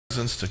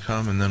To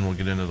come, and then we'll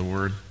get into the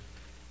Word.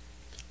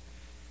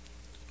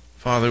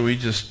 Father, we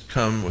just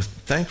come with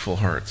thankful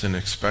hearts and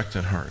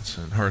expectant hearts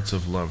and hearts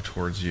of love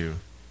towards you.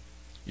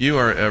 You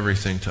are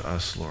everything to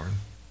us, Lord.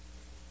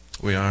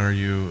 We honor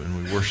you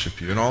and we worship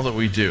you in all that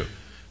we do.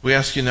 We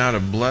ask you now to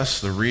bless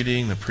the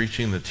reading, the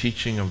preaching, the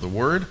teaching of the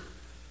Word.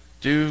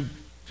 Do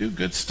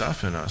good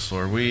stuff in us,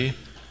 Lord.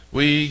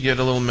 We get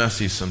a little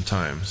messy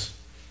sometimes.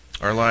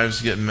 Our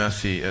lives get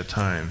messy at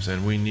times,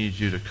 and we need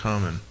you to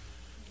come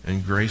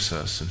and grace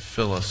us and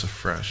fill us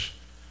afresh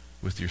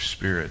with your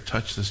Spirit.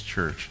 Touch this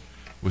church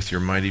with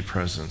your mighty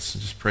presence.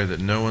 And just pray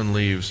that no one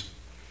leaves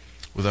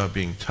without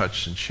being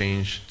touched and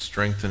changed,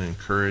 strengthened,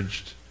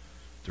 encouraged,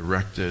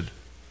 directed.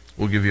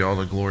 We'll give you all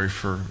the glory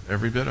for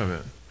every bit of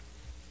it.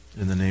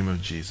 In the name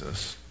of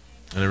Jesus.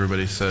 And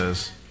everybody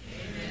says,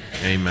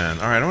 Amen.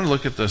 All right, I want to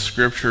look at the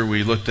scripture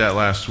we looked at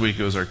last week.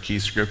 It was our key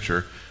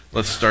scripture.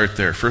 Let's start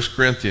there. 1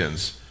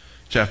 Corinthians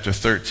chapter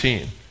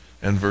 13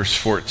 and verse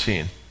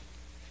 14.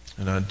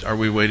 And are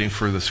we waiting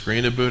for the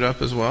screen to boot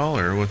up as well,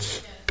 or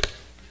what's?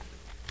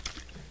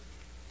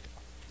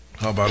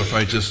 How about if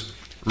I just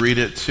read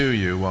it to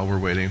you while we're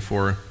waiting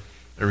for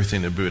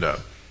everything to boot up?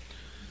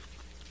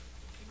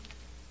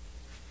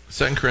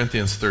 2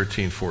 Corinthians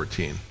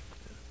 13:14.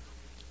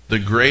 The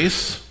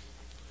grace.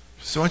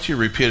 So I want you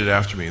to repeat it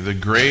after me. The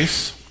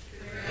grace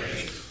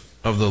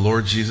of the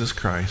Lord Jesus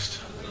Christ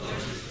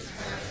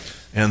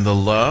and the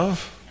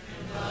love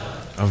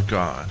of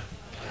God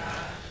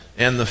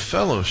and the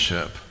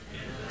fellowship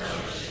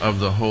of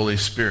the Holy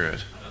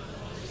Spirit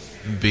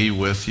be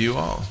with you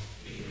all.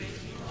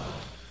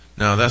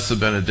 Now that's the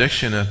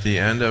benediction at the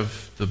end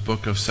of the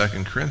book of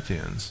 2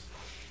 Corinthians.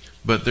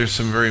 But there's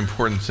some very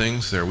important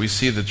things there. We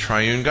see the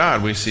triune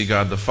God. We see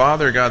God the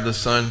Father, God the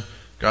Son,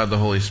 God the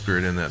Holy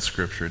Spirit in that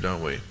scripture,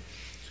 don't we?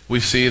 We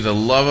see the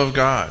love of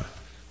God.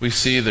 We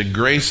see the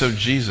grace of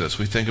Jesus.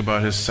 We think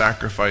about his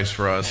sacrifice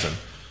for us and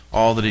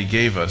all that he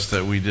gave us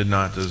that we did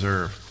not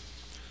deserve.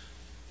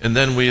 And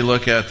then we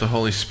look at the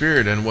Holy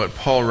Spirit, and what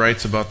Paul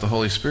writes about the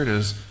Holy Spirit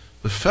is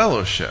the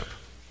fellowship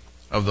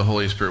of the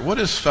Holy Spirit. What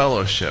is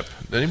fellowship?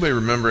 Anybody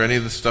remember any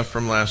of the stuff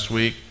from last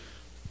week?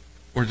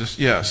 Or just,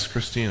 yes,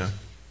 Christina.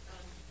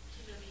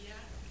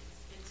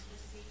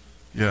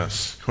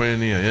 Yes,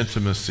 koinonia,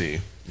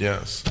 intimacy.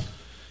 Yes.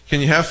 Can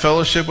you have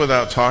fellowship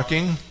without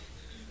talking?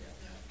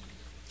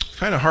 It's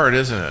kind of hard,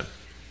 isn't it?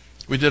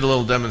 We did a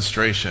little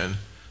demonstration.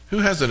 Who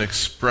has an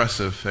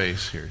expressive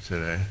face here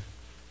today?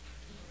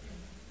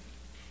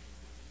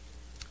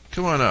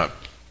 Come on up,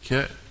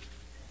 Kit.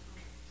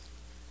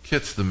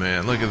 Kit's the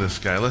man. Look at this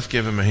guy. Let's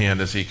give him a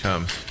hand as he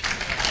comes.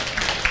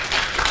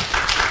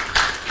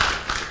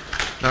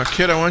 Now,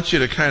 Kit, I want you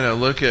to kind of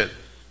look at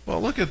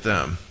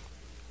them.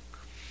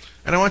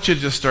 And I want you to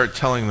just start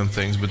telling them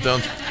things, but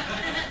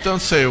don't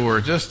say a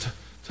word. Just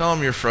tell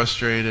them you're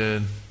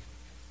frustrated.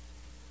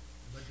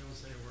 Like don't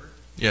say a word?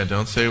 Yeah,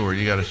 don't say a word.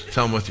 You got to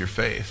tell them with your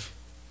faith.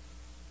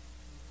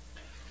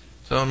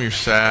 Tell them you're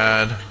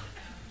sad.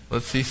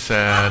 Let's see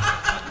sad.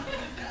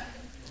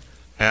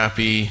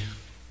 Happy.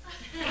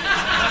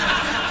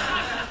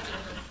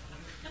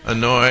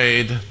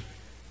 Annoyed.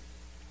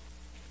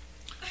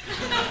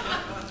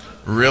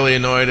 Really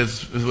annoyed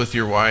is with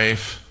your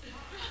wife.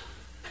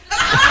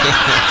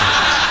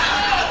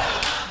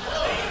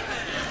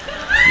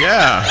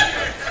 Yeah.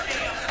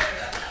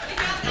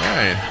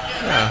 Right.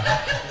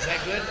 Yeah. Is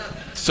that good?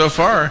 So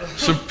far.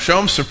 Show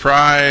them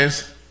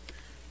surprise.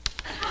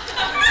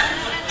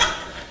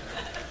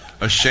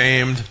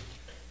 Ashamed.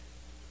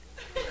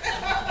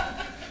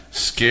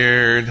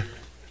 Scared.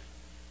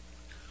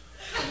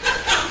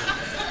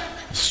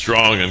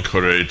 Strong and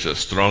courageous.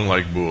 Strong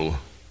like bull.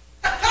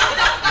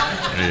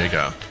 There you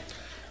go.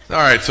 All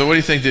right, so what do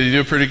you think? Did you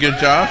do a pretty good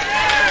job?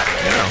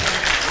 Yeah.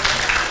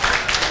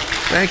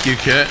 Thank you,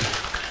 Kit.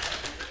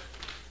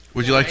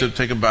 Would you like to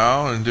take a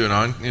bow and do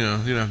an you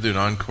don't have to do an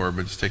encore,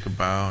 but just take a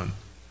bow and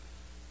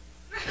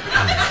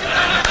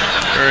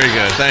very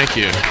good. Thank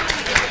you.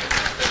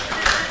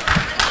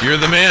 You're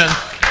the man.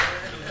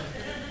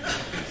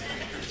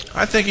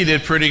 I think he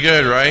did pretty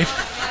good, right?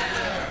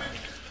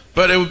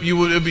 But it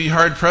would be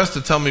hard-pressed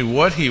to tell me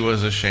what he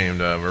was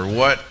ashamed of or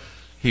what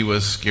he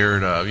was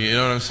scared of. You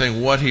know what I'm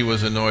saying? What he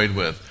was annoyed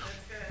with.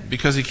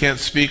 Because he can't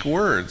speak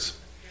words.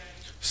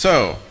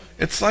 So,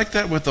 it's like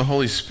that with the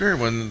Holy Spirit.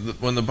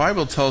 When the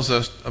Bible talks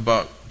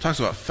about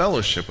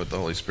fellowship with the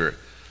Holy Spirit,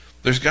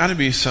 there's got to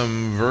be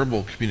some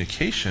verbal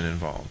communication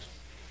involved.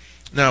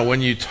 Now,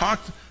 when you talk,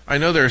 I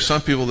know there are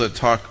some people that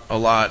talk a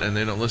lot and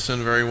they don't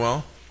listen very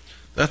well.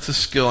 That's a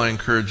skill I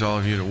encourage all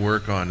of you to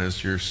work on,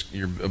 is your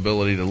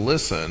ability to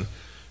listen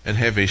and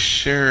have a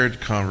shared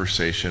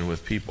conversation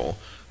with people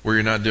where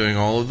you're not doing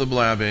all of the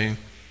blabbing,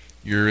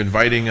 you're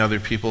inviting other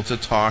people to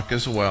talk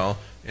as well,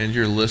 and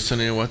you're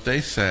listening to what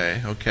they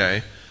say,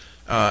 okay?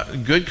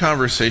 Good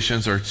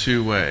conversations are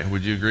two-way.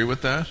 Would you agree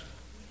with that?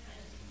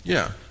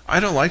 Yeah. I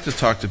don't like to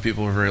talk to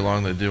people for very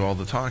long that do all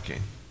the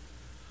talking.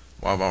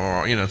 You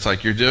know, it's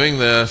like you're doing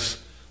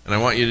this, and I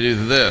want you to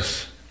do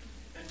this.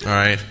 All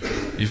right?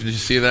 You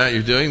see that?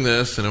 You're doing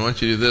this, and I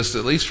want you to do this,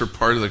 at least for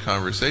part of the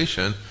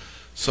conversation.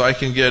 so I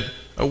can get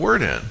a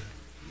word in.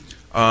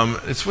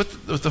 It's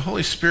with the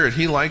Holy Spirit.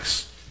 He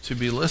likes to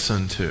be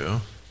listened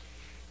to,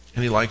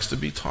 and he likes to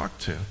be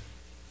talked to.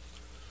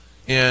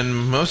 And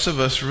most of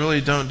us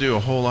really don't do a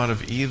whole lot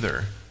of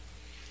either.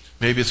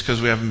 Maybe it's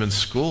because we haven't been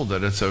schooled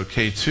that it's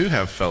okay to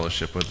have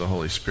fellowship with the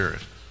Holy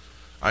Spirit.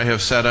 I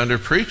have sat under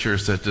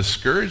preachers that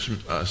discourage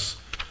us,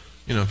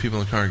 people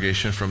in the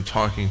congregation, from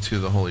talking to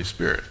the Holy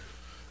Spirit.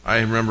 I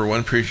remember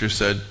one preacher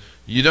said,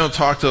 you don't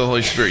talk to the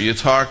Holy Spirit, you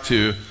talk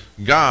to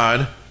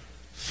God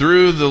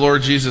through the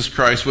Lord Jesus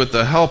Christ with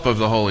the help of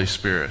the Holy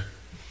Spirit.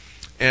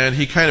 And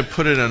he kind of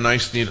put it in a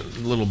nice, neat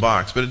little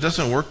box. But it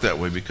doesn't work that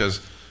way because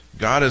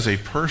God is a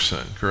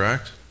person,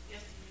 correct?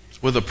 Yes.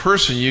 With a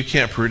person, you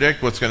can't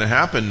predict what's going to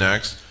happen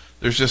next.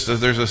 There's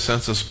a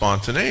sense of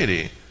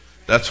spontaneity.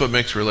 That's what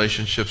makes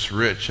relationships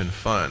rich and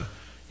fun.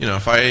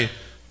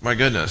 My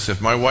goodness,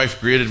 if my wife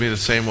greeted me the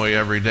same way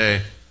every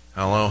day,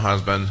 hello,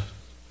 husband,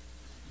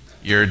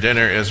 your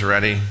dinner is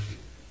ready.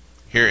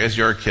 Here is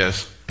your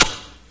kiss.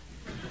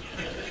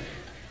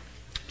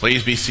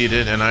 Please be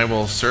seated, and I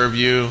will serve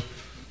you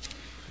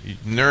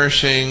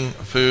nourishing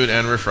food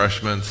and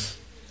refreshments.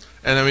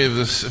 And I mean,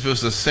 if it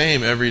was the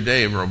same every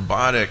day,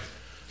 robotic,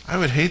 I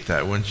would hate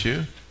that, wouldn't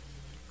you?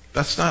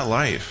 That's not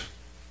life.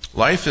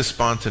 Life is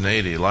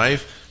spontaneity.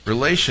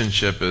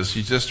 Relationship is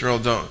you just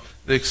don't.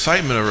 The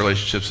excitement of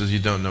relationships is you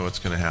don't know what's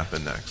going to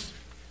happen next.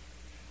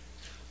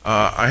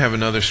 I have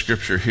another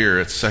scripture here.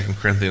 It's 2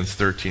 Corinthians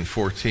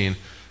 13:14,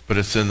 but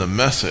it's in the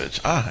Message.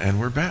 And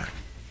we're back.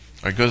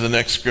 All right, go to the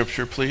next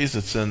scripture, please.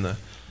 It's in the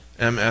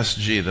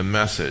MSG, the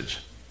Message.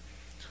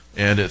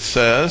 And it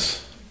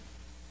says,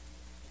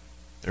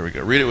 there we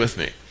go, read it with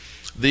me.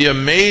 The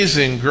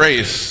amazing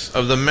grace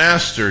of the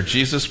Master,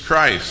 Jesus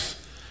Christ,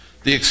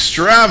 the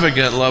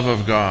extravagant love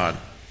of God,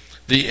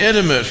 the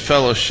intimate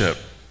fellowship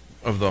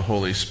of the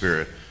Holy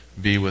Spirit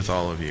be with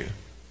all of you.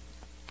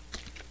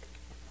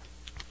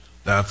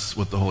 That's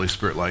what the Holy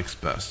Spirit likes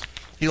best.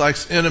 He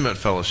likes intimate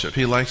fellowship.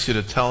 He likes you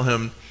to tell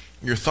him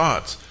your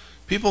thoughts.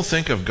 People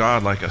think of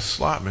God like a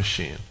slot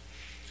machine.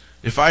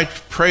 If I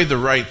pray the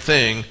right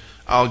thing,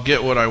 I'll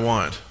get what I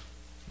want.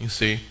 You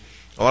see,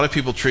 a lot of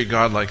people treat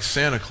God like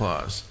Santa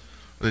Claus.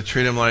 They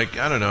treat him like,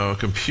 a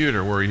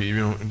computer where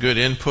you good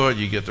input,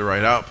 you get the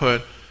right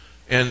output.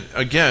 And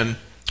again,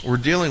 we're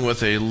dealing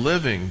with a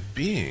living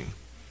being,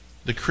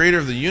 the creator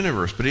of the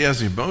universe, but he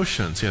has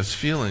emotions, he has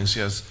feelings, he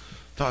has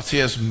thoughts, he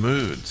has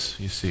moods,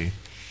 you see.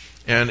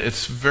 And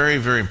it's very,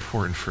 very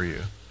important for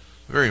you,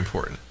 very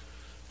important,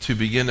 to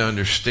begin to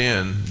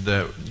understand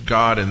that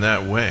God in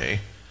that way.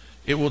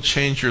 It will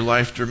change your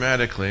life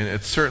dramatically, and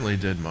it certainly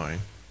did mine.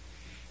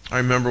 I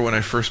remember when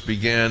I first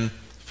began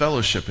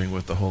fellowshipping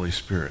with the Holy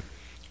Spirit,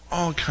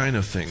 all kind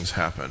of things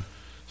happened.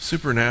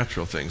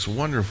 Supernatural things,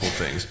 wonderful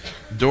things.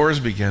 Doors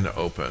began to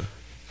open.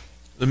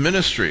 The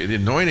ministry, the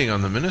anointing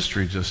on the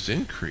ministry just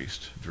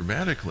increased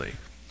dramatically.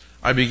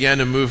 I began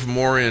to move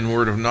more in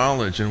word of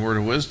knowledge and word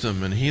of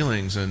wisdom and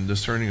healings and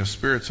discerning of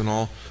spirits, and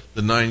all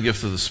the 9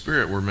 gifts of the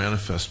Spirit were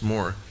manifest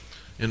more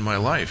in my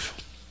life.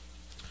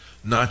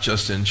 Not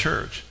just in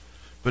church,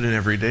 but in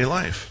everyday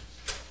life.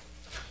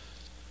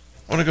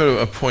 I want to go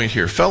to a point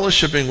here.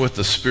 Fellowshipping with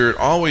the Spirit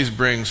always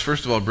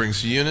first of all,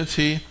 brings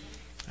unity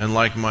and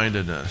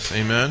like-mindedness.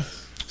 Amen?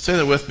 Say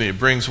that with me. It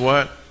brings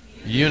what?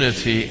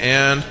 Unity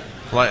and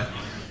like.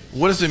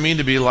 What does it mean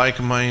to be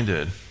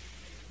like-minded?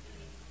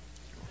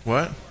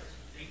 What?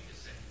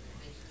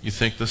 You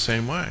think the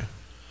same way.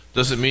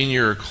 Does it mean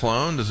you're a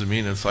clone? Does it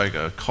mean it's like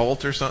a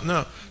cult or something?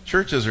 No.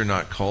 Churches are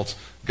not cults.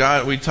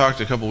 We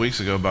talked a couple weeks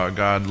ago about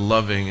God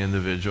loving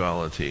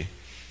individuality.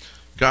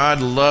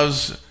 God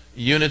loves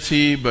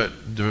unity,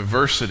 but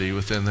diversity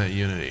within that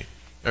unity.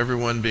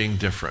 Everyone being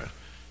different.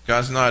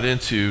 God's not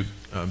into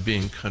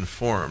being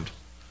conformed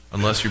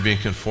unless you're being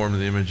conformed to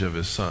the image of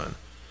his Son.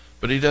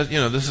 But he does,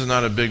 this is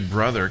not a big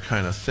brother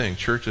kind of thing.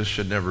 Churches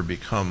should never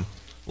become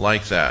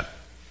like that.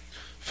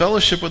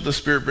 Fellowship with the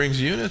Spirit brings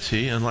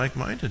unity and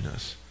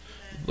like-mindedness.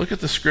 Look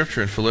at the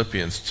scripture in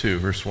Philippians 2,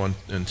 verse 1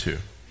 and 2.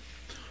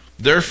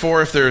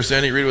 Therefore, if there is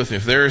any, read with me,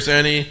 if there is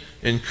any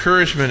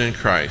encouragement in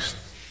Christ,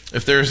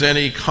 if there is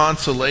any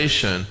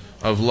consolation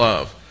of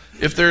love,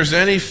 if there is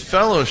any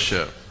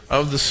fellowship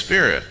of the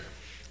Spirit,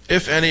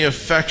 if any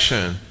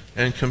affection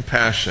and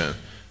compassion,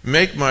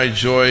 make my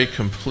joy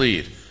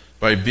complete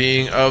by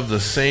being of the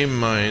same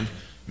mind,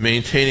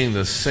 maintaining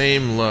the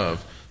same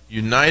love,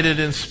 united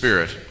in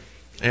spirit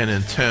and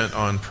intent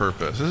on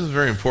purpose. This is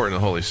very important,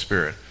 the Holy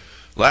Spirit.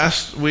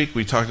 Last week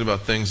we talked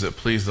about things that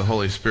please the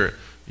Holy Spirit.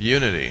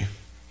 Unity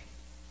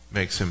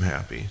makes him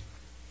happy.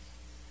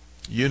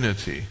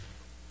 Unity,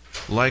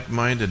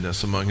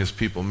 like-mindedness among his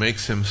people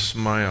makes him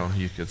smile,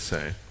 you could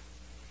say.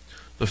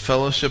 The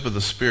fellowship of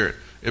the Spirit,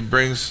 it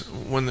brings,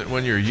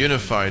 when you're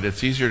unified,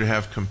 it's easier to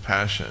have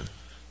compassion.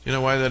 You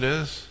know why that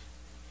is?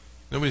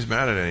 Nobody's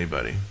mad at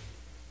anybody.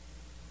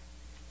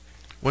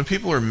 When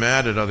people are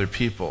mad at other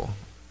people,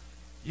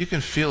 you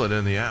can feel it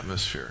in the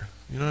atmosphere.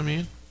 You know what I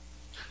mean?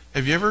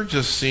 Have you ever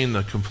just seen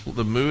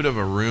the mood of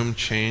a room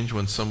change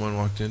when someone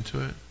walked into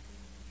it?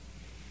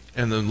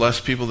 And the less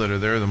people that are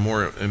there, the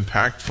more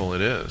impactful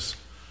it is.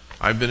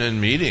 I've been in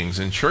meetings,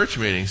 in church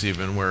meetings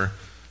even, where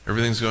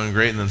everything's going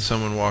great, and then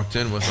someone walked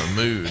in with a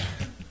mood.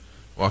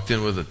 Walked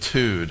in with a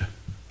tude.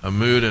 A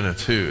mood and a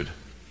tude.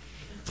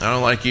 I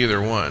don't like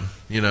either one,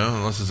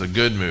 unless it's a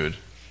good mood.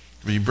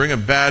 But you bring a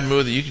bad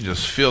mood that you can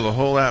just feel the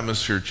whole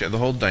atmosphere, the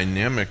whole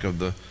dynamic of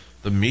the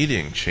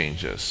meeting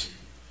changes.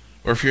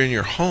 Or if you're in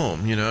your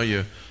home,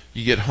 you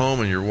get home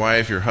and your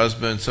wife, your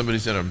husband,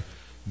 somebody's in a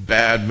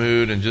bad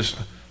mood and just,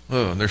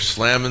 they're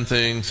slamming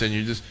things, and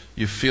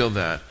you feel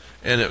that.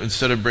 And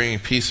instead of bringing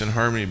peace and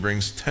harmony, it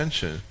brings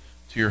tension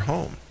to your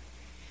home.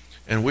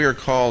 And we are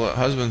called,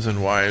 husbands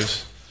and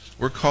wives,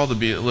 we're called to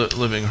be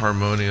living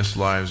harmonious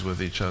lives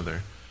with each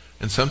other.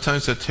 And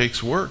sometimes that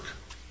takes work,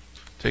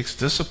 takes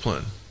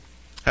discipline.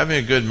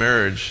 Having a good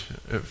marriage,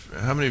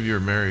 how many of you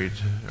are married?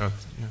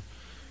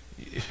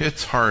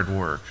 It's hard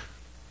work.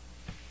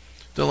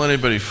 Don't let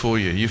anybody fool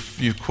you.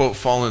 You quote,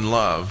 fall in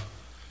love,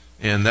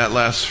 and that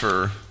lasts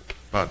for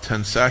about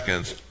 10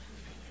 seconds.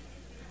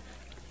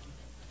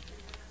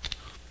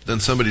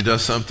 Then somebody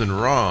does something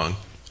wrong,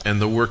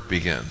 and the work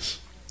begins.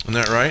 Isn't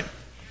that right?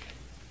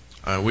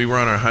 We were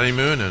on our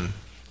honeymoon,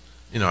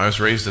 and I was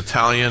raised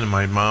Italian, and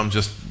my mom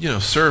just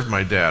served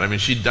my dad. I mean,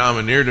 she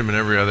domineered him in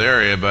every other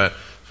area, but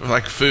for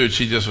like food,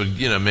 she just would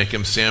make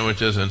him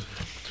sandwiches. And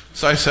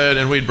so I said,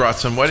 and we'd brought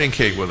some wedding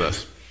cake with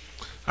us.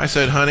 I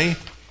said, honey,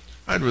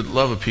 I would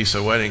love a piece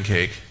of wedding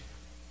cake.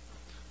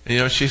 And you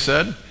know what she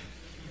said?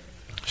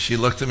 She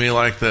looked at me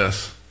like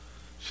this.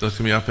 She looked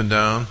at me up and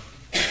down.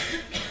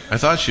 I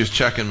thought she was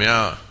checking me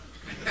out.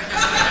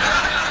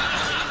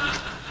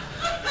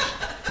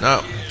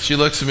 No, she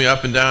looks at me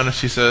up and down and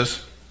she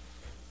says,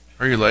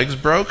 are your legs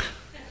broke?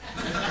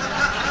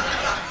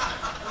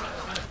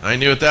 I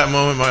knew at that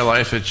moment my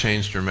life had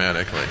changed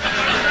dramatically.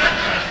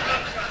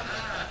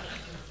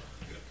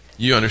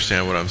 You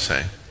understand what I'm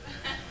saying.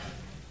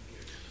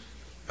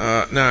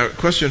 Now,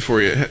 question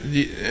for you.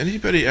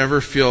 Anybody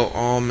ever feel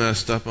all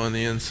messed up on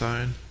the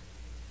inside?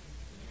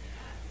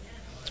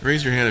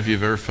 Raise your hand if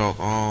you've ever felt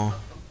oh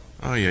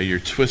yeah, you're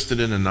twisted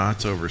into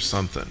knots over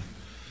something.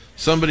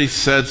 Somebody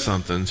said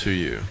something to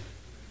you.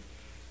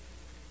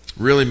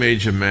 Really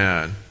made you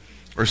mad.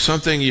 Or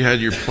something you had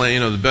your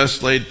plan, the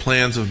best laid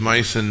plans of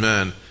mice and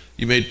men.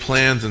 You made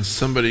plans and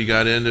somebody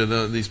got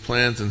into these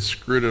plans and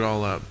screwed it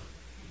all up.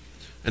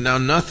 And now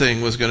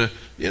nothing was going to...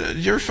 did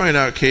you ever find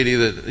out, Katie,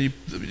 that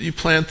you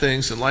plan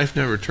things and life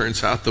never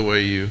turns out the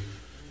way you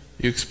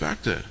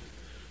expect it?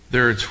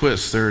 There are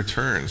twists, there are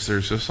turns,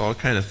 there's just all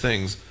kind of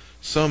things.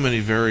 So many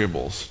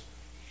variables.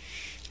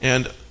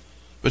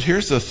 But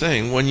here's the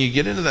thing, when you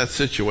get into that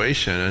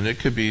situation, and it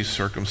could be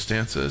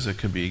circumstances, it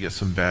could be you get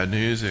some bad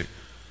news, a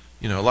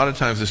lot of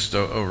times it's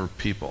over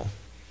people.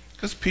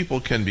 Because people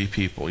can be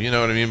people. You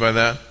know what I mean by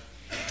that?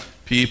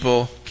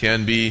 People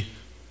can be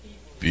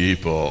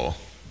people.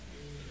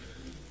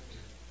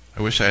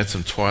 I wish I had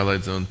some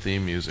Twilight Zone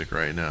theme music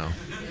right now.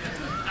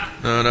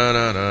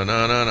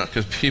 No,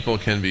 because people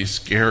can be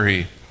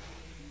scary.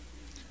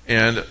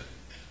 And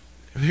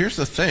here's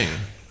the thing.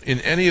 In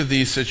any of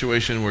these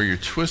situations where you're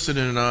twisted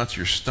in knots,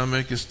 your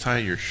stomach is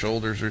tight, your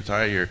shoulders are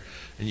tight,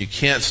 and you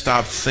can't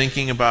stop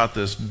thinking about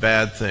this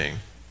bad thing,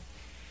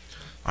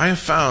 I have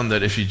found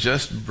that if you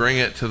just bring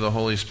it to the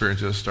Holy Spirit,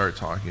 just start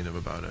talking to Him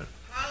about it.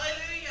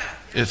 Hallelujah.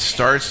 It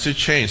starts to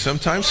change.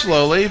 Sometimes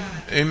slowly,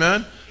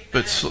 amen,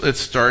 but it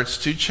starts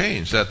to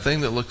change. That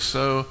thing that looks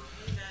so,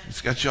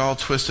 it's got you all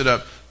twisted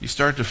up, you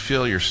start to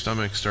feel your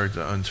stomach start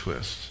to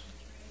untwist.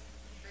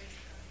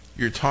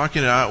 You're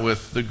talking it out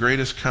with the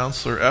greatest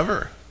counselor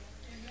ever.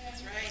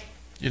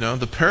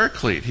 The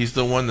Paraclete. He's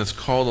the one that's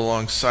called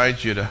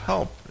alongside you to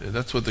help.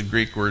 That's what the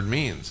Greek word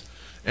means.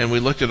 And we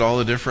looked at all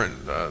the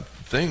different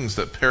things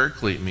that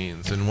Paraclete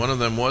means, and one of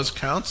them was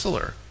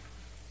counselor.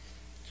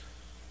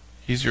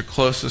 He's your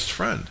closest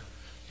friend.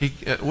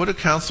 What do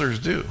counselors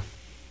do?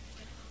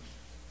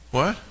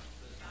 What?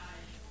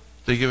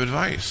 They give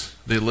advice.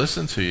 They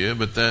listen to you,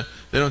 but then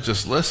they don't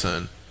just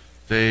listen.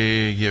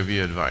 They give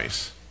you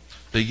advice.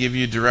 They give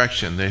you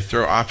direction. They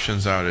throw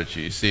options out at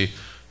you. See,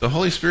 the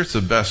Holy Spirit's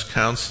the best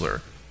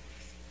counselor.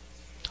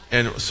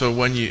 And so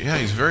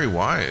he's very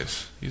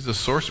wise. He's the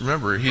source.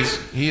 Remember,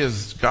 he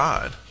is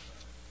God.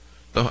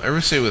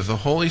 Everybody say with the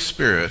Holy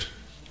Spirit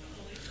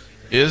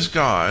is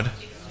God,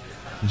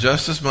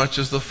 just as much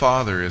as the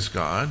Father is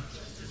God,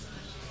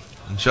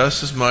 and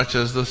just as much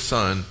as the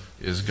Son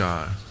is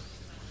God.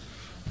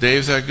 Dave,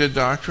 is that good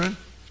doctrine?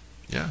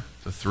 Yeah.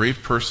 The three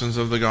persons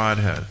of the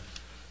Godhead.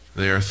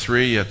 They are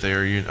three, yet they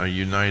are a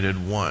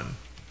united one.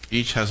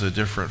 Each has a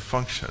different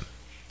function.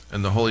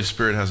 And the Holy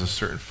Spirit has a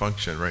certain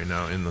function right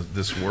now in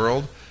this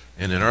world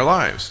and in our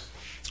lives.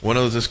 One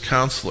of those is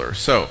counselor.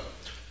 So,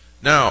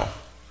 now,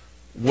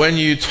 when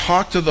you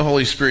talk to the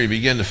Holy Spirit, you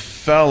begin to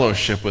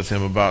fellowship with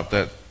Him about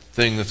that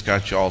thing that's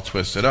got you all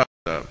twisted up.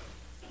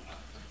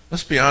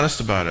 Let's be honest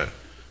about it.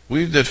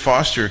 We did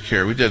foster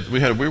care.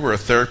 We were a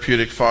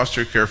therapeutic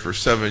foster care for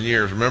 7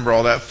 years. Remember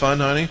all that fun,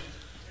 honey?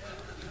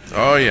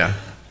 Oh, yeah.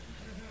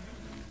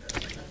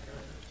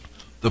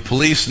 The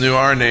police knew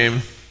our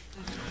name.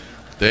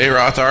 They were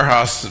out to our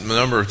house a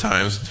number of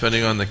times,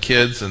 depending on the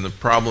kids and the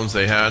problems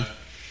they had.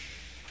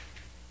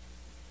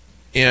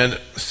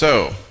 And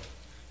so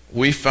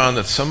we found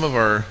that some of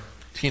our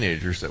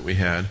teenagers that we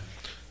had,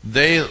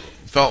 they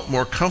felt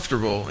more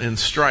comfortable in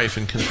strife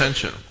and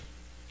contention.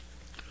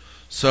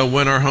 So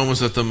when our home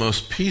was at the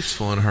most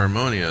peaceful and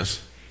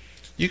harmonious,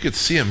 you could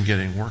see them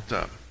getting worked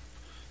up.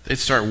 They'd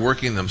start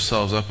working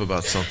themselves up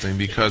about something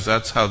because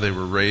that's how they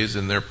were raised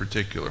in their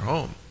particular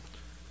home.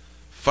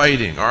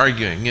 Fighting,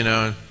 arguing,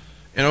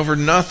 and over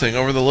nothing,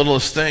 over the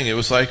littlest thing. It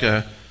was like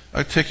a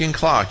ticking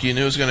clock. You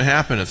knew it was going to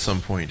happen at some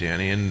point,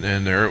 Danny, and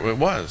there it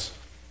was.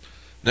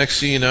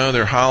 Next thing you know,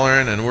 they're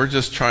hollering, and we're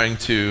just trying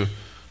to,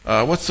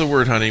 what's the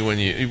word, honey, when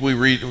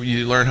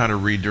you learn how to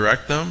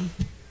redirect them?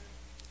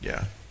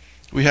 Yeah.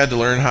 We had to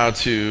learn how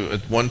to,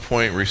 at one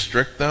point,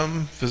 restrict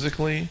them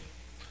physically.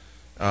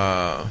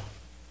 It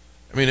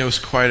was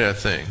quite a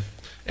thing.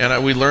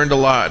 And we learned a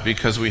lot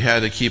because we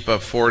had to keep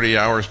up 40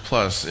 hours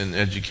plus in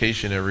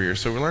education every year.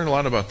 So we learned a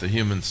lot about the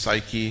human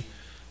psyche,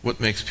 what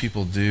makes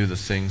people do the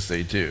things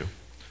they do.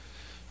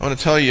 I want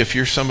to tell you, if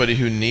you're somebody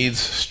who needs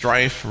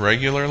strife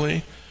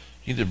regularly,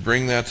 you need to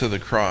bring that to the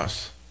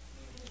cross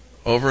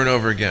over and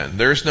over again.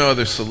 There's no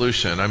other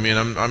solution.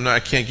 I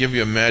can't give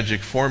you a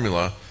magic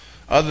formula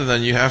other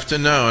than you have to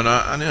know. And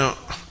I know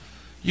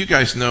you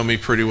guys know me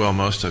pretty well,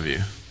 most of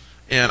you.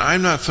 And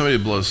I'm not somebody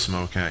who blows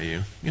smoke at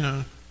you.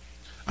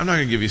 I'm not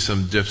going to give you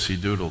some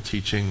dipsy-doodle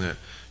teaching that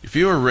if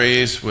you were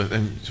raised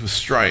with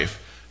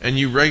strife and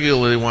you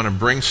regularly want to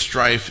bring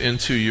strife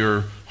into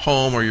your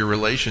home or your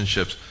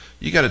relationships,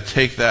 you got to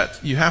take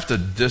that, you have to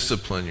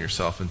discipline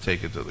yourself and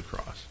take it to the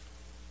cross.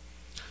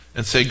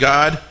 And say,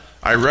 God,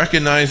 I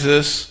recognize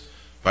this,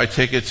 but I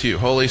take it to you.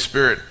 Holy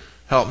Spirit,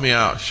 help me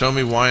out. Show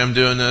me why I'm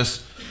doing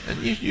this. And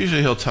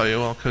usually he'll tell you,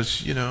 well,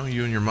 because, you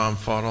and your mom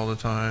fought all the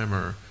time,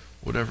 or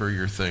whatever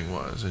your thing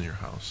was in your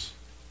house.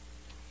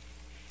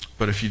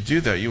 But if you do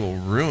that, you will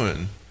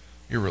ruin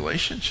your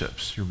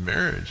relationships, your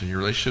marriage, and your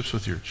relationships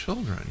with your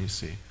children, you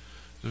see.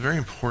 It's very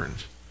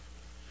important.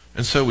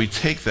 And so we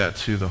take that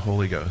to the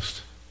Holy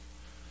Ghost,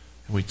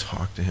 and we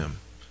talk to him.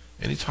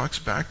 And he talks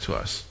back to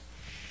us.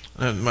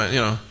 And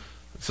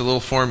it's a little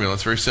formula.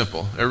 It's very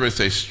simple. Everybody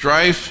say,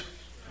 strife,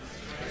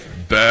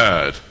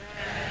 bad.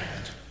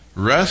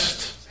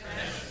 Rest,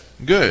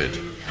 good.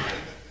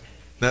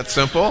 That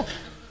simple?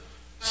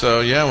 So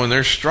when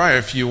there's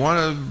strife, you want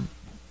to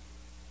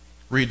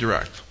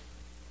redirect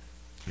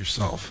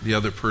yourself, the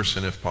other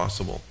person if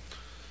possible.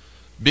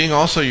 Being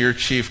also your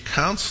chief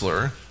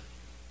counselor,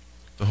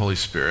 the Holy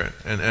Spirit,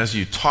 and as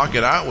you talk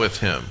it out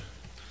with him,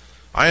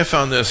 I have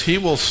found this, he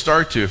will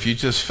start to, if you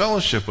just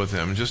fellowship with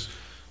him, just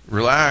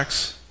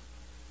relax,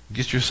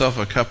 get yourself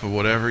a cup of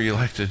whatever you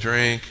like to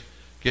drink,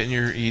 get in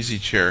your easy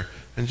chair,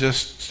 and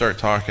just start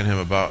talking to him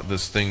about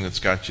this thing that's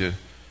got you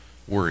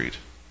worried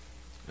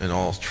and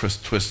all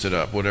twisted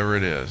up, whatever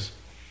it is.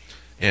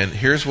 And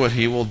here's what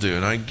he will do,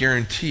 and I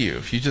guarantee you,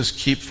 if you just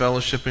keep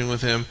fellowshipping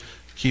with him,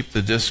 keep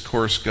the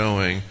discourse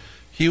going,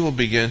 he will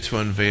begin to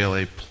unveil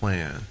a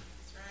plan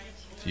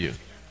to you.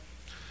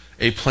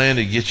 A plan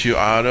to get you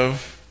out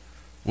of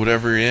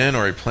whatever you're in,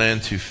 or a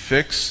plan to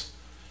fix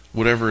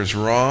whatever is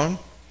wrong,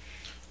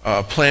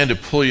 a plan to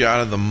pull you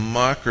out of the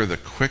muck or the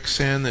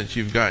quicksand that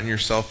you've gotten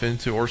yourself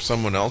into or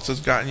someone else has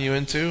gotten you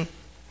into.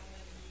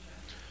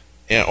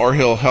 Or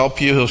he'll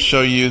help you, he'll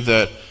show you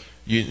that,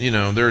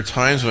 there are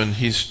times when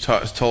he's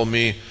told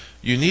me,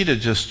 you need to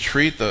just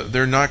treat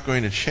they're not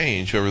going to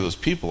change, whoever those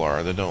people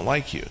are that don't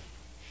like you.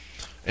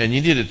 And you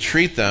need to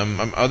treat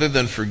them, other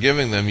than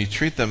forgiving them, you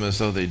treat them as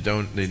though they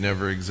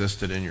never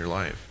existed in your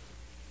life.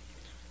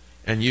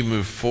 And you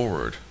move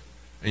forward.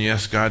 And you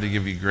ask God to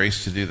give you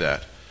grace to do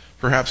that.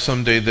 Perhaps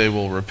someday they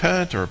will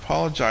repent or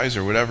apologize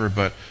or whatever,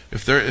 but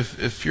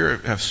if you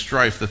have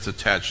strife that's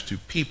attached to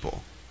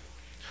people,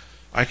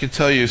 I can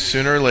tell you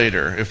sooner or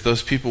later, if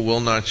those people will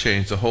not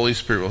change, the Holy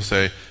Spirit will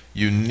say,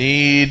 you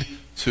need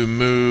to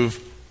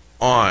move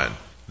on.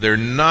 They're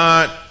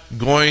not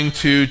going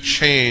to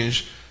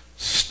change.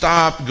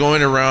 Stop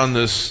going around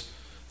this,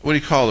 what do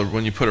you call it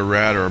when you put a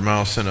rat or a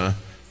mouse in a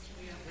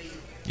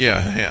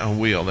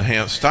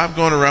wheel? Stop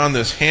going around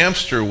this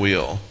hamster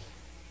wheel.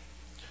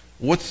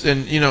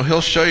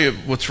 He'll show you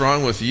what's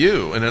wrong with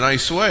you in a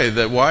nice way,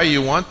 that why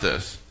you want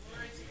this.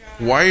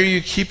 Why are you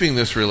keeping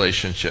this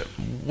relationship?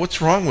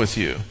 What's wrong with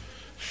you?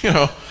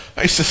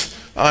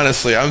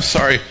 Honestly, I'm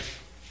sorry.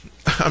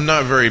 I'm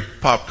not very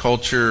pop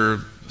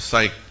culture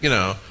psych,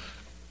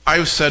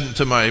 I've said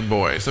to my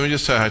boys, let me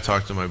just say how I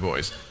talk to my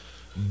boys.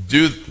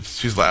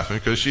 She's laughing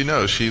because she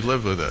knows, she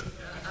lived with it.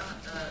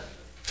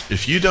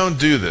 If you don't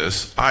do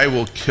this, I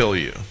will kill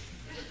you.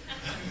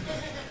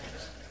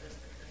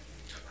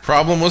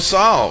 Problem was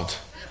solved.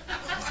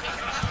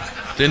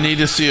 Didn't need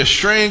to see a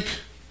shrink. You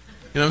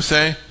know what I'm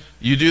saying?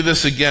 You do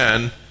this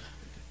again,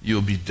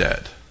 you'll be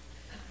dead.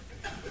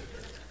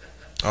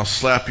 I'll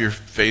slap your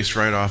face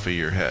right off of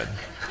your head.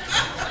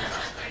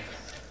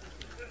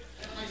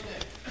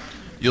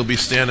 You'll be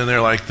standing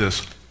there like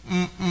this,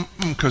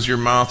 because your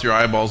mouth, your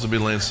eyeballs will be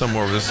laying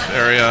somewhere over this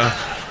area.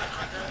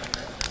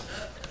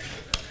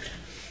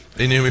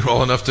 They knew me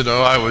well enough to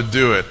know I would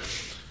do it.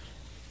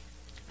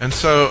 And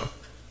so,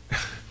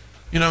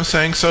 you know what I'm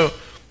saying? So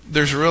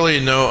there's really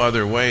no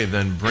other way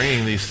than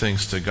bringing these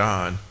things to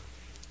God.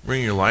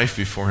 Bring your life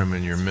before Him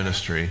in your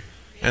ministry.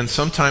 And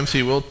sometimes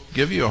He will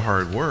give you a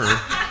hard word.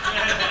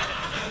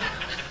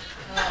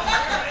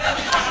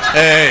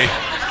 Hey,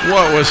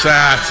 what was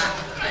that?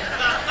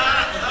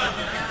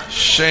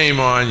 Shame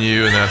on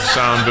you in that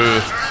sound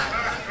booth.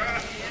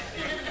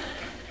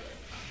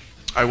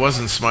 I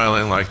wasn't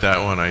smiling like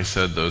that when I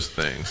said those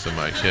things to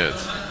my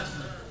kids.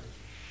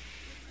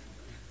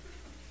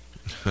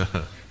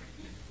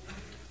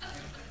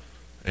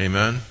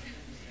 Amen?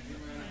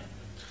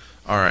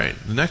 All right,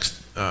 the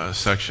next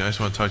section, I just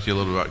want to talk to you a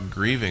little bit about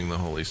grieving the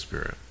Holy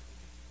Spirit.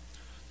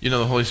 You know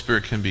the Holy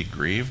Spirit can be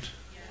grieved?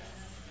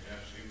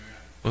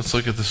 Let's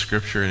look at the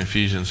scripture in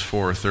Ephesians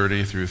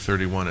 4:30 through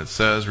 31. It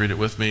says, read it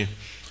with me,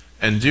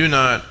 and do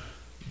not,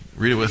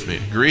 read it with me,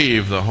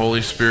 grieve the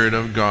Holy Spirit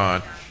of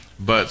God,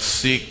 but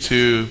seek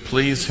to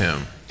please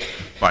Him,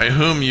 by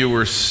whom you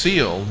were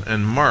sealed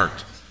and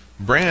marked,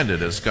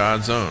 branded as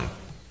God's own,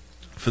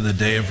 for the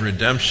day of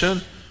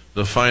redemption,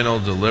 the final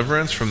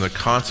deliverance from the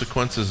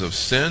consequences of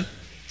sin.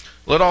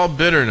 Let all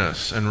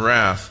bitterness and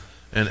wrath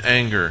and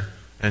anger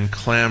and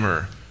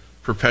clamor,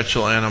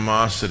 perpetual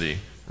animosity,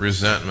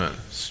 resentment,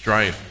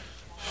 strife.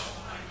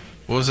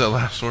 What was that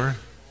last word?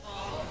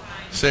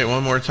 Say it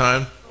one more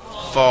time.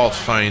 Fault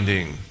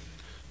finding.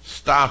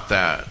 Stop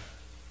that.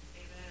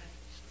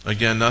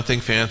 Again,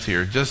 nothing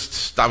fancier. Just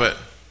stop it.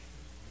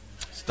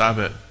 Stop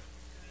it.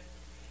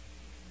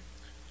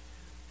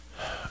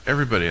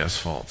 Everybody has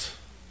faults.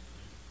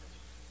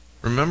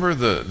 Remember,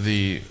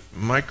 the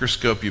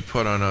microscope you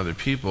put on other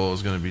people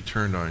is going to be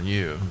turned on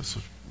you. That's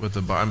what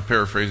I'm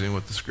paraphrasing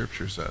what the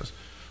scripture says.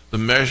 The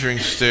measuring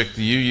stick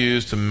you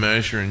use to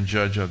measure and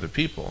judge other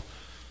people,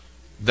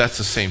 that's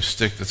the same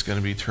stick that's going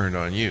to be turned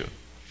on you.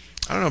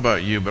 I don't know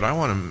about you, but I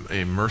want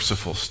a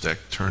merciful stick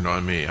turned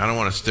on me. I don't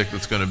want a stick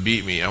that's going to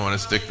beat me. I want a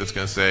stick that's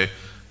going to say,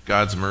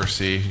 God's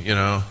mercy, you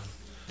know,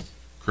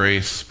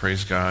 grace,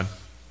 praise God.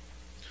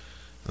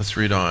 Let's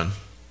read on.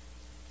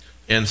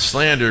 And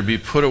slander be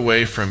put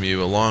away from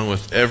you, along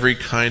with every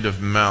kind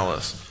of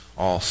malice,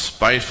 all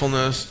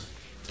spitefulness,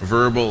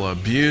 verbal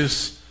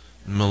abuse,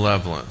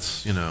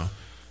 malevolence. You know,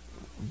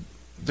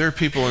 there are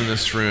people in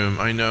this room,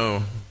 I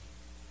know,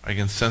 I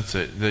can sense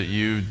it, that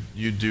you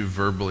do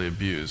verbally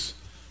abuse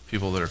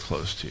people that are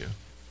close to you.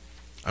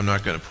 I'm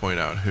not going to point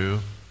out who,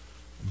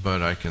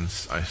 but I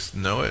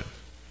know it,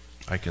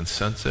 I can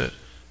sense it,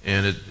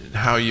 and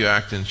how you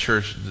act in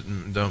church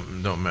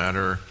don't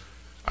matter.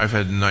 I've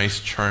had nice,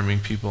 charming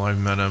people. I've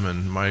met them,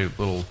 and my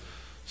little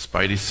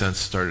spidey sense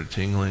started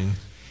tingling.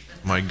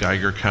 My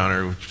Geiger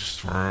counter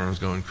was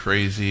going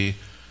crazy.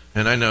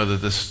 And I know that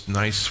this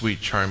nice, sweet,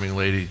 charming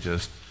lady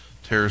just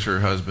tears her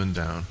husband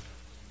down.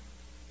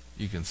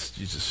 You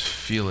just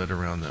feel it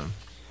around them.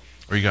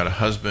 Or you got a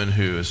husband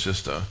who is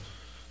just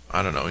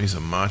I don't know, he's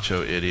a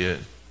macho idiot.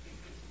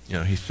 You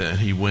know,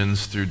 he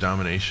wins through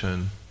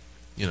domination,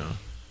 you know,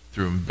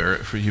 through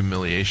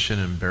humiliation,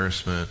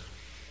 embarrassment.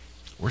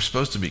 We're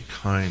supposed to be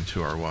kind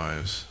to our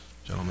wives,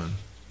 gentlemen.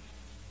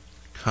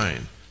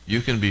 Kind.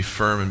 You can be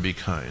firm and be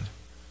kind.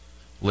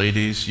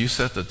 Ladies, you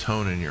set the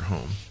tone in your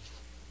home.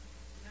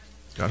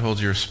 God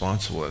holds you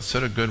responsible.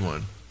 Set a good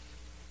one.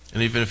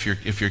 And even if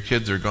your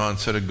kids are gone,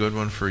 set a good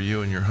one for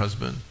you and your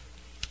husband.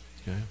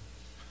 Okay?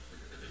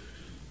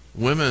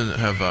 Women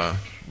have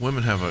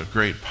a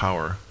great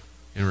power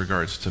in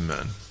regards to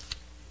men.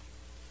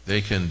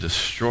 They can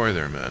destroy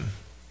their men,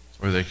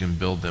 or they can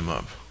build them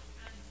up.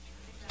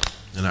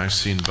 And I've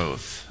seen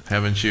both.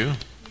 Haven't you?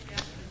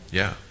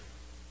 Yeah.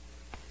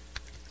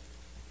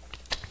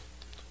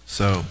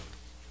 So,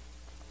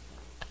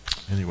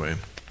 anyway,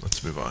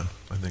 let's move on.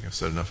 I think I've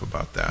said enough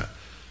about that.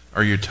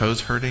 Are your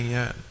toes hurting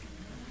yet?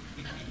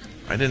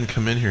 I didn't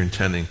come in here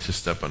intending to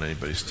step on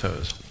anybody's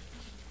toes.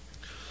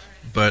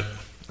 But,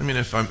 I mean,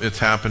 if it's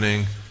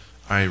happening,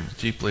 I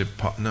deeply,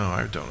 no,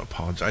 I don't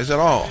apologize at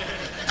all.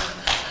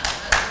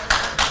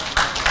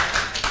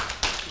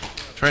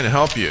 I'm trying to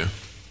help you.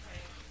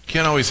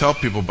 Can't always help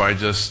people by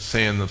just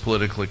saying the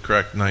politically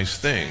correct nice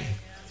thing.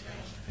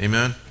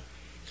 Amen?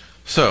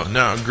 So,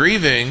 now,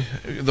 grieving,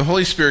 the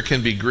Holy Spirit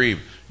can be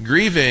grieved.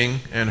 Grieving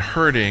and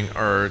hurting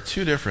are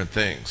two different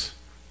things.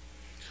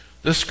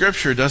 This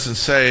scripture doesn't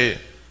say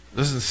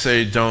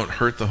don't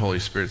hurt the Holy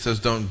Spirit. It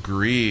says don't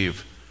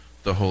grieve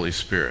the Holy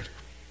Spirit.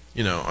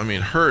 You know, I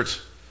mean,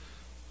 hurt,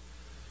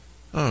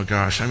 oh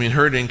gosh, I mean,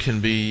 hurting can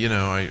be, you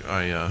know,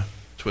 I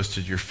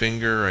twisted your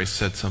finger, I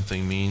said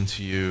something mean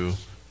to you,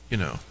 you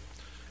know.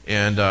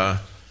 And,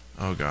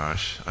 oh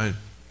gosh,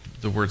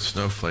 the word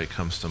snowflake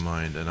comes to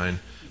mind, and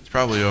it's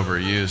probably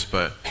overused,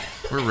 but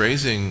we're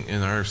raising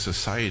in our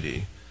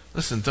society,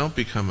 listen, don't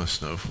become a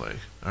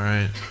snowflake, all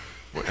right?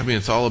 I mean,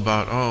 it's all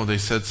about, oh, they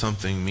said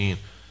something mean.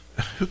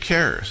 Who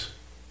cares?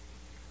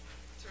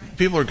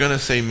 People are going to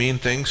say mean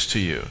things to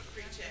you.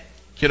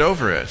 Get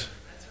over it.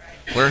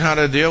 Learn how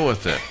to deal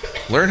with it.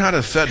 Learn how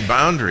to set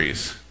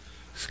boundaries.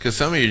 Because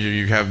some of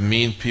you have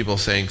mean people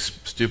saying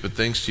stupid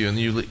things to you, and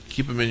you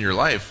keep them in your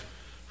life.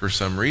 for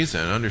some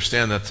reason.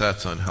 Understand that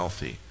that's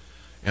unhealthy.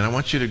 And I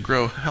want you to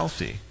grow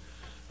healthy.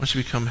 I want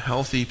you to become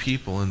healthy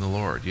people in the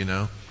Lord, you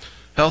know.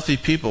 Healthy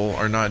people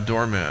are not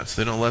doormats.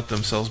 They don't let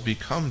themselves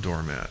become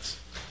doormats.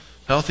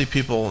 Healthy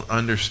people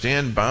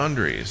understand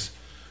boundaries.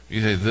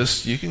 You say,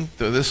 this, you can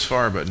go this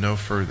far, but no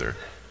further.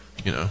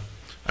 You know,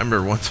 I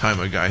remember one time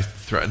a guy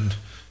threatened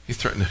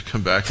to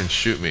come back and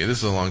shoot me. This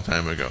is a long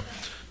time ago.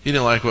 He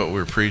didn't like what we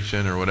were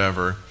preaching or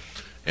whatever.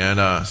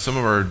 And some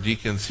of our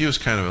deacons, he was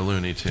kind of a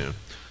Looney Tune.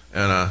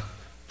 And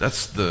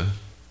that's the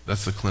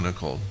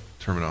clinical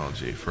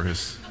terminology for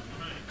his,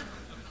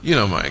 you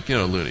know, Mike, you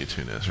know what Looney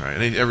Tune is, right?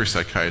 And every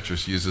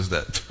psychiatrist uses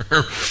that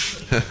term.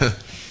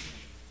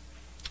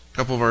 A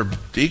couple of our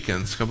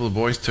deacons, a couple of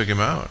boys took him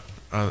out.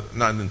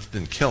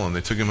 Didn't kill him,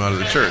 they took him out of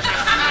the church.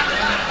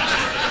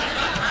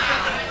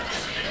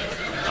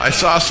 I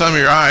saw some of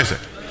your eyes.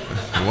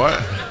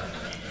 What?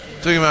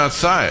 Took him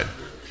outside.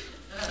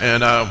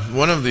 And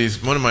one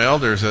of my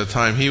elders at the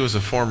time, he was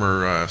a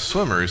former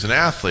swimmer. He's an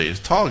athlete. He's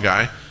a tall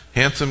guy,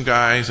 handsome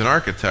guy. He's an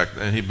architect,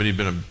 but he'd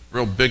been a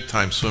real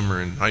big-time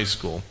swimmer in high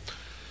school.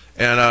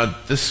 And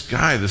this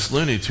guy, this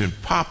Looney Tune,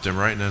 popped him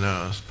right in the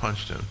nose,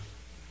 punched him.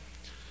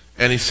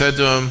 And he said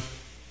to him,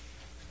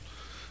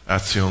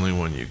 "That's the only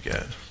one you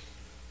get.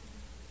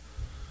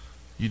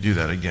 You do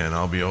that again,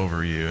 I'll be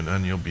over you, and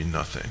then you'll be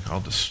nothing. I'll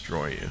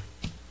destroy you."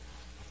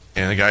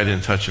 And the guy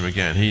didn't touch him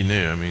again. He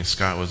knew. I mean,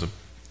 Scott was a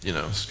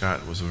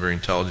very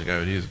intelligent guy,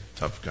 but he was a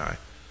tough guy.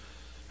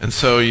 And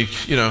so,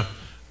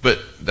 but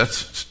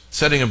that's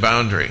setting a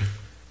boundary.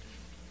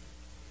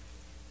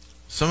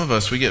 Some of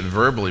us, we get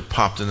verbally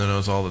popped in the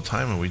nose all the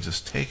time, and we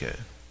just take it.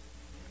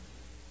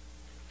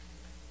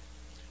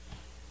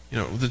 You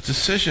know, the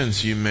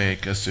decisions you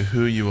make as to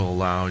who you will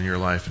allow in your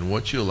life and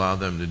what you allow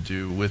them to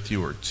do with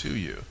you or to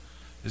you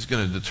is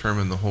going to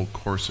determine the whole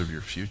course of your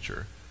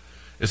future.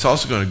 It's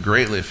also going to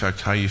greatly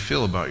affect how you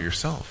feel about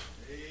yourself.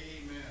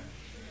 Amen.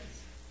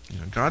 You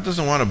know, God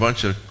doesn't want a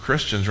bunch of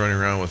Christians running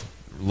around with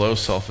low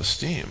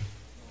self-esteem.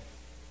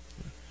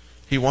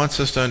 He wants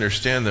us to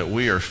understand that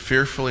we are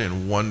fearfully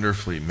and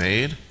wonderfully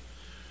made.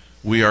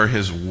 We are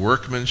His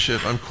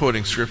workmanship. I'm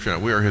quoting Scripture now.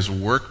 We are His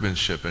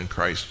workmanship in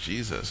Christ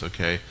Jesus,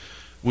 okay?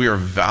 We are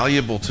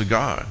valuable to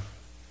God,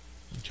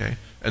 okay?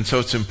 And so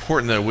it's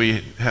important that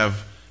we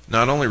have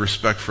not only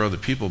respect for other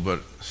people,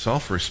 but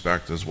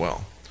self-respect as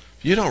well.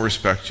 If you don't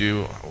respect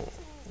you,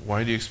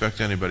 why do you expect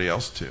anybody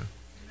else to?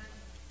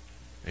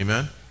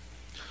 Amen?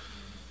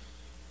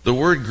 The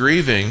word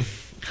grieving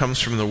comes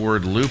from the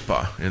word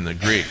lupa in the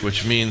Greek,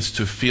 which means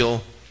to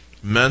feel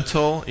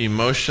mental,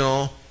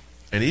 emotional,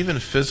 and even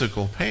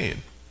physical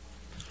pain.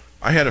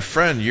 I had a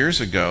friend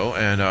years ago,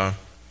 and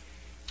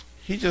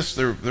you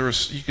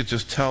could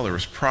just tell there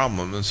was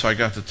problems, and so I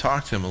got to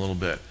talk to him a little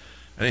bit.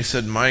 And he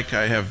said, "Mike,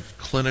 I have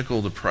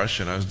clinical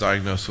depression. I was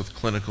diagnosed with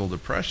clinical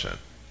depression."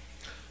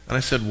 And I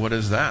said, "What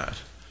is that?"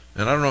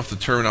 And I don't know if the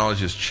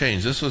terminology has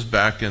changed. This was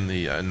back in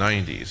the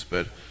 90s,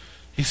 but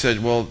he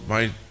said, "Well,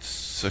 my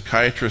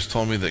psychiatrist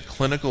told me that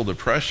clinical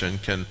depression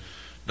can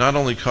not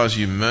only cause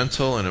you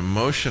mental and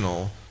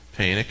emotional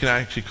pain, it can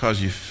actually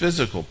cause you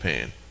physical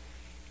pain.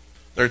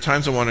 There are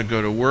times I want to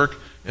go to work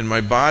and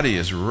my body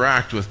is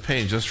racked with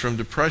pain just from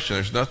depression.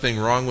 There's nothing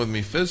wrong with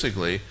me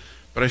physically,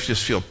 but I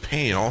just feel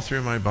pain all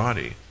through my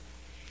body."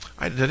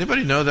 Did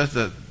anybody know that?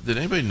 Did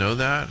anybody know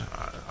that?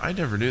 I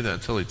never knew that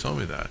until he told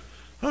me that.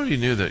 How many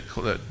of you knew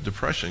that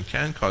depression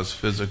can cause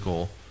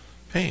physical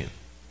pain?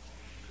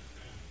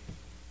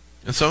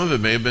 And some of it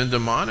may have been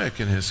demonic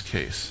in his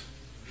case.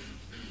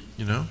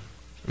 You know?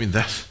 I mean,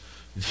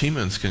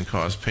 demons can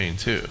cause pain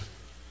too.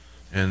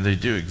 And they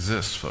do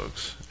exist,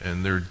 folks.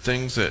 And there are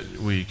things that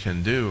we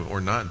can do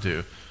or not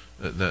do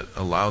that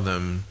allow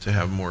them to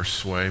have more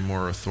sway,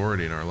 more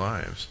authority in our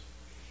lives.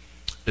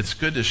 It's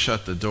good to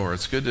shut the door.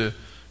 It's good to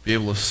be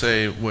able to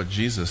say what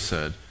Jesus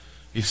said.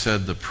 He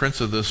said, "The prince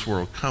of this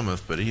world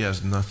cometh, but he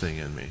has nothing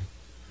in me."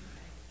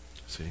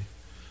 See?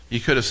 He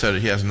could have said,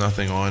 "He has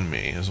nothing on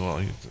me" as well.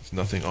 It's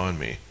nothing on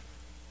me.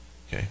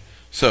 Okay?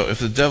 So if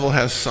the devil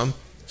has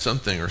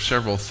something or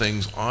several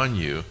things on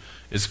you,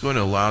 it's going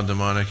to allow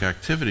demonic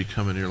activity to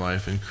come into your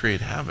life and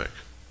create havoc.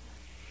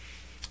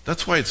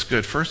 That's why it's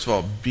good. First of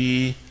all,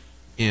 be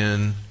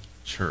in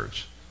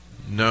church.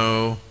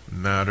 No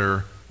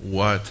matter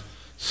what.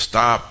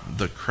 Stop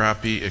the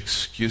crappy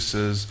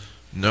excuses.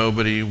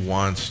 Nobody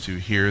wants to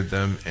hear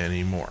them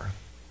anymore.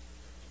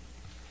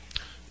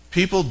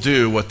 People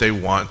do what they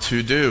want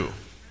to do.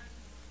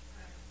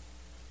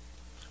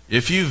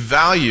 If you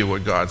value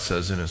what God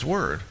says in His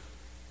Word,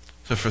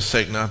 to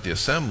forsake not the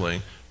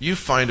assembling, you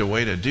find a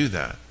way to do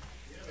that.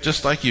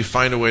 Just like you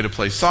find a way to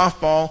play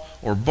softball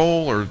or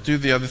bowl or do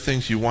the other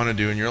things you want to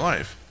do in your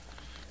life.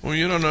 "Well,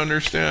 you don't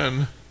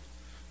understand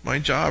my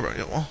job."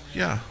 Well,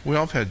 yeah, we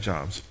all have had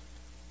jobs.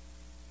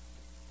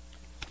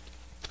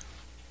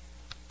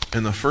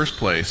 In the first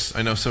place,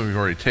 I know some of you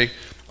already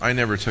I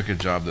never took a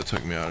job that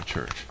took me out of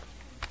church.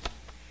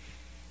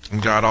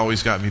 And God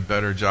always got me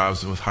better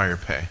jobs with higher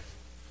pay.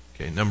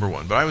 Okay, number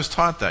one. But I was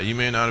taught that. You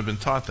may not have been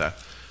taught that.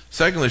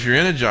 Secondly, if you're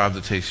in a job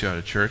that takes you out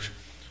of church,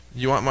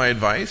 you want my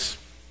advice?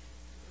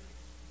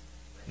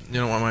 You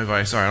don't want my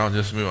advice? All right, I'll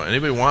just move on.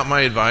 Anybody want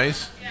my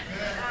advice?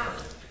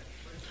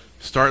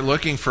 Start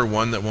looking for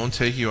one that won't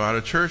take you out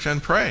of church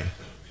and pray.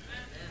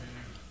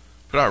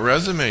 Put out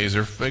resumes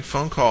or make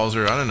phone calls,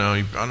 or I don't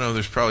know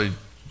there's probably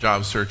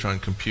job search on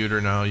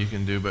computer now you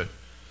can do, but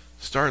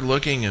start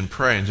looking and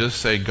pray and just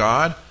say,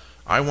 God,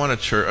 I want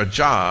a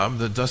job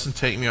that doesn't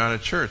take me out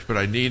of church, but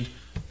I need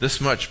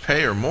this much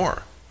pay or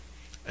more.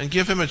 And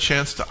give him a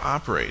chance to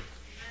operate.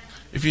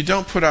 If you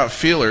don't put out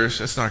feelers,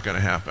 it's not going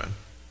to happen.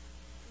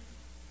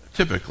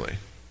 Typically.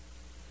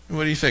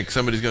 What do you think?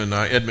 Somebody's going to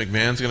knock, Ed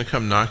McMahon's going to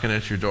come knocking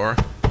at your door?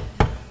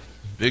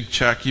 Big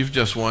check, you've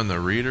just won the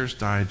Reader's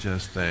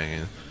Digest thing.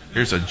 And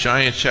here's a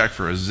giant check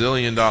for $1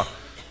 zillion.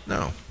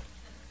 No.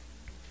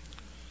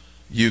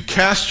 You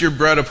cast your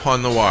bread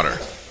upon the water.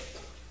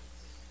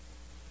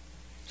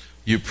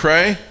 You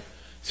pray.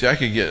 See, I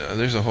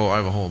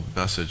have a whole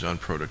message on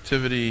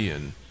productivity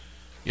and,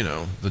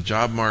 the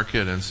job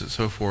market and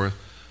so forth.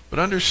 But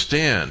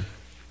understand,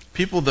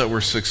 people that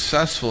were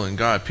successful in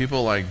God,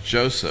 people like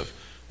Joseph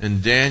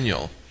and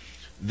Daniel,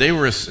 they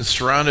were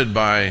surrounded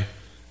by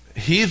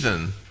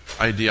heathen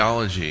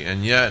ideology,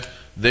 and yet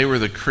they were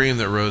the cream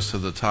that rose to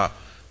the top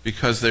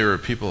because they were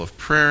people of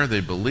prayer,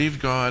 they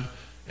believed God,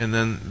 and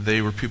then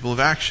they were people of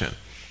action.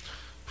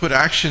 Put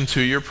action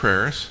to your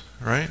prayers,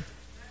 right?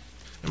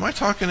 Am I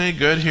talking any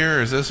good here?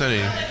 Or is this any...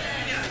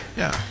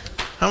 Yeah.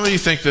 How many of you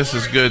think this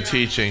is good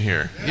teaching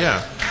here?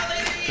 Yeah.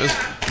 Because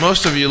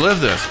most of you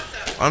live this.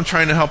 I'm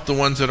trying to help the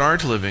ones that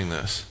aren't living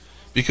this.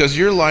 Because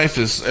your life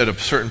is at a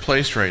certain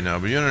place right now,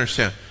 but you don't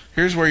understand.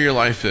 Here's where your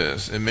life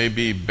is. It may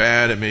be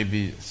bad, it may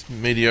be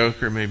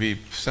mediocre, it may be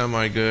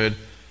semi-good.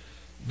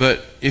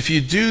 But if you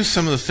do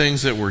some of the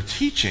things that we're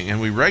teaching, and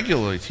we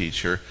regularly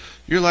teach here,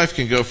 your life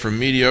can go from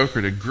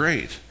mediocre to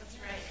great.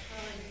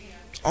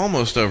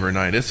 Almost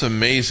overnight. It's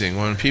amazing.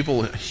 When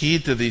people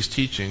heed to these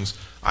teachings,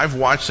 I've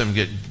watched them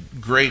get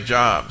great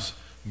jobs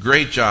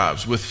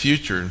with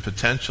future and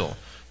potential,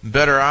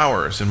 better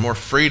hours and more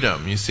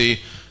freedom. You see,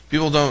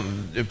 people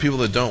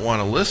that don't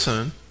want to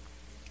listen,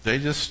 they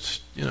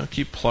just,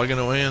 keep plugging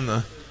away in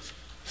the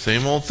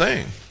same old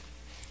thing.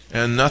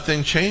 And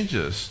nothing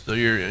changes. So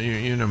you're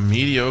in a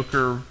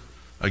mediocre,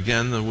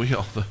 again, the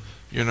wheel,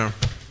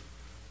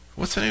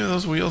 what's the name of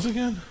those wheels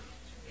again?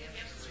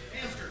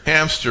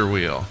 Hamster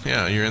wheel.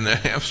 Yeah, you're in the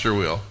hamster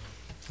wheel.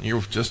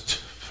 You're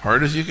just as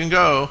hard as you can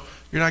go.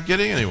 You're not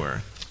getting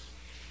anywhere.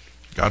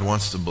 God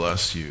wants to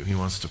bless you. He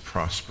wants to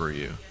prosper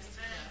you.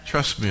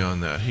 Trust me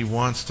on that. He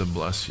wants to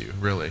bless you,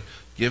 really.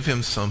 Give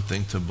him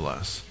something to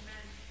bless.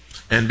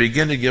 And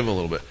begin to give a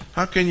little bit.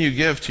 How can you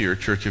give to your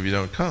church if you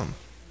don't come?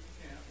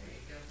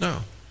 No.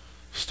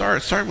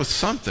 Start with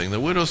something.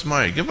 The widow's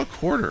mite. Give a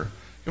quarter.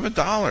 Give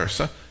 $1.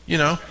 So,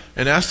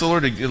 and ask the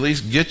Lord to at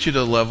least get you to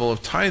the level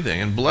of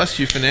tithing and bless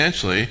you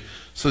financially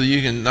so that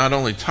you can not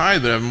only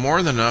tithe, but have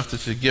more than enough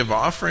to give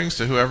offerings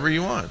to whoever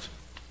you want.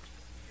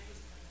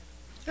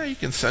 Yeah, you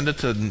can send it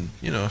to,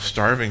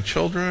 starving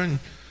children.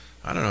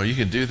 I don't know, you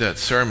can do that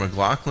Sarah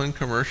McLachlan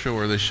commercial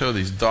where they show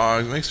these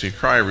dogs. It makes me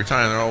cry every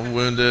time. They're all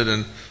wounded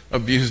and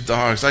abused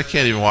dogs. I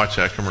can't even watch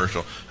that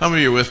commercial. How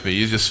many of you are with me?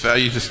 You just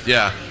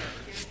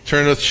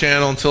turn the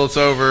channel until it's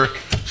over.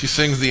 She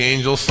sings the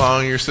angel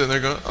song. You're sitting there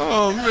going,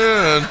 oh,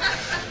 man.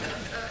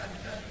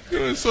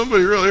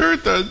 Somebody really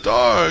hurt that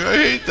dog. I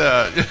hate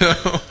that.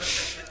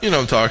 You know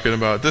what I'm talking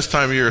about. This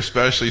time of year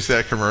especially, you see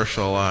that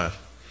commercial a lot.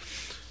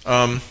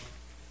 All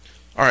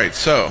right,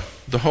 so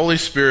the Holy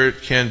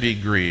Spirit can be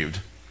grieved.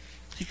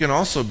 He can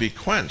also be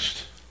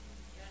quenched.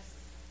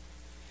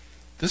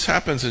 This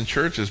happens in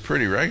churches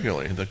pretty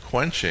regularly. The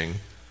quenching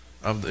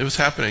it was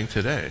happening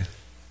today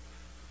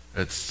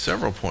at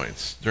several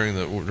points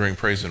during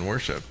praise and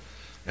worship.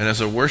 And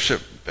as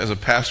a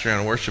pastor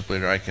and a worship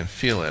leader, I can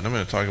feel it. I'm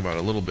going to talk about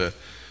it a little bit.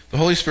 The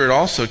Holy Spirit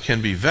also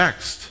can be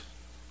vexed.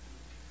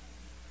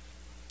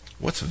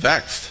 What's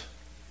vexed?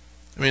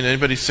 I mean,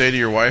 anybody say to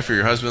your wife or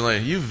your husband,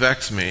 like, you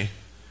vex me?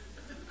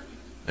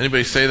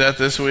 Anybody say that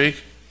this week?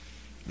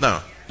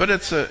 No. But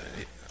it's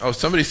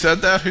somebody said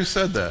that? Who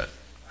said that?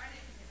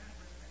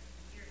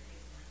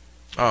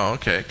 Oh,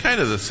 okay. Kind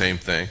of the same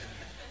thing.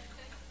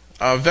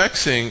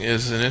 Vexing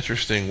is an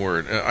interesting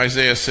word.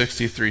 Isaiah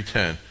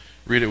 63:10.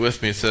 Read it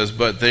with me. It says,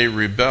 but they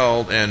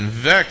rebelled and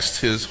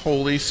vexed his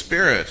Holy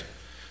Spirit.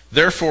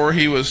 Therefore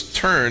he was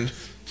turned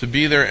to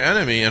be their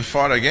enemy and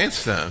fought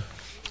against them.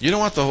 You don't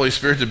want the Holy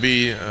Spirit to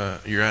be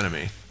your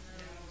enemy.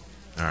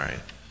 All right.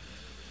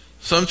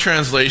 Some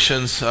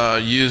translations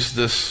use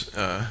this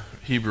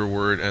Hebrew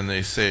word and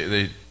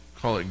they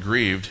call it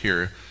grieved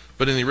here.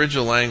 But in the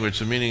original language,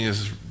 the meaning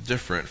is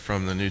different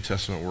from the New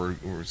Testament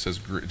word where it says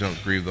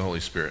don't grieve the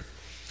Holy Spirit.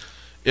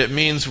 It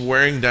means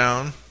wearing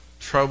down,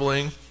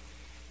 troubling,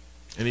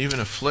 and even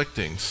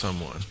afflicting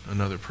someone,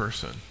 another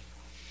person.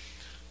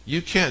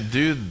 You can't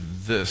do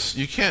this.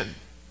 You can't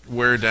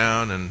wear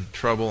down and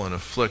trouble and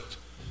afflict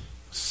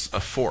a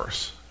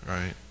force,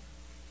 right?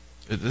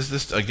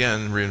 This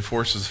again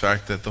reinforces the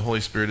fact that the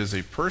Holy Spirit is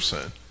a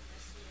person.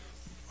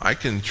 I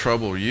can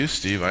trouble you,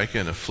 Steve. I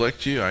can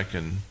afflict you. I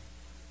can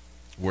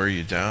wear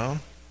you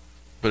down.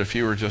 But if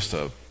you were just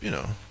a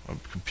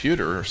a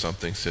computer or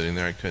something sitting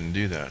there, I couldn't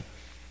do that.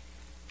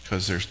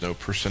 Because there's no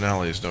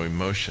personality, there's no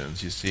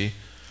emotions, you see.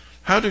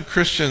 How do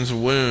Christians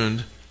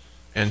wound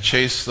and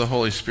chase the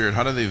Holy Spirit?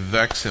 How do they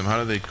vex him? How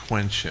do they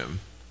quench him?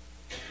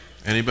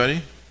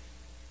 Anybody?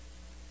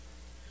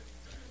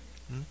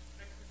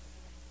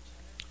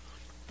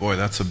 Boy,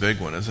 that's a big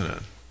one, isn't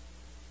it?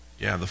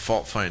 Yeah, the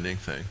fault-finding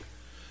thing.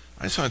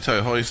 I just want to tell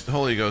you,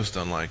 Holy Ghost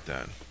doesn't like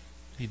that.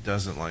 He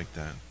doesn't like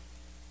that.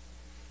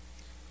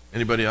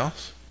 Anybody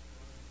else?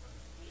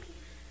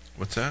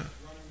 What's that?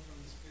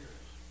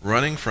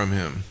 Running from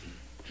him.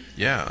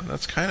 Yeah,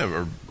 that's kind of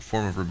a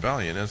form of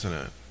rebellion, isn't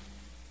it?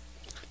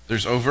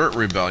 There's overt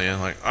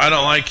rebellion, like, I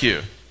don't like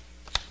you.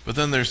 But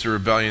then there's the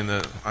rebellion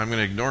that I'm going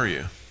to ignore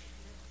you.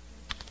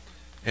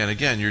 And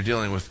again, you're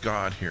dealing with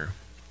God here.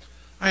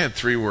 I had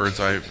 3 words.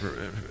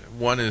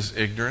 One is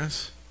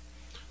ignorance.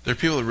 There are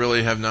people that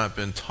really have not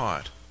been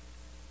taught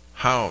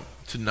how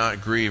to not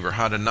grieve or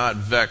how to not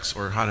vex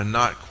or how to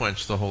not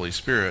quench the Holy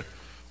Spirit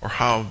or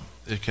how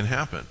it can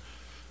happen.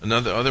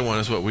 Other one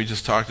is what we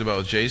just talked about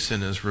with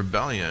Jason, is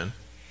rebellion.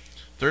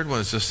 Third one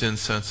is just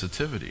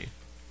insensitivity.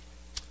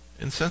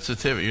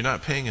 Insensitivity, you're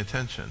not paying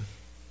attention.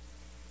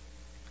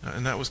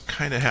 And that was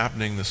kind of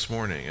happening this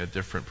morning at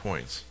different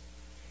points.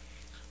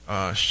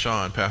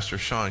 Pastor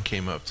Sean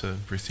came up to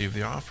receive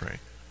the offering.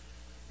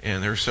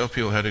 And there were several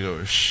people who had to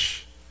go,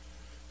 shh.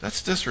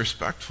 That's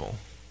disrespectful.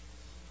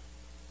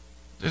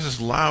 There's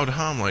this loud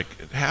hum,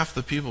 like half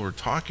the people were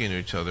talking to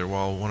each other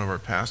while one of our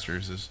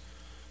pastors is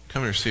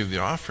coming to receive the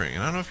offering.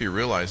 And I don't know if you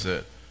realize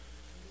that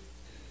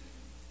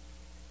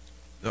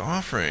the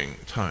offering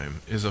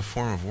time is a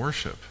form of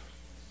worship.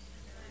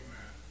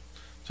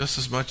 Just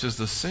as much as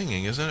the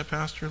singing, isn't it,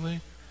 Pastor Lee?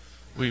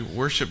 We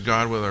worship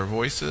God with our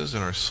voices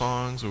and our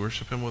songs. We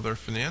worship him with our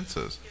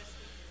finances.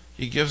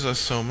 He gives us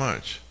so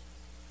much.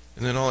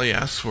 And then all he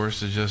asks for is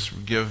to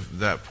just give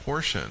that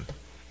portion.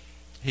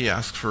 He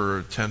asks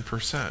for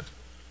 10%.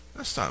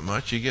 That's not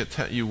much.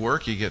 You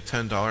work, you get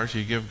 $10,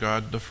 you give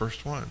God the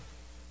first one.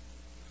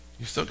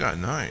 You still got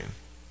 9.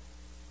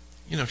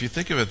 You know, if you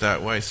think of it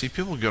that way, see,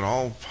 people get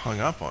all hung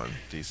up on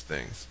these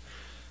things.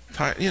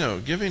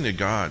 Giving to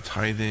God,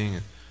 tithing,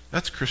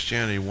 that's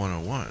Christianity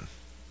 101.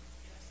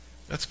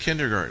 That's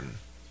kindergarten.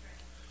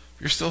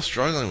 If you're still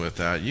struggling with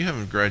that, you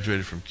haven't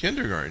graduated from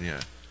kindergarten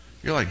yet.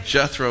 You're like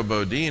Jethro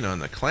Bodine on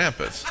the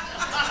Clampets.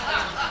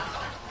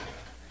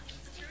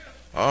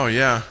 Oh,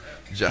 yeah.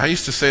 I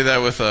used to say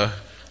that with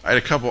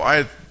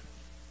I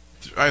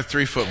have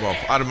 3 football.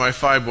 Out of my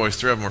 5 boys,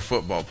 3 of them were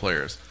football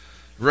players.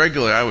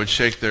 Regularly, I would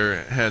shake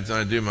their heads, and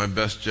I'd do my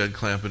best Jed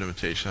Clampett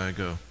imitation. I'd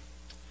go,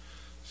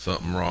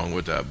 something wrong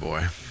with that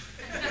boy.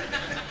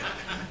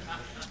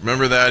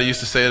 Remember that? I used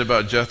to say it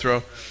about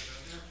Jethro.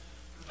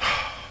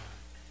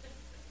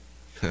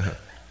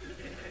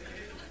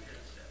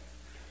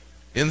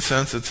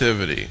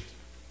 Insensitivity.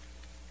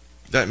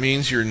 That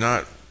means you're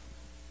not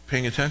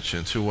paying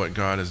attention to what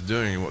God is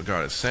doing and what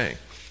God is saying.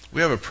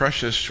 We have a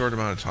precious short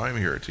amount of time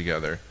here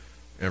together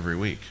every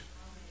week.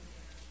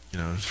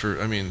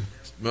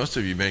 Most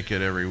of you make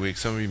it every week.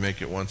 Some of you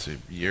make it once a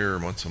year or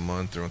once a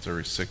month or once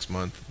every 6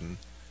 months. And,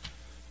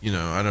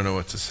 I don't know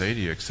what to say to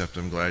you except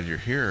I'm glad you're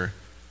here.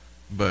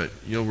 But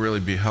you'll really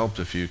be helped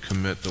if you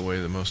commit the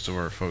way that most of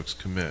our folks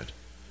commit.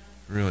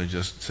 Really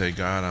just say,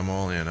 God, I'm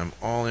all in. I'm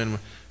all in.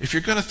 If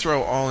you're going to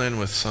throw all in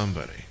with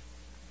somebody,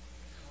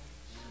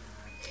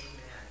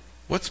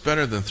 what's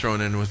better than throwing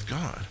in with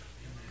God?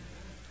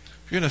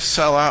 If you're going to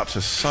sell out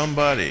to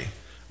somebody,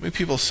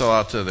 people sell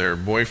out to their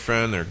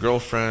boyfriend, their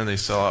girlfriend, they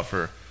sell out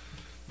for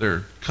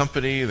their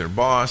company, their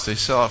boss, they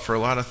sell out for a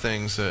lot of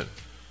things that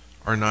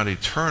are not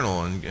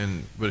eternal.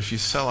 But if you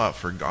sell out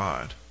for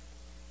God,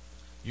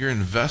 you're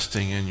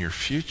investing in your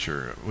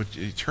future. Which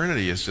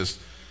eternity is just,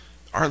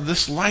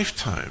 this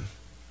lifetime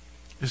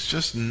is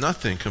just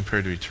nothing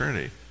compared to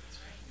eternity.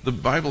 The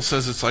Bible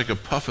says it's like a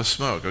puff of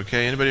smoke.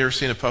 Okay, anybody ever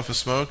seen a puff of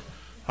smoke?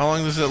 How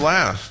long does it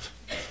last?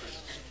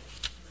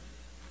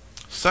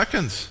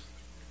 Seconds.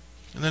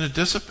 And then it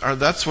disappears.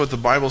 That's what the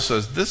Bible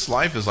says. This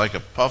life is like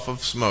a puff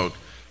of smoke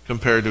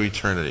compared to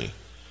eternity.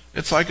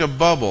 It's like a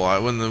bubble.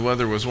 When the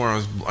weather was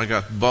warm, I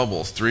got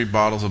bubbles, 3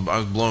 bottles I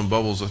was blowing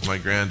bubbles with my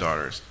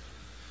granddaughters.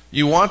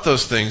 You want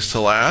those things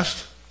to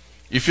last.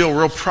 You feel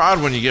real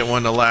proud when you get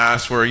one to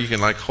last, where you can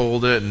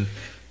hold it and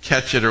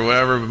catch it or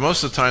whatever. But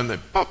most of the time, they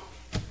pop.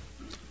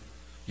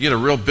 You get a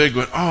real big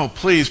one. Oh,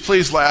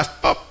 please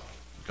last. Pop,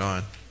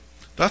 gone.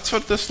 That's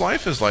what this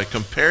life is like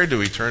compared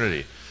to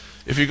eternity.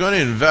 If you're going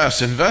to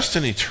invest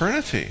in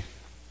eternity.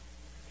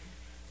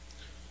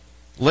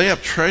 Lay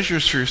up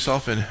treasures for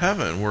yourself in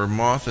heaven, where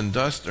moth and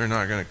dust are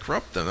not going to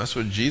corrupt them. That's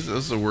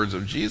the words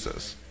of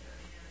Jesus.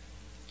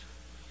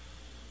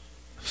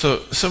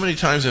 So many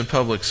times in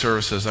public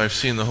services, I've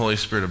seen the Holy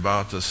Spirit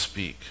about to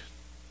speak,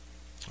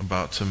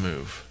 about to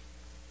move.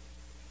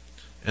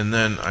 And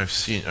then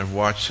I've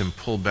watched him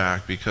pull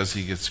back because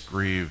he gets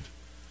grieved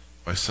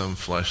by some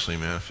fleshly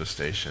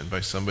manifestation,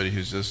 by somebody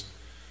who's just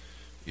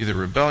either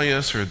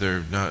rebellious or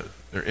they're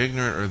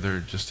ignorant or they're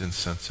just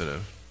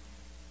insensitive.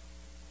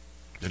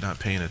 They're not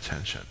paying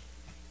attention.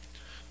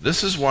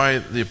 This is why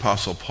the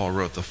Apostle Paul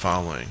wrote the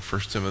following,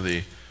 1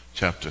 Timothy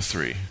chapter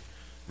 3.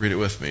 Read it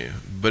with me.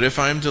 But if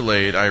I am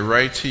delayed, I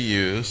write to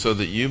you so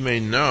that you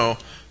may know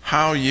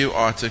how you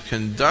ought to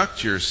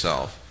conduct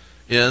yourself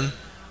in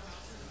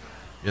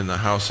the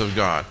house of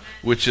God,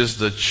 which is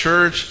the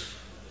church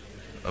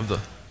of the,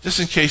 just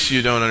in case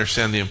you don't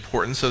understand the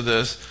importance of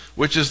this,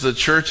 which is the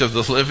church of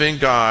the living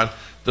God,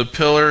 the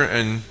pillar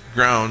and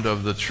ground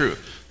of the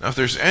truth. Now, if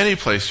there's any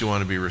place you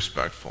want to be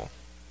respectful,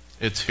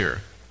 it's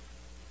here.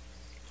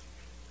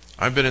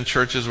 I've been in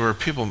churches where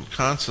people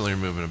constantly are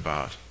moving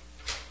about.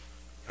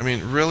 I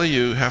mean, really,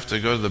 you have to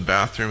go to the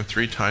bathroom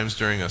 3 times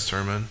during a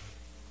sermon?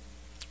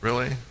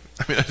 Really?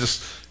 I mean,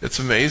 it's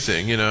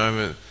amazing, you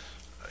know.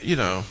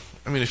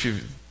 If you,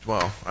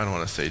 well, I don't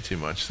want to say too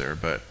much there,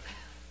 but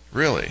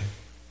really,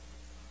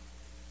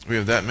 we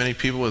have that many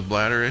people with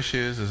bladder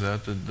issues? Is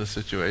that the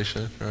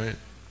situation, right?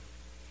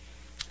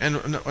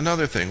 And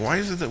another thing, why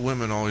is it that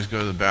women always go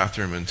to the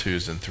bathroom in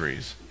 2s and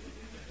 3s?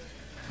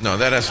 No,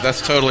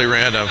 that's totally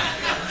random.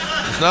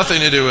 It's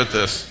nothing to do with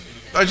this.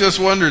 I just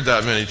wondered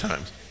that many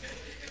times.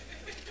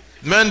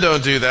 Men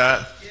don't do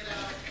that.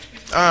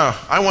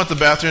 Oh, I want the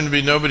bathroom to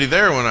be nobody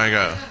there when I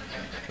go.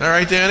 All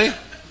right, Danny?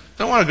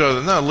 Don't want to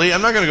go. No, Lee,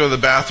 I'm not going to go to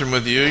the bathroom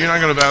with you. You're not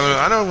going to the bathroom.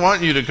 I don't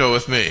want you to go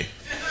with me.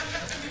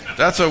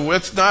 That's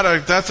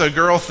a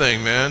girl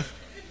thing, man.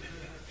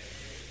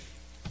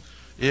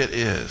 It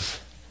is.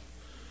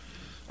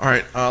 All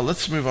right,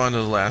 let's move on to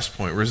the last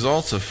point.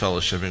 Results of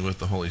fellowshipping with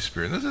the Holy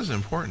Spirit. This is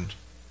important.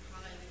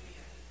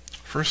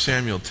 1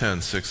 Samuel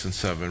 10, 6 and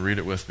 7. Read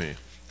it with me.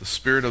 The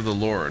Spirit of the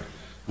Lord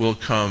will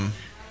come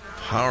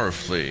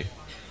powerfully.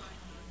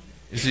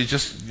 Is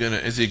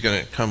he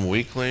gonna come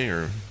weakly,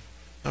 or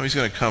no, he's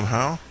gonna come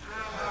how?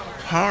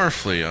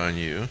 Powerfully on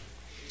you,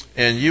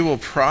 and you will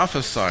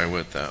prophesy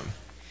with them,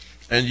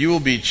 and you will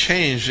be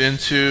changed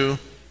into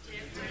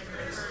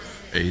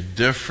a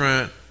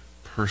different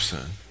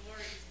person.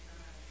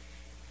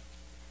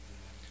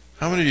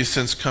 How many of you,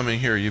 since coming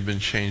here, you've been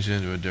changed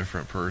into a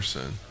different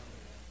person?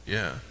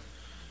 Yeah.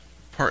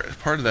 Part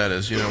of that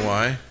is, you know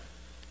why?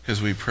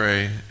 Because we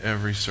pray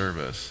every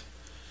service.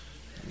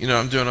 You know,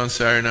 I'm doing on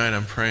Saturday night,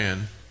 I'm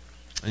praying.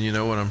 And you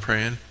know what I'm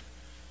praying?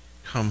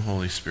 Come,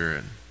 Holy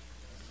Spirit.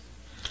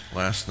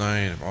 Last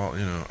night,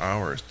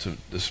 hours to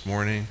this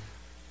morning,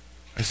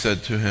 I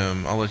said to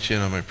him, I'll let you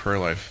in on my prayer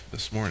life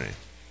this morning.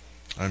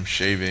 I'm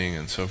shaving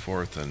and so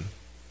forth, and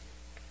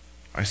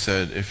I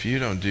said, if you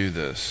don't do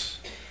this,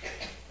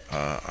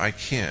 I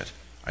can't.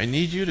 I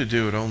need you to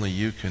do what only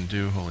you can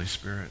do, Holy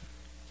Spirit.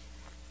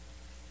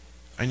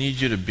 I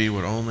need you to be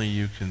what only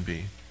you can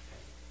be.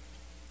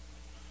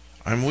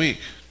 I'm weak.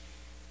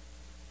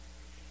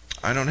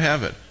 I don't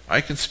have it. I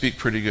can speak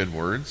pretty good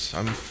words.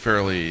 I'm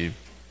fairly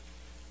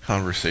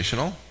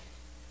conversational.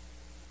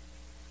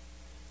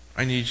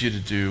 I need you to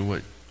do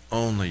what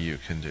only you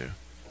can do.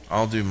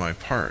 I'll do my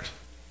part.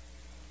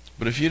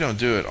 But if you don't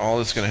do it, all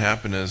that's going to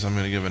happen is I'm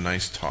going to give a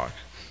nice talk.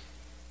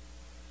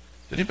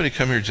 Did anybody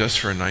come here just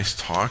for a nice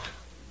talk?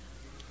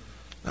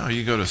 No,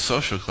 you go to a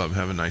social club and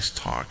have a nice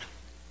talk.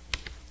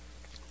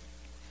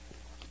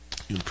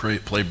 You can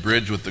play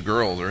bridge with the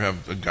girls or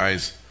have a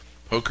guy's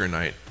poker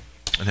night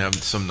and have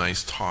some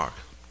nice talk.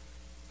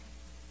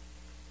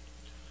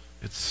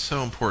 It's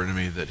so important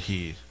to me that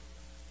he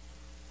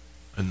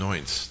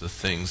anoints the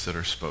things that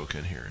are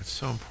spoken here. It's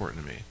so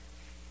important to me.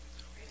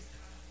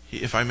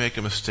 If I make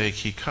a mistake,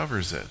 he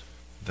covers it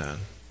then.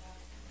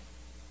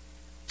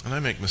 And I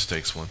make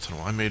mistakes once in a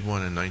while. I made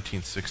one in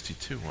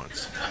 1962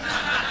 once.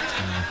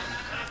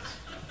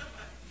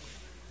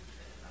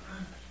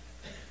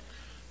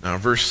 Now,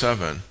 verse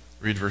 7.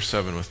 Read verse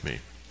 7 with me.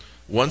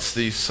 Once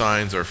these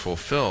signs are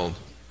fulfilled,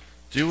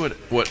 do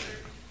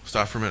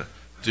stop for a minute.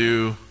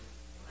 Do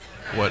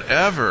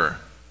whatever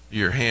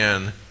your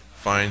hand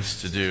finds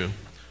to do,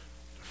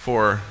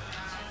 for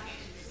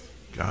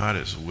God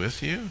is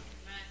with you.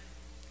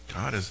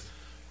 Let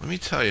me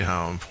tell you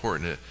how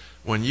important it is.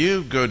 When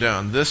you go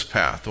down this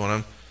path,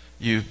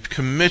 you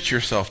commit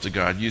yourself to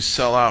God, you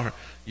sell out,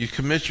 you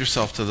commit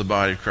yourself to the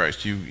body of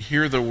Christ, you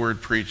hear the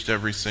word preached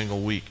every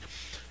single week,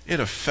 it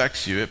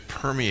affects you, it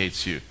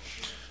permeates you.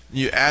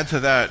 You add to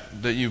that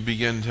you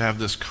begin to have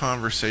this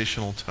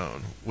conversational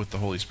tone with the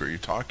Holy Spirit. You're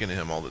talking to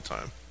him all the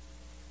time.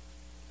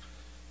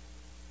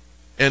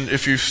 And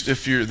if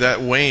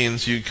that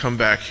wanes, you come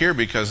back here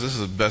because this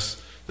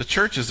is the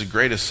church is the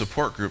greatest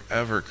support group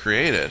ever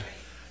created.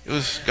 It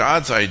was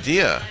God's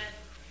idea.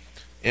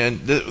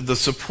 And the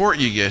support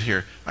you get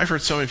here, I've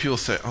heard so many people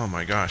say, oh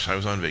my gosh, I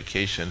was on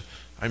vacation,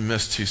 I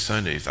missed 2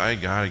 Sundays, I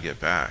got to get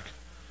back.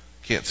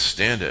 Can't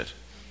stand it.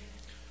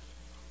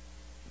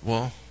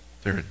 Well,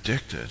 they're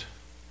addicted.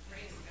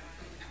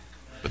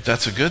 But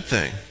that's a good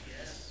thing.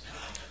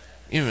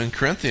 Even in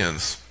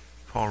Corinthians,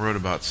 Paul wrote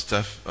about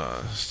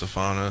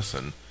Stephanus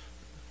and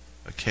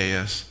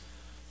Achaeus,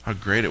 how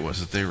great it was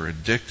that they were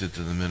addicted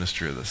to the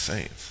ministry of the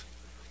saints.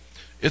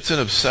 It's an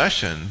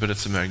obsession, but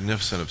it's a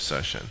magnificent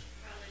obsession.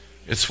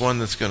 It's one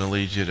that's going to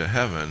lead you to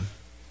heaven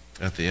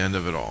at the end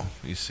of it all,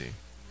 you see.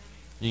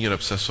 You get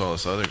obsessed with all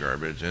this other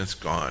garbage, and it's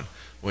gone.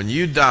 When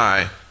you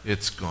die,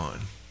 it's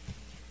gone.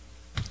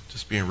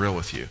 Just being real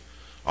with you.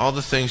 All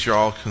the things you're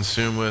all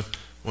consumed with,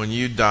 when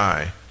you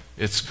die,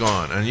 it's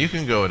gone. And you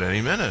can go at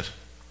any minute.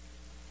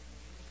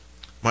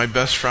 My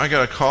best friend, I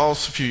got a call a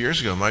few years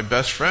ago. My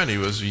best friend, he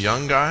was a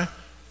young guy.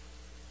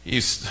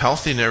 He's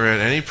healthy, never had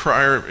any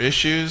prior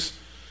issues.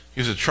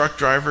 He was a truck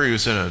driver. He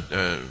was in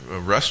a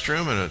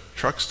restroom in a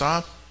truck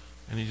stop,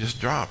 and he just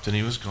dropped, and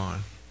he was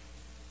gone.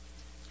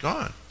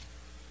 Gone.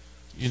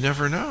 You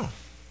never know.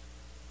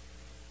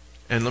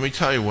 And let me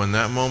tell you, when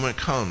that moment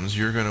comes,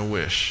 you're going to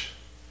wish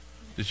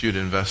that you'd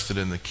invested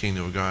in the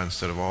kingdom of God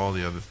instead of all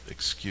the other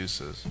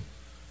excuses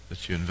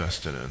that you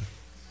invested in.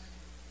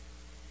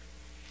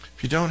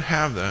 If you don't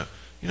have that,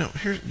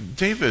 here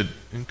David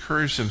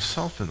encouraged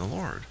himself in the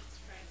Lord.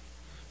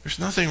 There's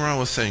nothing wrong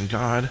with saying,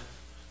 God,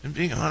 and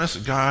being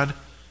honest, God,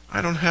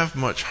 I don't have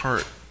much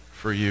heart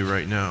for you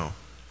right now.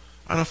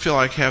 I don't feel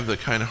like I have the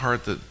kind of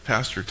heart that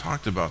Pastor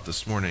talked about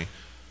this morning,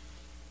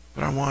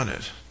 but I want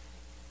it.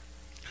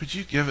 Could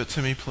you give it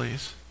to me,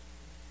 please?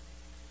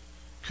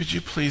 Could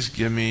you please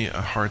give me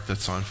a heart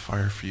that's on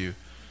fire for you?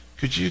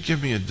 Could you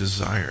give me a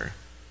desire?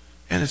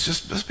 And it's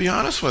just be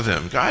honest with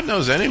him. God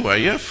knows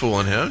anyway. You ain't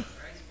fooling him.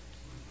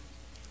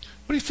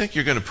 What do you think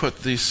you're going to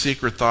put these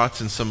secret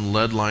thoughts in some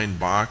lead-lined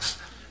box?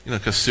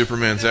 Because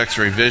Superman's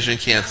X-ray vision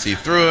can't see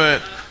through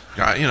it.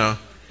 God,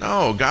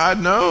 no, God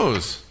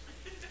knows.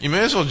 You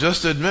may as well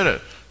just admit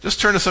it. Just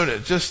turn to somebody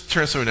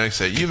next and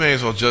say, you may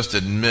as well just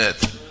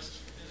admit.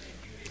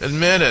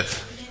 Admit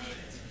it.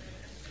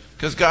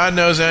 Because God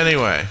knows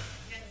anyway.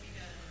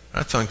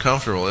 That's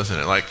uncomfortable, isn't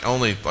it?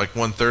 Only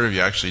 1/3 of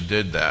you actually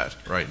did that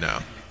right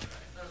now.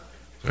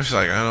 It's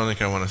like, I don't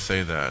think I want to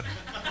say that.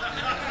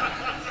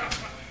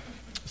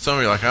 Some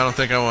of you are like, I don't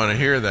think I want to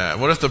hear that.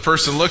 What if the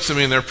person looks at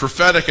me and they're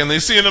prophetic and they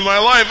see it in my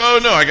life? Oh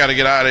no, I got to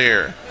get out of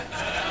here.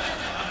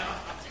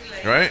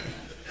 Right?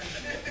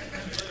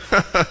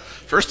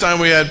 First time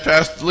we had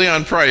Pastor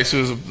Leon Price,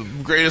 who was the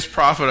greatest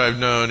prophet I've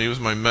known. He was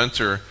my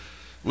mentor.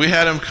 We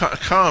had him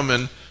come,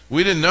 and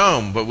we didn't know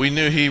him, but we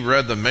knew he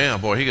read the mail.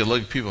 Boy, he could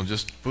look at people and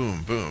just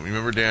boom, boom. You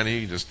remember Danny?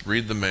 He could just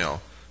read the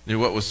mail. Knew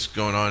what was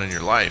going on in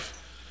your life.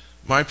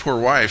 My poor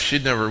wife, we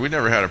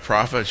never had a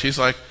prophet. She's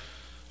like,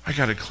 I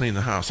got to clean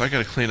the house. I got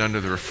to clean under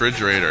the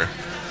refrigerator.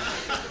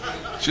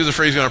 She was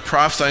afraid he's going to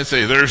prophesy and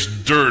say, there's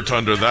dirt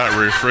under that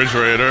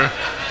refrigerator.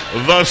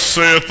 Thus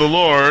saith the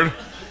Lord.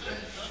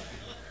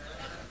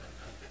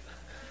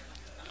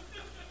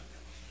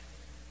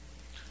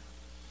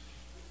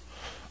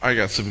 I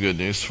got some good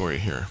news for you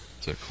here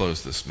to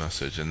close this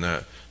message, and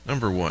that,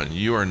 number one,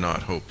 you are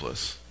not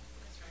hopeless.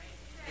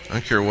 I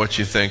don't care what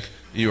you think,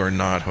 you are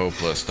not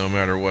hopeless, no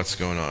matter what's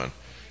going on.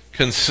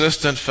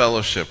 Consistent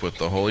fellowship with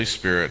the Holy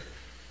Spirit,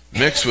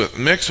 mixed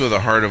with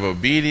a heart of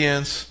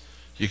obedience.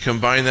 You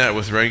combine that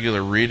with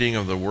regular reading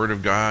of the Word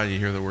of God. You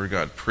hear the Word of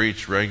God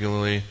preached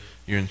regularly.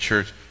 You're in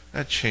church.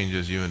 That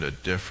changes you into a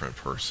different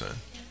person.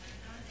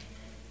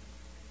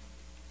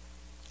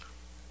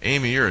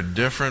 Amy, you're a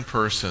different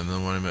person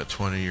than when I met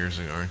 20 years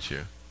ago, aren't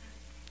you?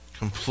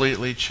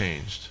 Completely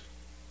changed.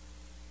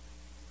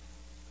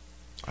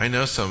 I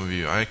know some of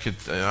you. I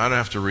don't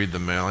have to read the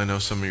mail. I know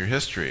some of your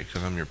history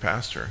because I'm your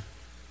pastor.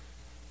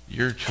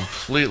 You're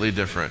completely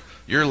different.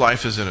 Your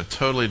life is in a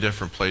totally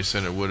different place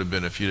than it would have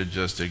been if you'd have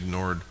just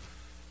ignored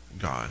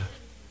God.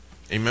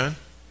 Amen?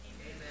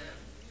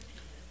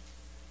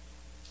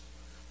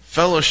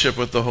 Fellowship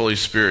with the Holy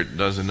Spirit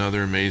does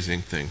another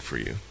amazing thing for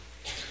you.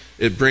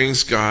 It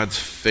brings God's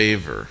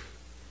favor.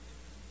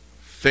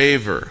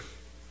 Favor.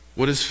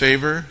 What is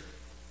favor?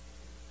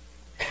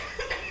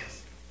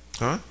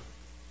 Huh?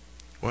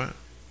 What?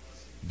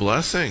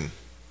 Blessing.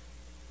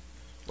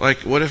 Like,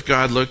 what if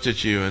God looked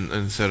at you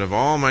and said, of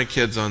all my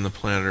kids on the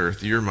planet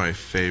Earth, you're my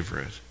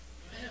favorite?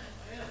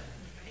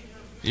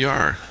 You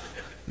are.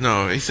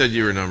 No, he said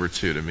you were number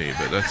 2 to me,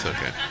 but that's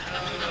okay.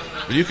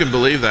 But you can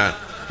believe that.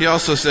 He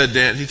also said,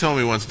 he told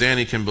me once,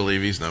 Danny can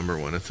believe he's number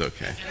 1. It's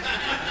okay.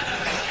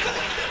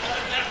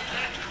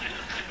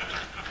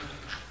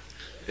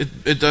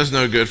 It does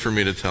no good for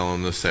me to tell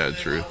him the sad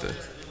truth.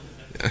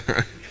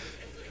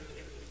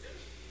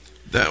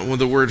 That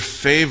the word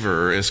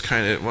favor is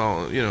kind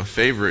of,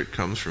 favorite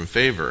comes from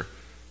favor.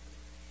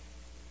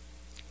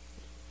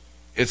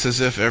 It's as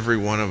if every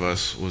one of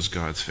us was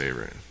God's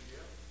favorite.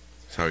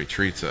 That's how he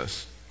treats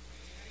us.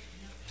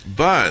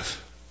 But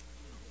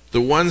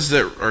the ones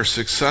that are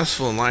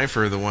successful in life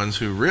are the ones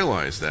who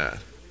realize that.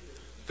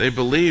 They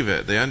believe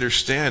it. They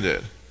understand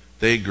it.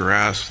 They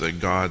grasp that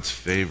God's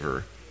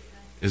favor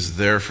is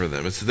there for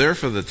them. It's there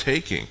for the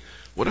taking.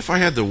 What if I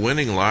had the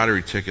winning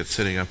lottery ticket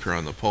sitting up here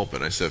on the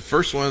pulpit? I said,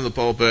 first one in the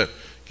pulpit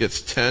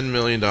gets $10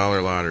 million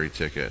lottery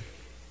ticket.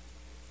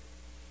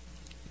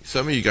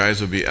 Some of you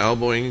guys would be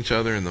elbowing each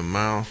other in the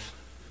mouth,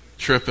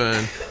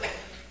 tripping.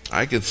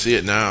 I could see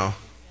it now.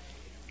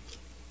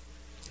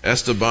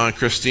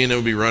 Christina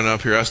would be running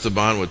up here.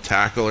 Esteban would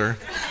tackle her.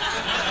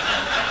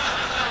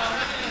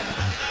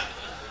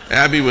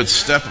 Abby would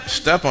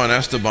step on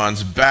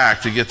Esteban's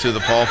back to get to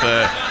the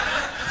pulpit.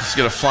 Just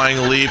get a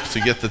flying leap to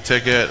get the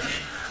ticket.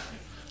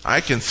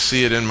 I can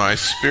see it in my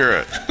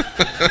spirit.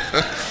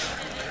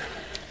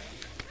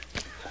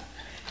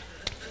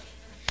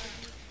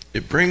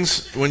 It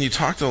brings, when you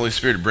talk to the Holy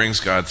Spirit, it brings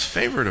God's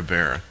favor to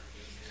bear.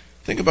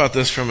 Think about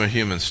this from a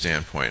human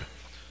standpoint.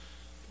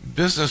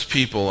 Business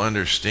people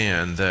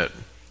understand that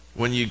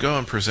when you go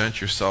and present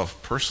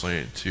yourself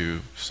personally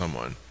to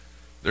someone,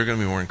 they're going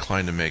to be more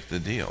inclined to make the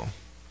deal.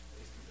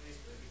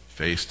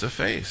 Face to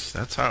face.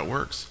 That's how it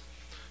works.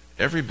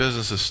 Every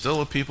business is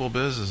still a people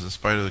business in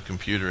spite of the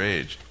computer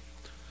age.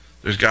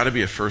 There's got to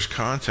be a first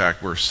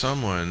contact where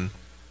someone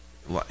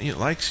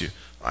likes you.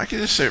 I can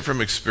just say it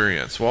from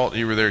experience. Walt,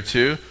 you were there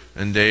too,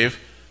 and Dave.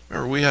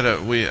 Remember, we had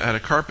a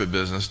carpet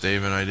business,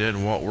 Dave and I did,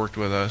 and Walt worked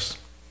with us.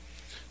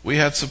 We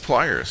had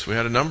suppliers. We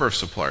had a number of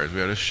suppliers.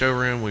 We had a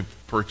showroom. We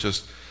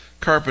purchased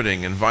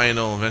carpeting and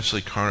vinyl,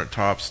 eventually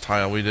countertops,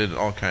 tile. We did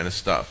all kind of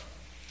stuff.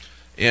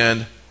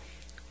 And,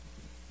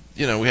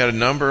 we had a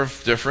number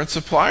of different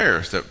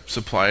suppliers that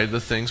supplied the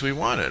things we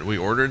wanted. We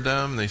ordered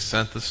them. They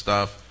sent the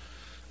stuff.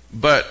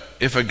 But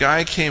if a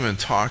guy came and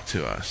talked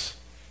to us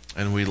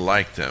and we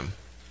liked him,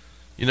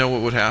 you know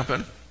what would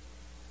happen?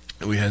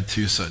 We had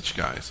two such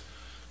guys.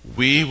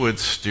 We would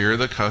steer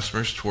the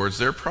customers towards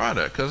their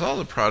product because all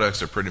the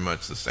products are pretty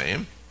much the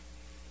same.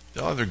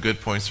 All have their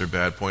good points, their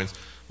bad points.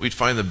 We'd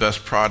find the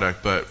best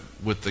product, but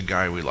with the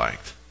guy we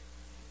liked.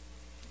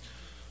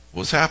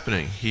 What was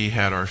happening? He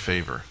had our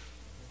favor.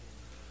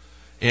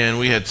 And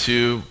we had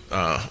two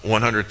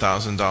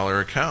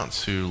 $100,000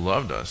 accounts who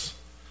loved us.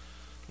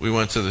 We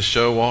went to the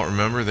show, Walt,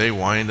 remember? They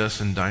wined us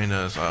and dined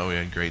us. Oh, we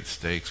had great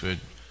steaks. And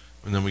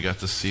then we got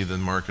to see the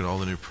market, all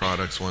the new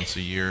products once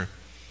a year.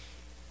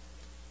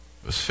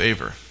 It was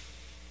favor.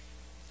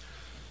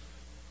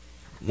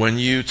 When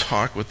you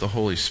talk with the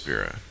Holy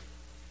Spirit,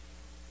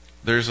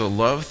 there's a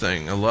love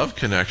thing, a love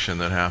connection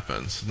that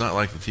happens. Not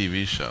like the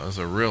TV show. It's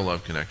a real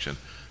love connection.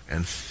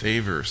 And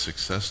favor,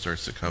 success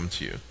starts to come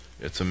to you.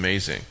 It's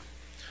amazing.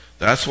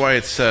 That's why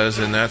it says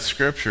in that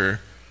scripture,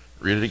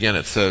 read it again,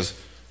 it says,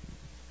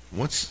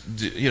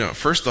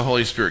 first the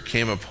Holy Spirit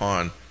came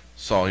upon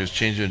Saul. He was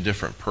changed into a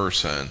different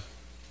person.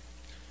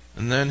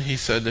 And then he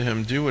said to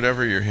him, do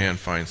whatever your hand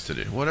finds to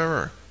do.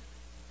 Whatever.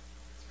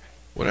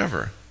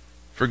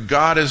 For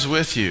God is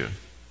with you.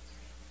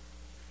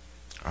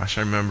 Gosh,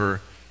 I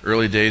remember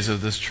early days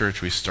of this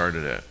church, we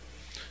started it.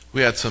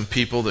 We had some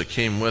people that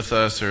came with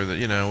us, or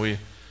that,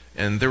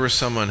 and there were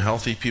some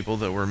unhealthy people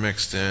that were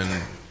mixed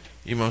in,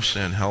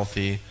 emotionally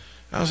unhealthy.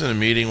 I was in a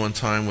meeting one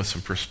time with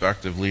some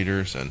prospective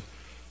leaders, and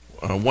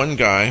one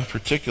guy,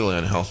 particularly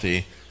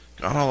unhealthy,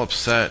 got all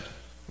upset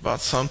about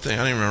something. I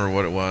don't even remember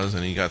what it was,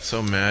 and he got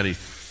so mad he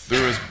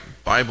threw his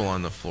Bible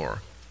on the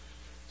floor.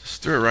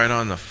 Just threw it right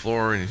on the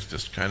floor, and he's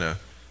just kind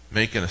of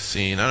making a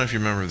scene. I don't know if you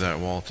remember that,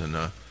 Walton.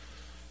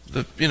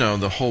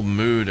 The whole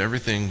mood,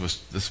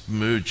 this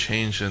mood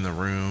changed in the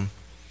room.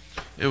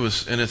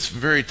 And it's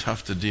very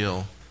tough to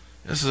deal.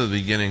 This is the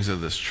beginnings of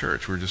this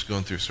church. We're just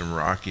going through some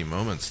rocky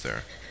moments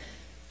there.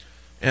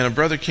 And a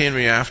brother came to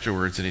me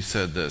afterwards, and he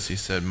said this. He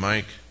said,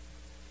 Mike,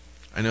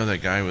 I know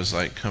that guy was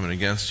coming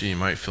against you. You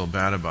might feel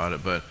bad about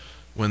it, but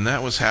when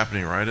that was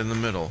happening right in the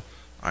middle,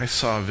 I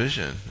saw a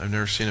vision. I've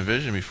never seen a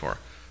vision before.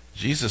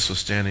 Jesus was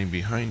standing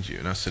behind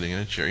you, not sitting in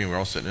a chair. We're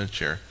all sitting in a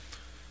chair.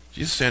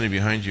 Jesus standing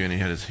behind you, and he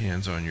had his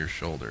hands on your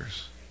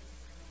shoulders.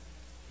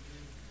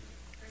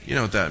 You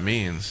know what that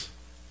means?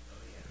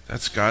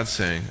 That's God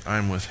saying,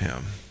 I'm with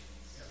him.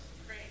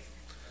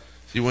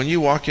 See, when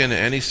you walk into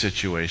any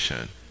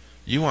situation,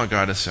 you want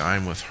God to say,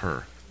 I'm with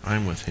her.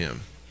 I'm with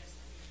him.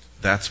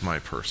 That's my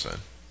person.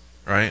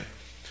 Right?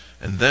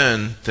 And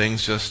then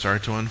things just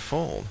start to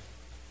unfold.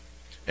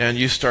 And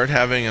you start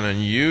having an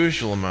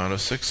unusual amount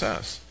of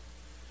success.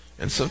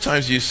 And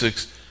sometimes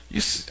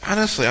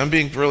honestly, I'm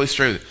being really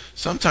straight with you.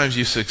 Sometimes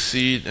you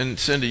succeed, and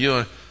Cindy,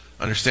 you'll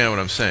understand what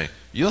I'm saying.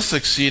 You'll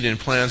succeed in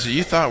plans that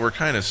you thought were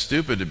kind of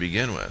stupid to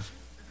begin with.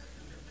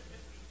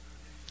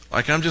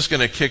 Like, I'm just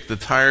going to kick the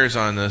tires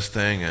on this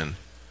thing and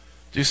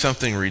do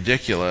something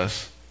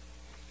ridiculous.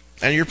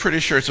 And you're pretty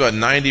sure it's about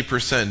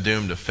 90%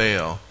 doomed to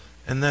fail.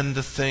 And then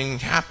the thing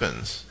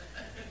happens.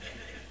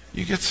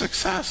 You get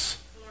success.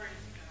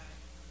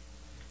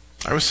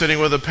 I was sitting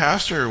with a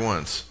pastor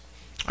once.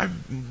 I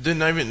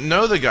didn't even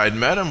know the guy. I'd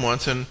met him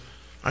once, and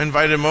I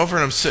invited him over,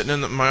 and I'm sitting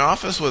in my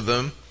office with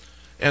him,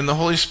 and the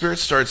Holy Spirit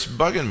starts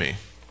bugging me.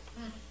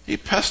 He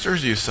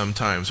pesters you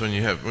sometimes when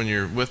you have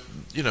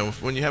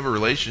a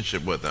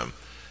relationship with him.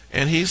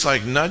 And he's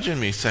like nudging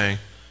me, saying,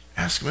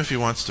 ask him if he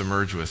wants to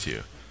merge with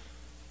you.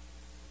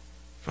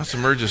 He wants to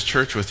merge his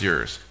church with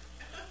yours.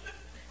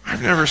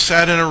 I've never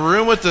sat in a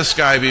room with this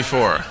guy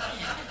before.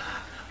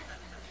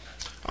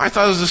 I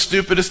thought it was the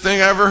stupidest thing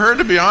I ever heard,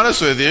 to be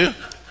honest with you.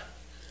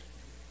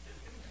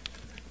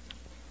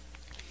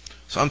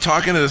 So I'm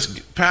talking to this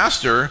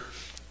pastor,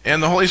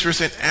 and the Holy Spirit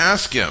saying,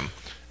 ask him.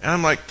 And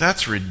I'm like,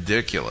 that's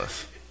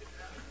ridiculous.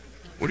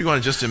 What do you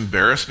want to just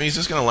embarrass me? He's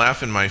just going to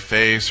laugh in my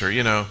face,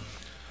 And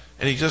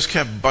he just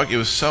kept bugging. It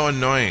was so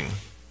annoying.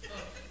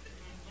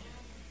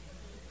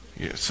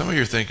 Some of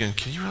you are thinking,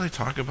 can you really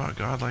talk about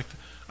God like that?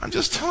 I'm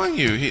just telling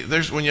you,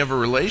 when you have a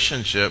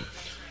relationship,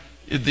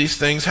 These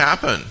things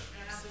happen.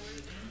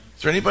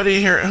 Is there anybody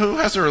here who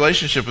has a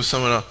relationship with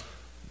someone else?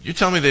 You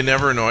tell me they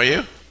never annoy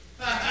you?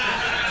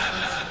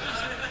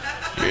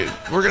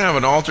 We're going to have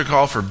an altar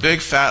call for big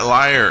fat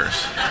liars.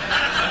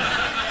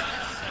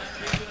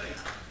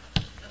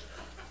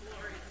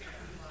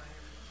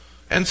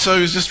 And so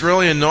he was just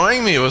really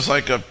annoying me. It was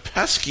like a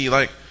pesky,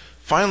 like,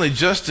 finally,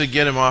 just to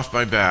get him off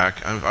my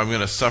back, I'm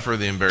going to suffer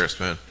the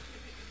embarrassment.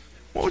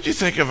 What would you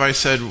think if I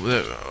said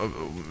that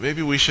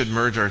maybe we should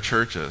merge our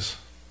churches?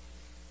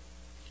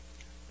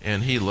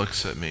 And he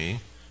looks at me.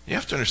 You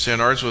have to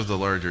understand, ours was the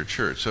larger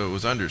church, so it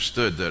was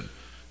understood that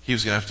he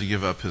was going to have to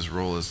give up his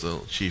role as the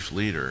chief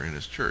leader in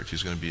his church.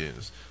 He's going to be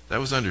that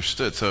was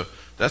understood. So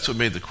that's what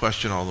made the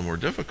question all the more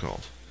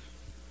difficult.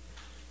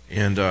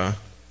 And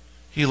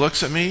he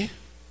looks at me,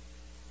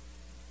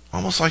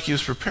 almost like he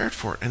was prepared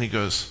for it, and he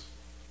goes,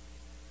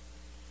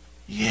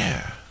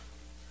 yeah.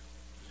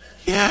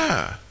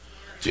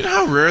 Do you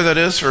know how rare that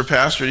is for a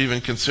pastor to even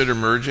consider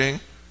merging?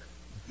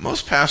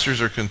 Most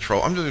pastors are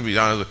control. I'm just going to be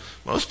honest.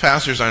 Most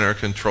pastors are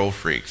control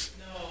freaks.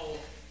 No.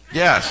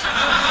 Yes.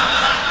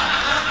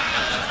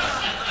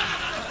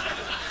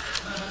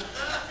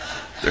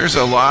 There's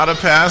a lot of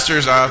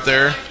pastors out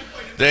there.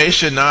 They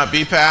should not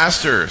be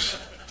pastors.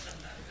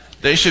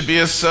 They should be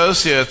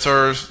associates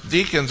or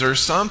deacons or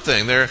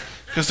something.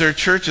 Because their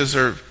churches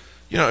are,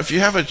 if you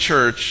have a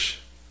church,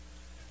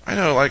 I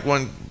know like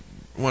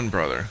one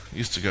brother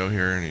used to go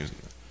here, and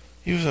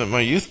he was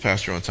my youth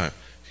pastor one time.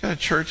 He's got a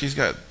church, he's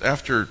got,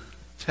 after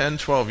 10,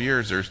 12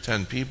 years, there's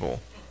 10 people.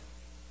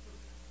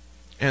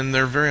 And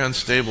they're very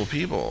unstable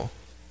people.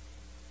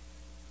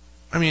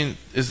 I mean,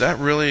 is that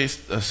really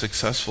a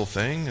successful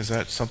thing? Is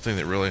that something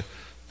that really,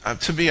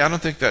 to me, I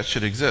don't think that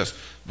should exist.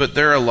 But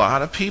there are a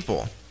lot of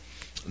people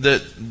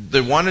that they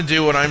want to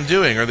do what I'm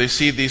doing, or they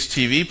see these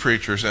TV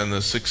preachers and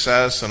the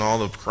success and all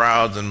the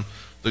crowds and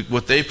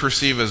what they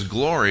perceive as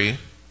glory,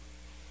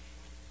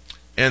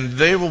 and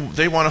they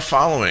want a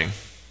following.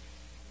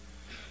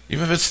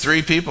 Even if it's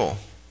 3 people.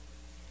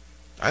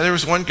 There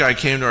was one guy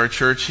came to our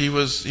church. He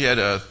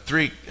had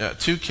 2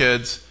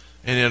 kids,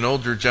 and he had an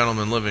older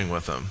gentleman living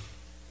with him,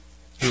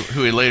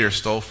 who he later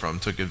stole from,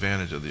 took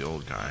advantage of the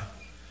old guy.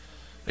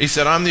 He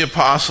said, I'm the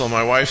apostle,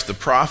 my wife's the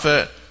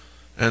prophet,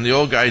 and the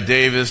old guy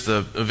Dave is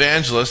the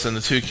evangelist, and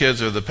the 2 kids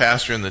are the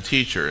pastor and the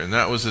teacher, and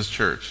that was his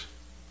church.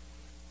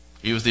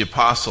 He was the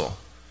apostle,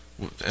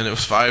 and it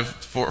was 4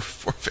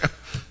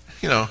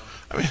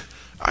 I mean,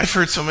 I've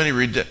heard so many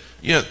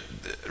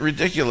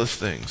ridiculous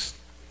things.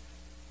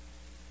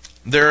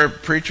 There are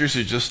preachers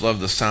who just love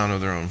the sound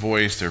of their own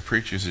voice. There are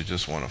preachers who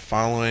just want a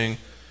following.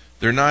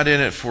 They're not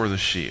in it for the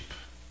sheep.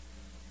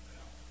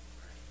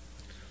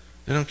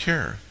 They don't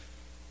care.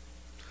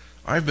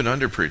 I've been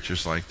under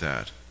preachers like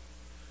that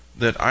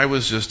I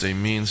was just a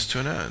means to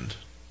an end.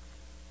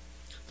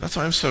 That's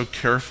why I'm so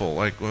careful.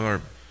 Like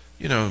when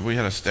we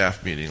had a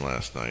staff meeting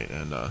last night,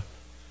 and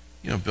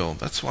Bill,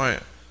 that's why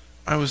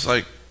I was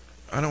like,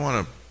 I don't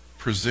want to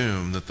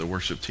presume that the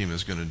worship team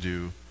is going to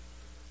do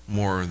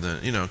more than,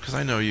 because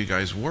I know you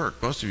guys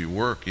work. Most of you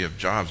work, you have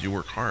jobs, you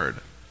work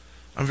hard.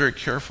 I'm very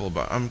careful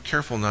I want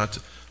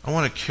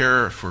to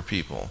care for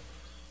people,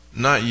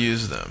 not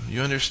use them.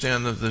 You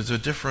understand that there's a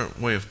different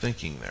way of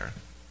thinking there.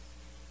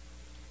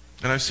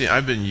 And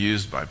I've been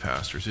used by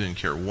pastors who didn't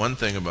care one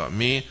thing about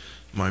me,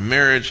 my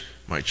marriage,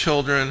 my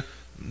children,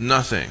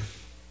 nothing.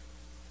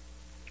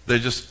 They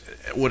just,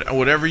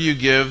 whatever you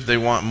give, they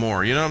want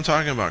more. You know what I'm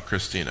talking about,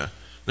 Christina?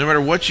 No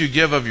matter what you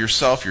give of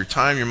yourself, your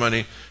time, your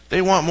money,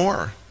 they want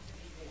more.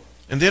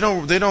 And they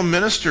don't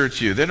minister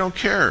to you. They don't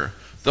care.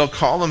 They'll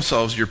call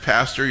themselves your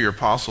pastor, your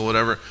apostle,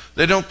 whatever.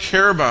 They don't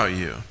care about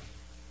you.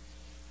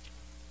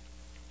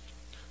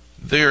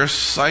 They are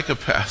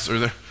psychopaths,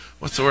 or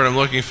what's the word I'm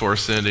looking for,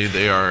 Cindy?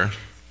 They are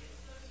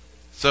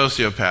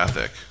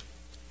sociopathic.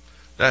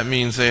 That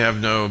means they have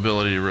no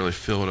ability to really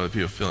feel what other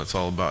people feel. It's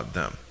all about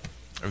them.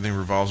 Everything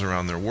revolves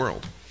around their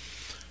world.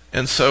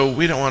 And so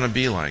we don't want to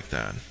be like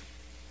that.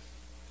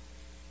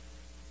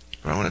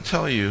 But I want to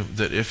tell you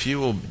that if you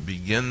will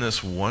begin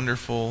this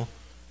wonderful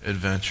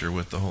adventure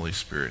with the Holy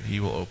Spirit, He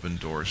will open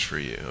doors for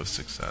you of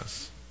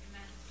success.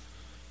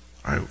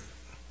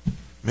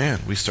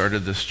 We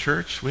started this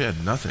church. We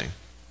had nothing.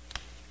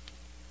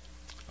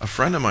 A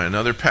friend of mine,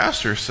 another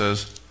pastor,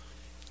 says,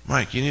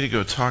 Mike, you need to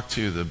go talk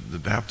to the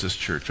Baptist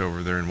church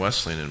over there in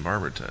Wesleyan in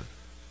Barberton.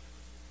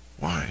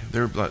 Why?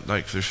 They're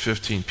like there's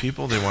 15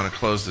 people. They want to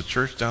close the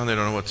church down. They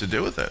don't know what to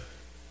do with it.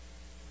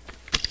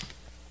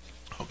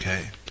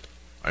 Okay.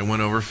 I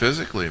went over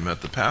physically,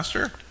 met the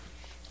pastor.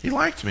 He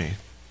liked me.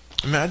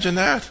 Imagine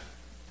that.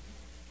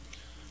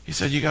 He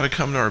said, you got to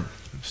come to our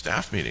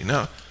staff meeting.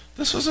 No,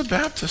 this was a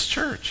Baptist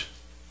church.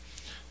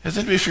 Has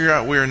anybody figured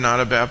out we are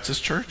not a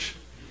Baptist church?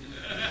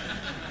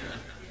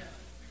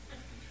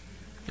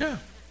 Yeah.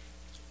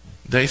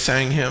 They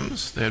sang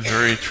hymns. They had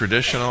very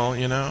traditional,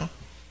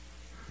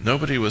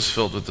 Nobody was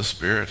filled with the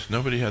Spirit.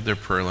 Nobody had their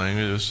prayer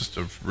language. It was just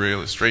a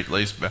really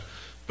straight-laced,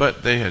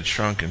 but they had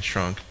shrunk and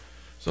shrunk.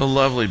 It's a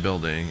lovely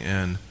building,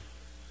 and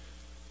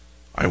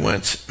I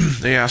went,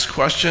 they asked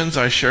questions,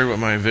 I shared what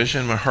my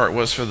vision, my heart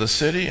was for the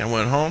city. I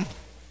went home,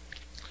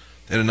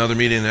 had another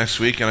meeting next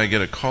week, and I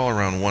get a call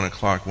around 1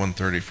 o'clock,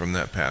 1:30 from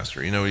that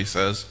pastor. You know what he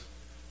says?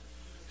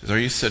 He says, "Are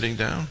you sitting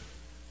down?"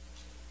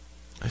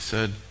 I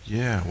said,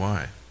 "Yeah,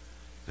 why?"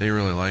 "They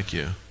really like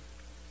you.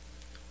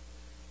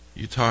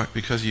 You talk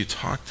because you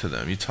talked to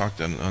them. You talked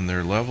on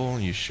their level,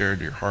 and you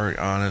shared your heart,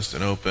 honest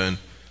and open.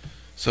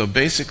 So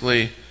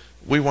basically,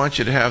 we want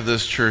you to have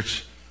this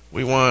church.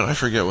 I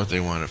forget what they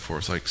want it for.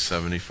 It's like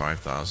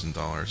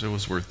 $75,000. It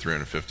was worth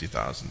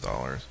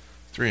 $350,000.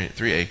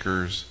 3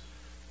 acres,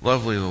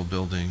 lovely little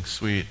building,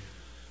 sweet.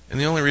 And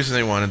the only reason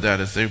they wanted that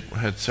is they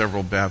had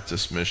several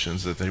Baptist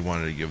missions that they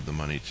wanted to give the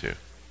money to."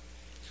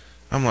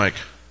 I'm like,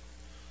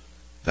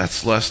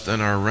 that's less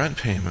than our rent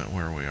payment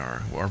where we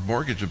are. Our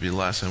mortgage would be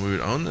less, and we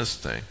would own this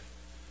thing.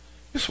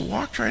 Just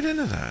walked right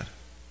into that.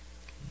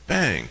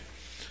 Bang.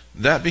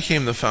 That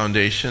became the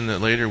foundation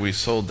that later we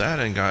sold that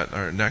and got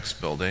our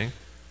next building.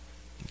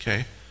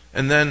 Okay.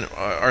 And then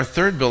our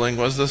third building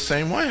was the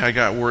same way. I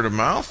got word of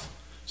mouth.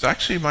 It's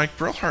actually Mike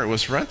Brillhart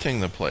was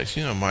renting the place.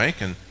 You know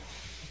Mike, and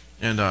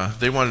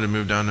they wanted to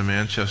move down to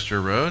Manchester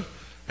Road,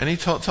 and he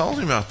told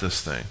me about this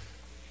thing.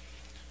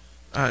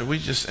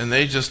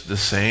 They just the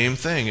same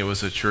thing. It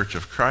was a Church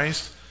of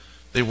Christ.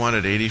 They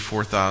wanted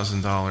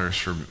 $84,000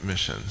 for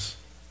missions.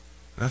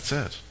 That's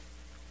it.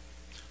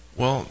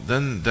 Well,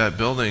 then that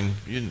building,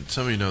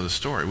 some of you know the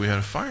story. We had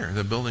a fire.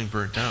 The building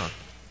burnt down.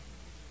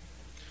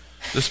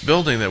 This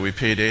building that we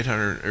paid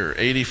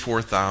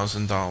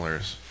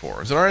 $84,000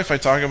 for. Is it all right if I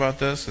talk about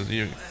this?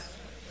 I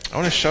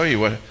want to show you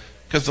what,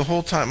 because the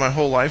whole time, my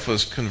whole life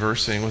was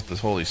conversing with the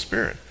Holy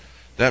Spirit.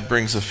 That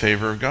brings the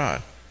favor of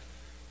God.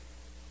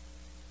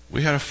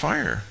 We had a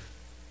fire.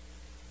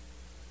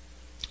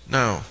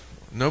 Now,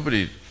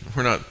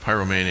 we're not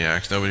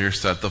pyromaniacs. Nobody here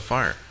set the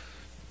fire.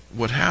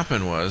 What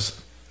happened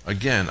was,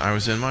 again, I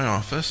was in my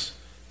office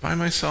by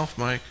myself,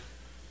 Mike,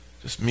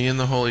 just me and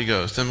the Holy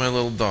Ghost, and my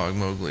little dog,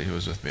 Mowgli, who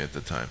was with me at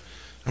the time.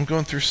 I'm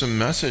going through some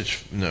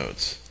message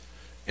notes,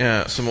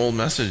 some old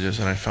messages,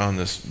 and I found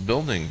this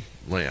building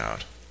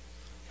layout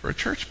for a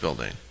church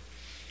building.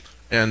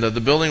 And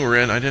the building we're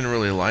in, I didn't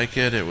really like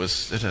it. It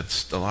had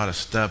a lot of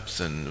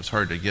steps, and it was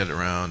hard to get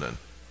around. And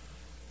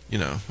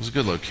it was a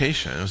good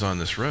location. It was on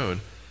this road.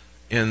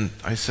 And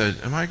I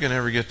said, "Am I going to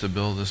ever get to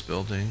build this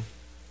building?"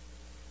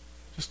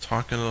 Just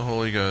talking to the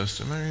Holy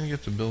Ghost. Am I going to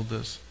get to build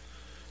this?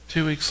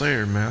 2 weeks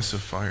later,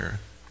 massive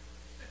fire.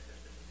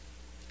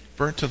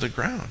 Burnt to the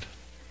ground.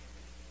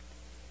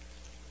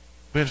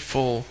 We had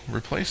full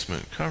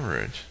replacement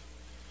coverage.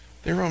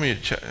 They wrote me a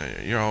check.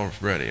 You're all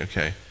ready,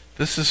 okay?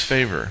 This is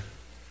favor.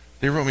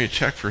 They wrote me a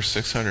check for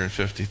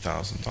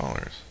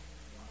 $650,000,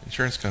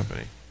 insurance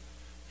company,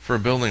 for a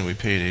building we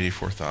paid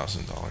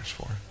 $84,000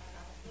 for.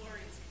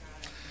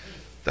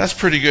 That's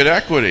pretty good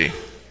equity,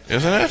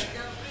 isn't it?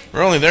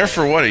 We're only there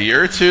for, a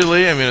year or two,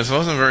 Lee? I mean, it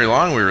wasn't very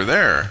long we were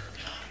there.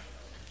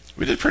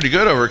 We did pretty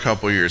good over a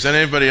couple of years.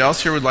 Anybody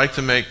else here would like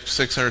to make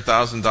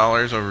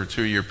 $600,000 over a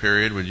 2-year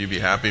period? Would you be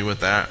happy with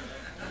that?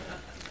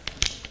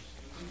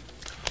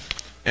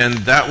 And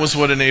that was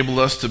what enabled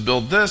us to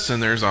build this,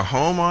 and there's a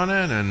home on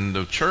it, and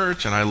the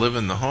church, and I live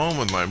in the home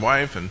with my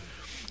wife, and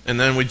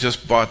then we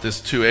just bought this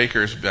 2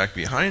 acres back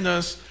behind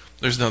us.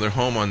 There's another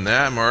home on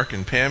that. Mark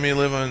and Pammy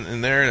live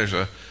in there.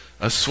 There's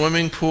a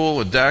swimming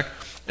pool, a deck,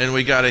 and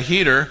we got a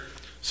heater,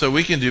 so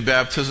we can do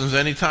baptisms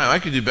anytime. I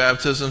could do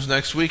baptisms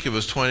next week if it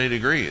was 20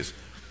 degrees.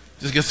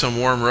 Just get some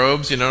warm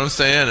robes, you know what I'm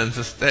saying, and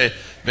just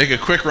make a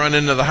quick run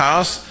into the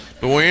house.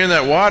 But when you're in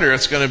that water,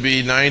 it's going to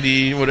be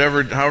 90,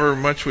 however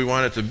much we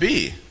want it to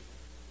be.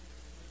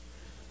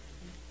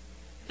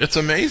 It's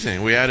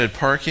amazing. We added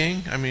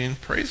parking. I mean,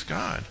 praise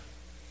God.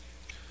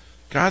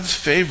 God's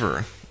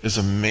favor is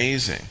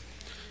amazing.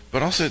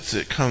 But also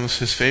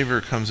his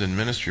favor comes in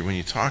ministry. When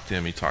you talk to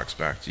him, he talks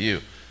back to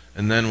you.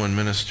 And then when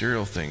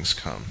ministerial things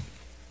come.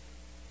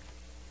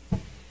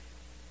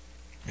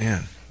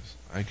 Man,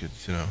 I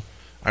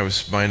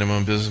was minding my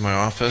own business in my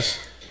office.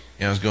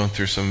 And I was going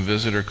through some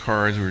visitor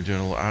cards. We were doing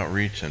a little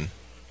outreach, and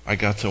I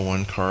got to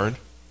one card.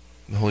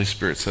 And the Holy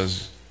Spirit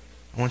says,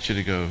 "I want you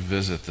to go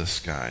visit this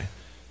guy."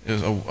 It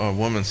was a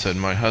woman said,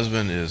 "My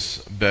husband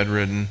is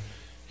bedridden.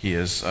 He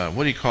is,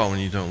 what do you call it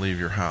when you don't leave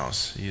your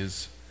house? He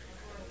is,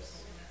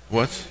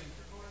 what?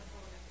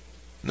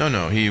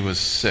 No, he was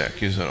sick.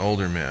 He was an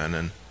older man,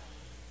 and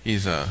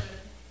he's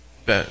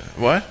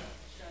what?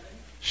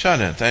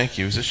 Shut-in, thank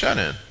you. He was a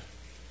shut-in.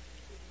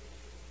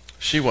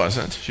 She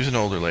wasn't. She was an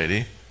older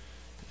lady.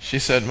 She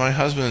said, "My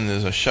husband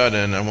is a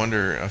shut-in. I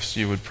wonder if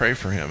you would pray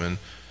for him." And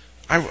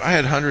I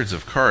had hundreds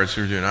of cards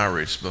who were doing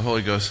outreach. The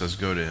Holy Ghost says,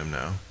 "Go to him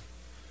now.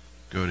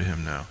 Go to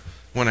him now."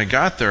 When I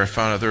got there, I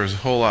found out there was a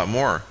whole lot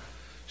more.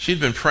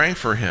 She'd been praying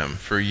for him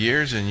for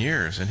years and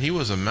years, and he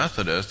was a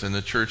Methodist, and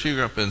the church he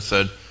grew up in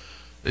said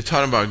they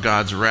taught him about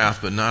God's wrath,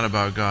 but not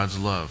about God's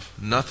love.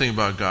 Nothing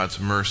about God's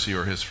mercy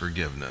or his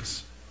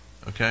forgiveness.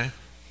 Okay?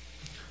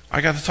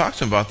 I got to talk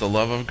to him about the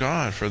love of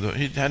God.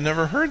 He had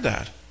never heard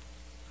that.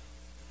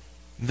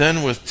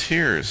 Then with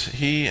tears,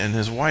 he and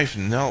his wife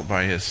knelt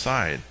by his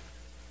side.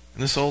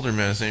 And this older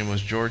man, his name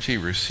was George, he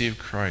received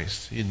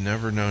Christ. He'd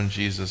never known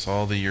Jesus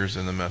all the years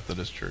in the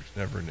Methodist Church,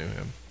 never knew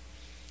him.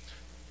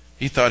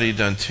 He thought he'd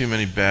done too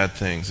many bad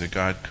things, that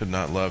God could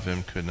not love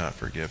him, could not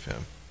forgive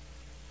him.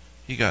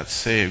 He got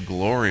saved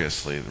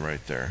gloriously right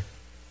there.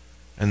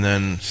 And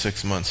then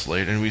 6 months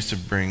later, and we used to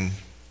bring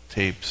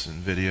tapes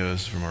and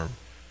videos from our,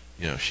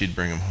 she'd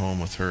bring them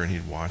home with her and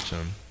he'd watch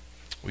them.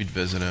 We'd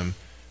visit him.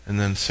 And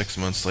then 6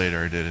 months later,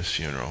 I did his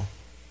funeral,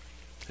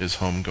 his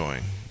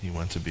homegoing. He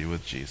went to be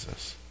with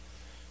Jesus.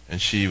 And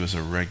she was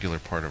a regular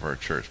part of our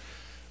church.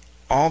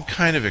 All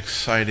kind of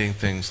exciting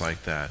things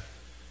like that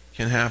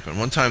can happen.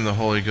 One time the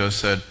Holy Ghost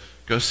said,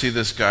 go see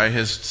this guy.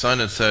 His son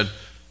had said,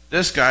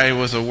 this guy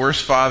was the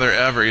worst father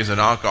ever. He's an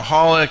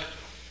alcoholic.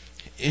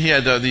 He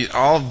had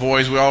all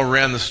boys. We all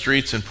ran the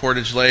streets in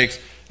Portage Lakes.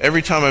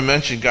 Every time I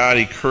mentioned God,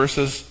 he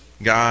curses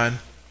God.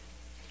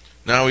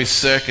 Now he's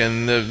sick,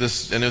 and it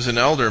was an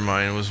elder of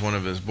mine. It was one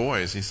of his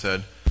boys. He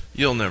said,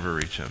 you'll never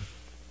reach him.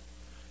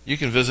 You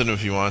can visit him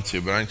if you want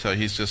to, but I can tell you,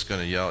 he's just going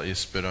to yell at you,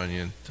 spit on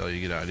you, until you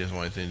get out. He doesn't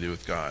want anything to do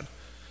with God.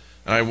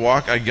 And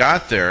I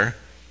got there,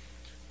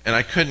 and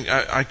I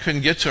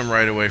couldn't get to him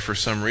right away for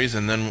some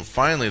reason. Then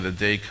finally the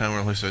day came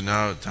where he said,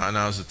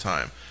 now's the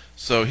time.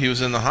 So he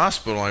was in the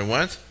hospital. I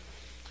went,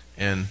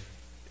 and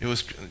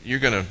you're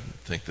going to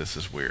think this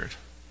is weird.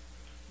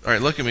 All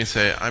right, look at me and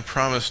say, I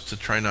promise to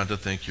try not to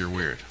think you're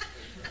weird.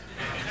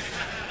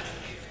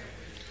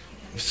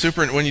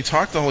 When you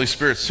talk to the Holy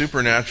Spirit,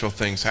 supernatural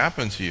things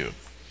happen to you.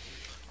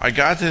 I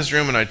got to his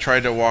room and I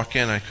tried to walk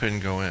in. I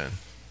couldn't go in.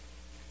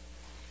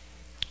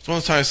 So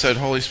one time I said,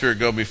 Holy Spirit,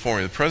 go before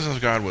me. The presence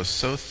of God was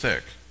so thick.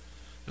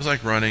 It was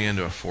like running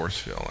into a force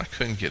field. I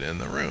couldn't get in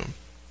the room.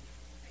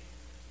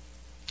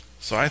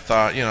 So I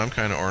thought, I'm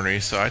kind of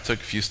ornery, so I took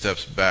a few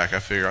steps back. I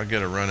figured I'll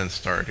get a running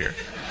start here.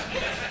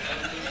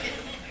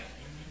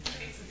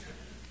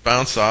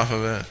 Bounce off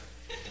of it.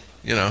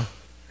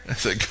 I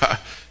said, God,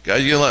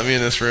 you gonna let me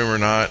in this room or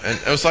not? And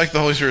it was like the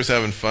Holy Spirit was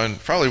having fun,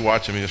 probably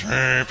watching me just,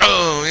 like,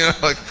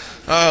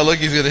 oh, look,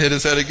 he's gonna hit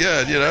his head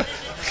again,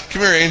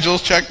 Come here,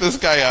 angels, check this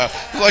guy out.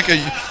 It was like a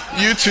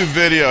YouTube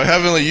video,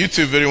 heavenly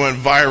YouTube video went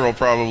viral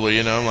probably,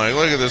 I'm like,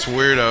 look at this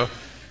weirdo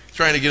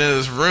trying to get into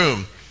this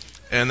room.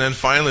 And then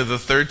finally, the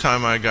third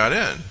time I got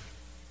in,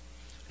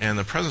 and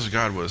the presence of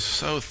God was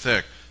so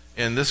thick,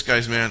 and this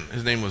guy's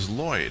his name was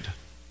Lloyd.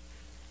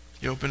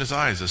 He opened his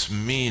eyes. This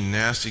mean,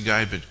 nasty guy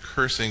had been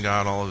cursing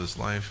God all of his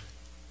life.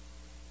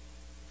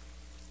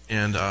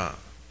 And I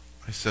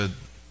said,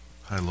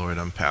 hi, Lloyd,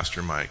 I'm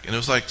Pastor Mike. And it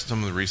was like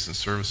some of the recent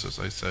services.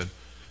 I said,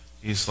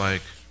 I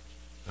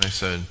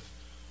said,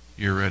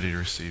 you're ready to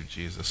receive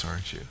Jesus,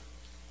 aren't you?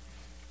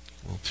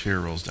 A little tear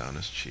rolls down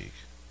his cheek.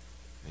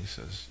 And he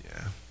says,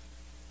 yeah.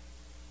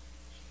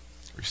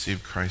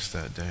 Received Christ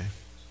that day.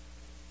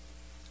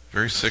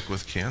 Very sick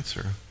with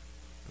cancer.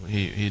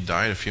 He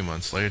died a few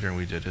months later, and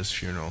we did his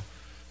funeral.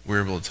 We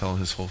were able to tell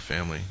his whole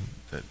family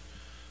that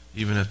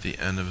even at the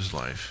end of his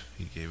life,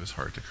 he gave his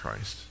heart to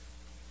Christ.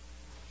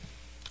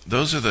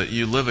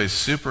 You live a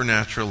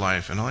supernatural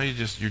life, and all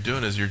you're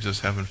doing is you're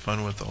just having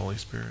fun with the Holy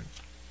Spirit.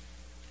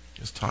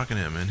 Just talking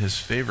to him, and his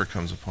favor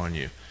comes upon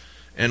you.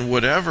 And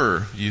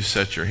whatever you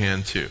set your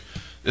hand to,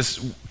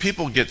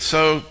 people get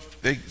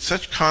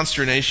such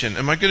consternation.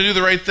 Am I going to do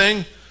the right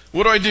thing?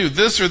 What do I do?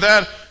 This or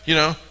that?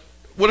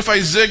 What if I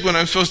zig when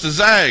I'm supposed to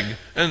zag?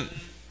 And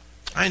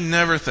I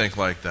never think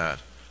like that.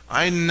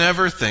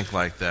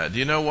 Do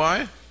you know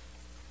why?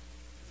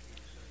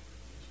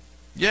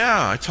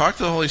 Yeah, I talk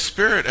to the Holy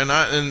Spirit, and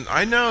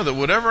I know that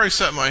whatever I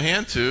set my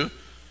hand to,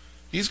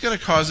 he's going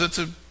to cause it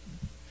to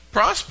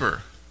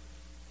prosper.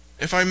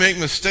 If I make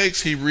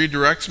mistakes, he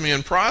redirects me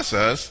in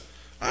process.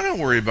 I don't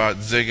worry about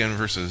zigging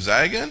versus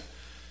zagging.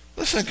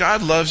 Listen,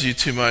 God loves you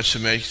too much to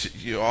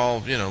make you all,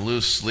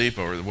 lose sleep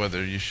over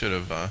whether you should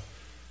have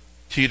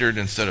teetered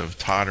instead of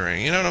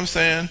tottering. You know what I'm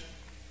saying?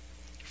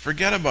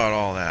 Forget about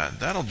all that.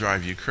 That'll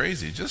drive you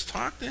crazy. Just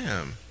talk to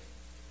him.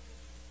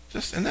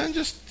 And then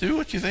just do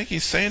what you think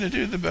he's saying to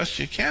do the best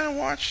you can and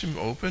watch him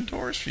open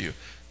doors for you.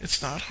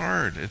 It's not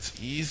hard.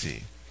 It's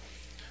easy.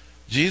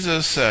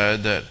 Jesus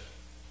said that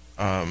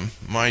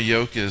my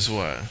yoke is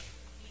what?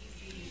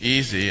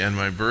 Easy, and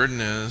my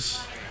burden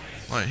is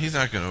light. He's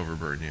not going to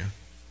overburden you.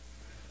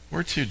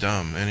 We're too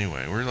dumb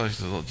anyway. We're like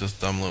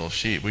just dumb little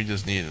sheep. We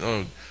just need,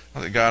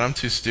 God, I'm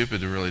too stupid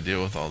to really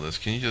deal with all this.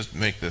 Can you just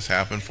make this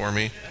happen for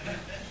me?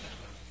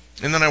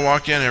 And then I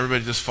walk in and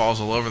everybody just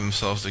falls all over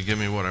themselves to give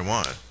me what I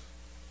want.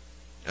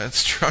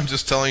 That's true. I'm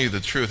just telling you the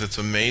truth. It's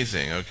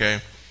amazing,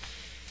 okay?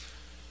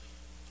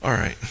 All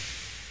right.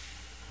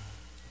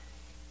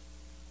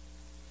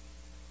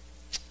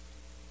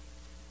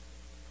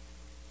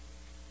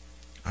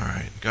 All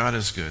right. God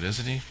is good,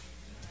 isn't he?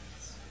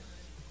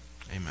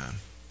 Amen.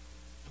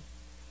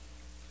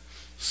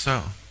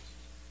 So,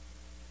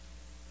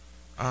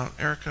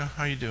 Erica,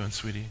 how you doing,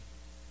 sweetie?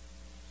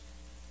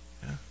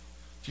 Yeah.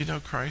 Do you know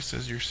Christ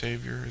as your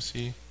Savior? Is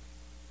he? You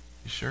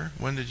sure?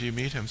 When did you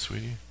meet him,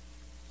 sweetie?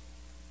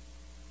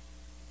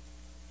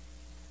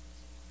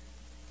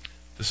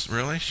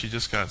 Really? She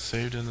just got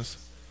saved in this?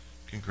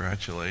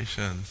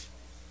 Congratulations.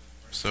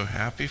 So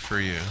happy for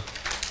you.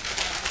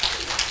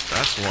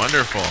 That's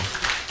wonderful.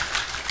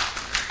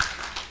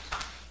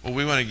 Well,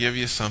 we want to give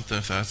you something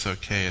if that's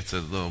okay. It's a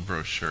little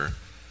brochure.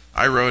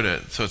 I wrote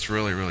it, so it's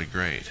really, really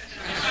great.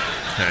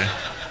 Okay?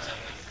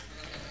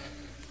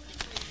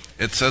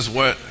 It says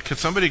what? Could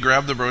somebody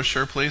grab the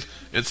brochure, please?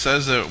 It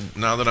says that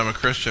now that I'm a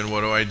Christian,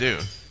 what do I do?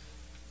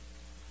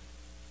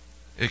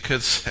 It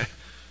could say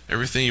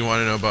everything you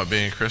want to know about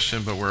being a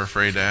Christian, but we're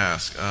afraid to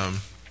ask.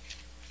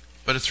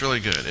 But it's really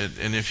good.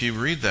 And if you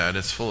read that,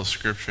 it's full of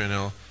scripture,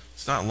 and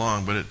it's not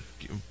long, but it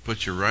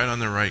puts you right on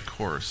the right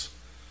course.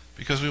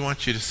 Because we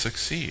want you to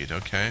succeed,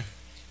 okay?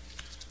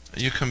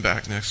 You come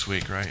back next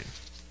week, right?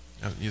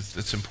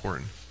 It's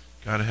important.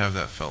 Got to have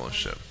that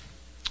fellowship.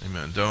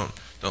 Amen. Don't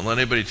let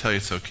anybody tell you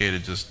it's okay to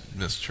just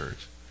miss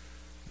church.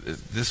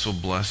 This will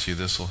bless you.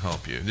 This will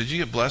help you. Did you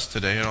get blessed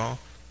today at all,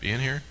 being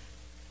here?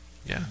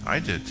 Yeah, I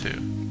did too.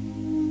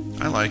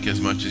 I like it as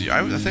much as you.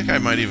 I think I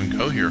might even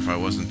go here if I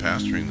wasn't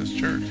pastoring this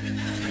church.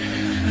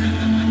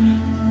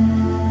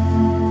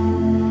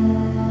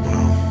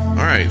 Well,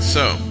 all right,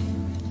 so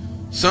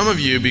some of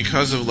you,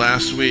 because of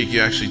last week,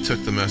 you actually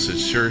took the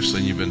message seriously,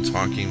 and you've been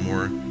talking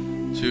more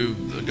to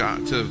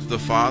the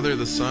Father,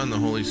 the Son, the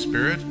Holy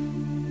Spirit.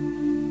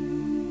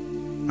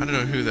 I don't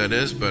know who that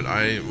is, but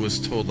I was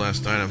told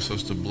last night I'm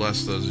supposed to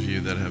bless those of you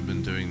that have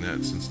been doing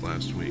that since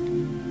last week,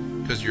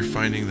 because you're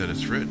finding that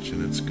it's rich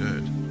and it's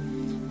good.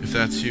 If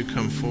that's you,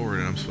 come forward,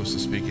 and I'm supposed to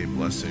speak a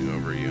blessing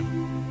over you.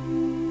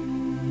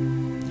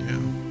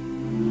 Yeah.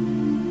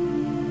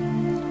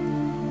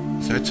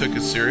 So I took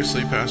it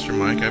seriously, Pastor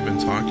Mike. I've been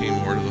talking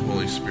more to the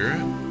Holy Spirit.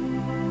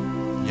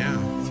 Yeah.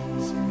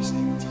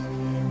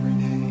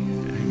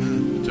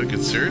 Amen. Took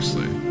it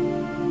seriously.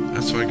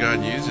 That's why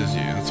God uses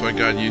you. That's why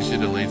God used you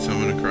to lead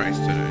someone to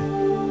Christ today.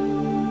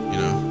 You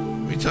know,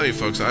 let me tell you,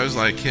 folks, I was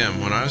like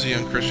him. When I was a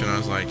young Christian, I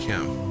was like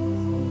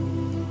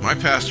him. My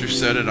pastor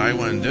said it, I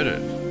went and did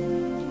it.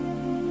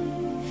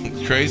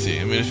 It's crazy.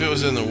 I mean, if it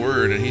was in the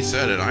Word and he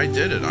said it, I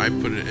did it. I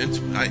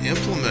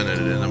implemented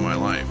it into my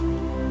life.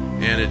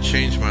 And it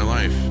changed my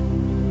life.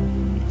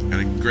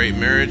 Had a great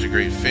marriage, a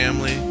great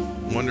family,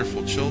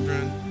 wonderful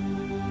children.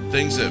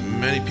 Things that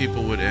many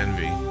people would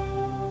envy.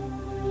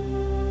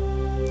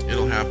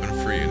 It'll happen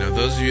for you. Now,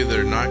 those of you that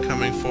are not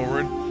coming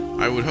forward,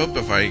 I would hope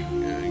if I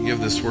give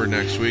this word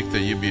next week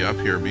that you be up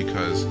here,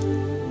 because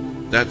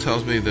that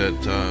tells me that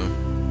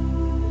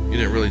you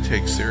didn't really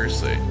take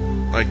seriously.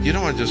 Like, you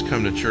don't want to just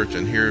come to church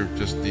and hear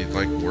just the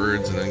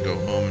words and then go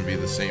home and be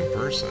the same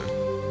person.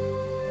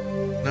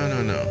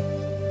 No.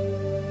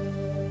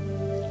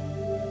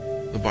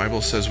 The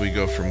Bible says we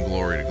go from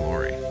glory to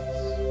glory.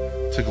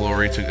 To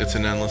glory, it's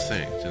an endless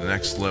thing. To the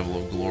next level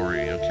of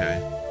glory,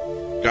 okay?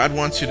 God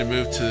wants you to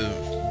move to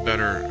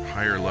better,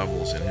 higher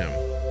levels in Him.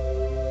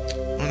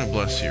 I want to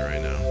bless you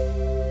right now.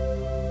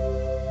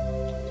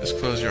 Just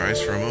close your eyes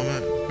for a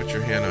moment. Put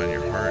your hand on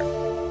your heart.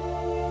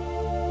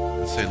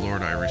 And say,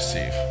 Lord, I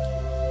receive.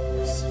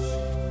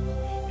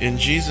 In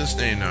Jesus'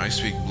 name now, I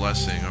speak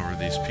blessing over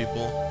these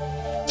people.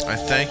 I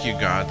thank you,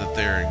 God, that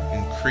they're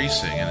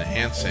increasing and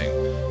enhancing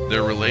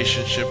their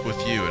relationship with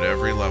you at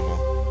every level.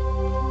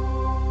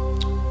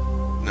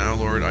 Now,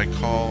 Lord, I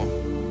call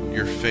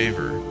your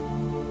favor.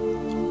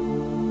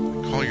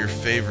 Call your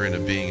favor into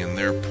being in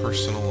their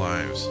personal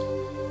lives.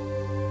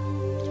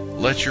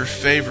 Let your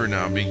favor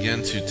now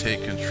begin to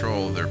take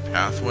control of their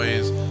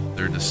pathways,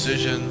 their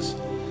decisions.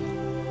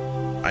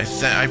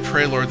 I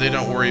pray, Lord, they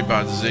don't worry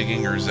about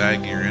zigging or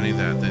zagging or any of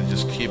that. They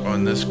just keep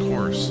on this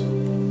course,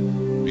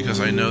 because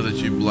I know that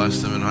you bless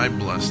them, and I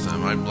bless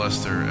them. I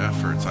bless their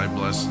efforts. I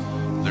bless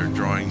their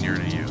drawing near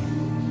to you.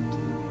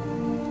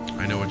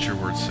 I know what your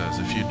word says.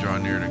 If you draw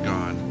near to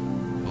God,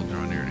 He'll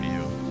draw near to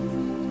you.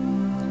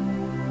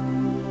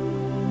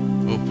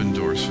 Open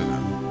doors for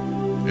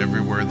them.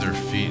 Everywhere their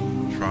feet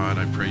trod,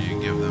 I pray you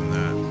give them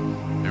that.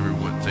 Every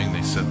thing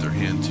they set their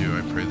hand to,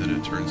 I pray that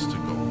it turns to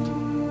gold.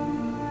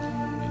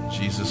 In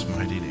Jesus'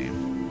 mighty name.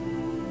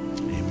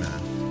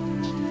 Amen.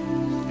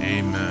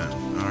 Amen.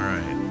 All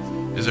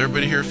right. Is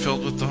everybody here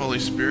filled with the Holy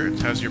Spirit?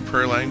 Has your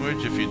prayer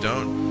language? If you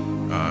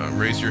don't,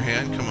 raise your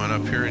hand. Come on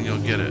up here and you'll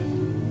get it.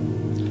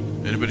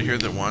 Anybody here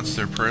that wants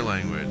their prayer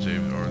language,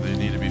 or they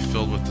need to be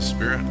filled with the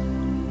Spirit?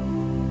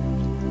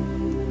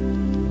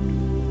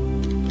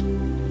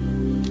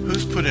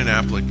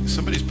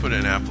 Somebody's put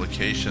in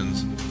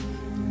applications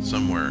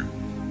somewhere,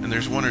 and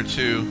there's one or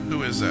two.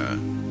 Who is that?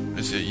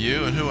 Is it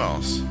you, and who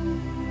else?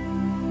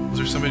 Was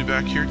there somebody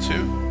back here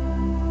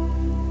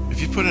too? If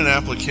you put an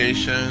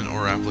application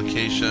or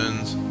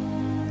applications,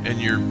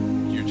 and you're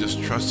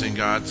just trusting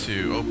God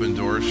to open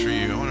doors for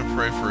you, I want to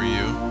pray for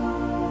you.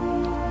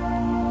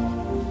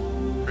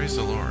 Praise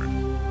the Lord.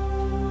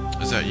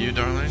 Is that you,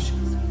 darling?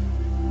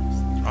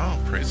 Oh,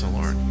 praise the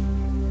Lord.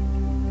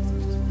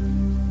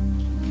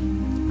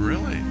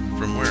 Really?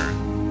 From where?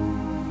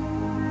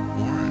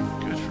 Warren,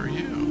 good for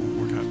you.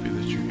 We're happy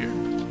that you're here.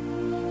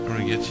 I'm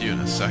going to get to you in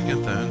a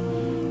second then.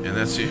 And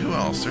that's you. Who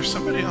else? There's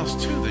somebody else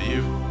too that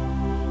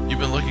you've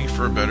been looking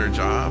for a better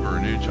job or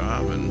a new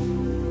job.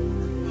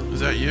 And is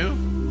that you?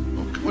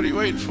 Well, what are you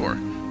waiting for?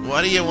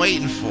 What are you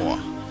waiting for?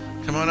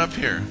 Come on up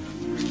here.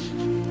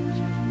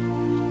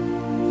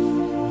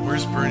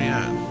 Where's Bernie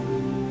at?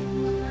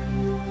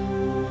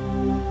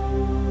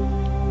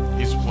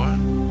 He's what?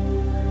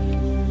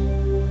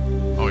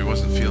 Oh, he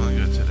wasn't feeling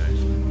good today.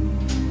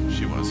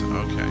 She wasn't.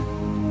 Okay.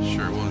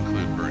 Sure, we'll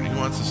include Bernie. Who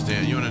wants to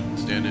stand? You want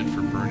to stand in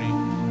for Bernie?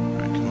 All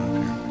right, come on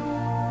up here.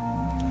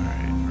 All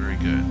right, very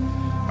good.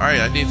 All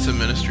right, I need some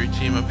ministry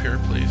team up here,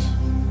 please.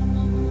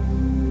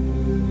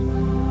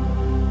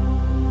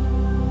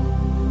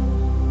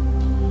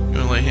 You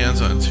want to lay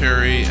hands on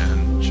Terry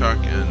and Chuck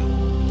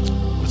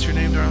and what's your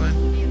name,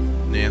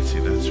 darling? Nancy,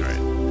 that's right.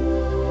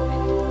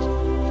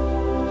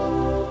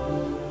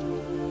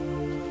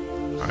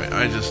 All right,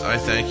 I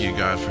thank you,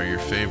 God, for your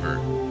favor.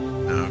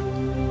 Now,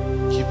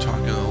 keep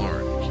talking to the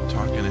Lord. Keep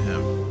talking to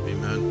Him.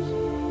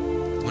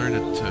 Amen. Learn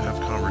to have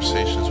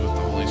conversations with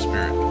the Holy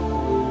Spirit.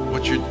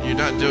 You're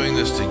not doing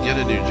this to get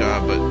a new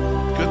job, but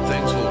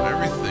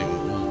everything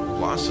will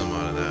blossom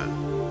out of that.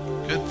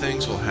 Good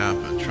things will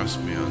happen. Trust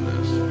me on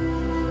this.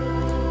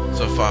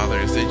 So, Father,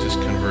 as they just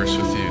converse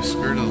with you,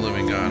 Spirit of the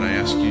living God, I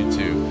ask you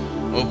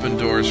to open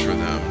doors for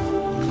them,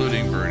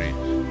 including Bernie.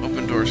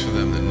 Open doors for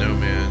them that no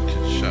man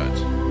can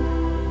shut.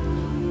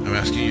 I'm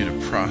asking you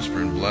to prosper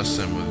and bless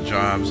them with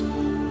jobs,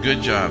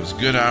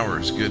 good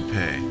hours, good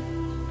pay,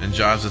 and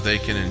jobs that they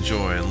can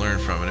enjoy and learn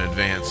from and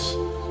advance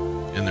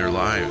in their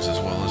lives as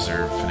well as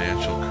their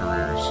financial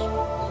careers.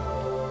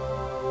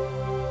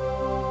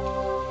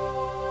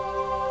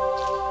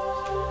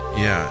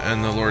 Yeah,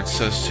 and the Lord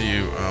says to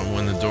you,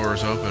 when the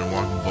doors open,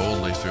 walk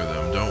boldly through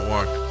them. Don't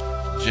walk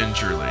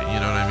gingerly. You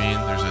know what I mean?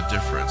 There's a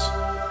difference.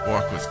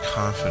 Walk with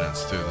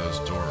confidence through those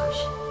doors.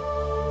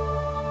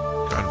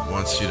 God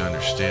wants you to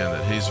understand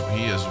that He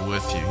is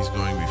with you. He's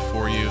going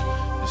before you.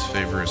 His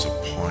favor is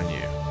upon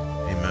you.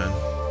 Amen.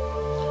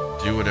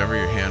 Do whatever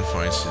your hand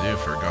finds to do,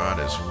 for God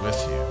is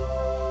with you.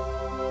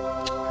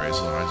 Praise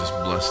the Lord. I just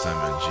bless them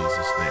in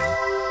Jesus' name.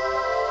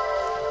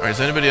 All right,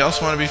 does anybody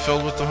else want to be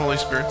filled with the Holy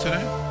Spirit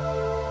today?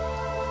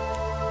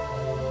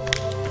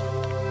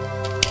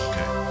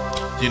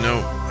 Do you know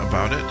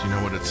about it? Do you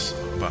know what it's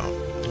about?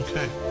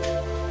 Okay.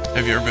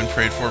 Have you ever been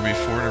prayed for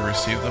before to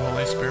receive the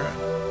Holy Spirit?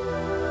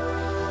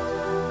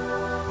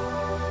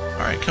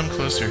 All right, come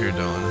closer here,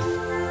 Dylan.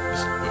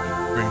 Just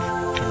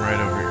come right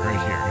over here, right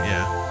here.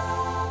 Yeah.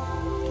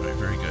 All right,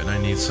 very good. And I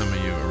need some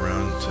of you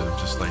around to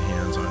just lay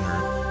hands on her.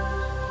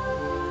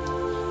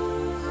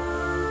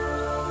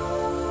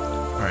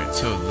 All right,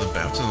 so the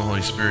baptism of the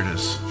Holy Spirit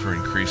is for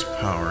increased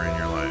power in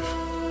your life.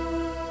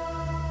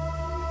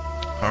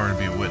 Power to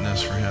be a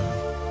witness for Him.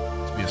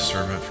 Be a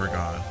servant for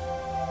God.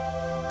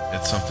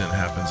 It's something that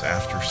happens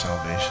after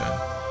salvation.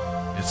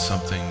 It's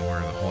something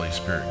where the Holy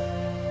Spirit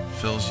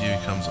fills you,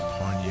 comes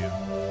upon you,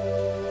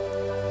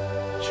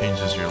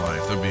 changes your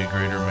life. There'll be a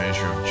greater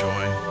measure of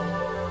joy,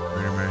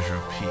 greater measure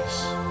of peace.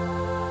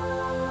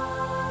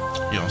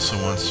 He also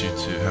wants you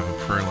to have a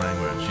prayer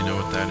language. You know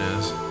what that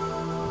is?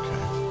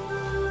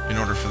 Okay. In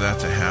order for that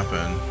to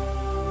happen,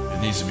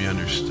 it needs to be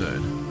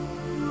understood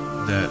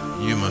that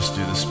you must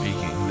do the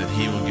speaking, that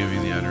He will give you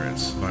the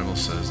utterance. The Bible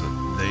says that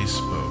they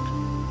spoke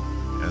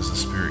as the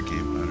Spirit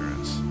gave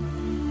utterance.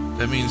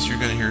 That means you're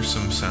going to hear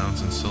some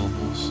sounds and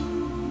syllables,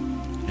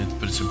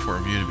 but it's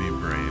important for you to be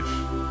brave,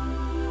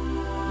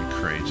 be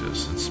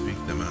courageous, and speak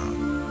them out.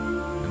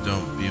 And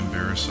don't be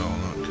embarrassed all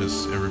alone,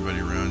 because everybody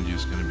around you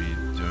is going to be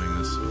doing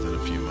this within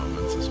a few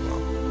moments as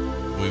well.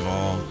 We've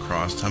all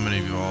crossed, how many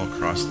of you all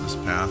crossed this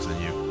path and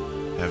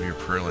you have your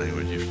prayer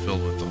language, you're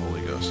filled with the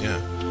Holy Ghost? Yeah.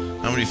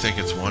 How many think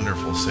it's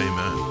wonderful? Say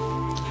amen.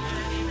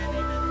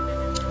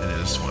 It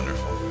is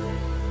wonderful.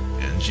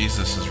 And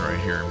Jesus is right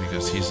here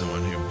because He's the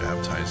one who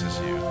baptizes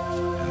you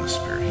in the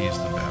Spirit. He's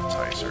the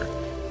baptizer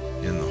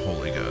in the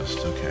Holy Ghost.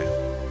 Okay.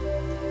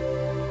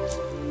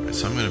 All right,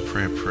 so I'm going to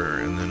pray a prayer,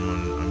 and then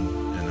I'm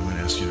going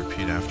to ask you to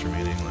repeat after me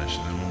in English.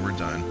 And then when we're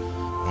done,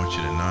 I want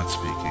you to not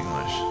speak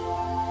English,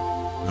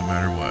 no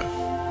matter what.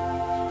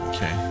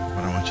 Okay?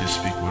 But I want you to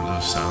speak with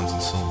those sounds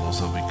and syllables.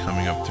 They'll be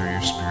coming up through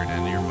your spirit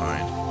into your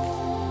mind.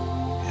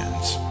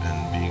 And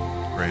be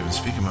brave and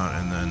speak them out,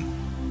 and then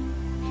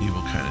He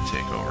will kind of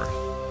take over.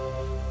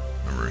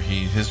 Remember,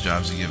 His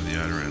job is to give the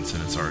utterance,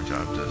 and it's our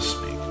job to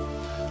speak.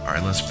 All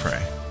right, let's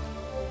pray.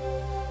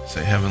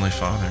 Say, Heavenly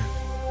Father.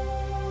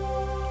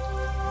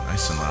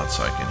 Nice and loud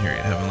so I can hear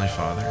you. Heavenly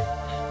Father,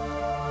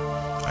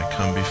 I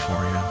come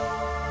before you,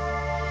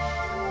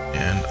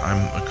 and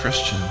I'm a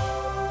Christian.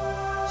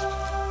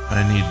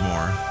 I need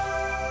more.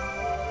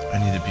 I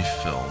need to be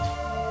filled.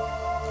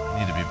 I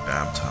need to be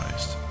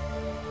baptized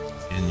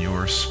in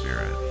your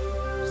Spirit.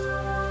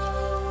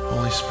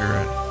 Holy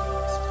Spirit,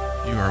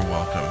 you are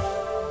welcome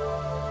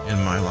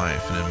in my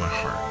life and in my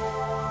heart.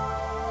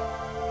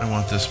 I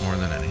want this more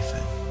than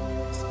anything.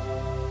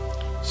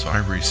 So I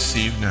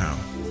receive now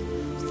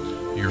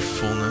your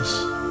fullness.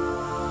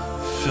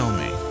 Fill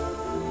me.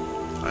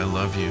 I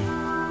love you.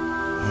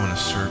 I want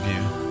to serve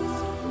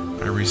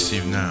you. I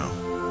receive now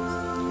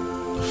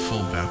the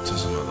full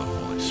baptism of the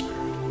Holy Spirit.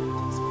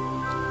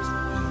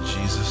 In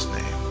Jesus'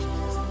 name.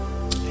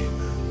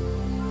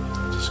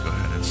 Go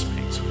ahead and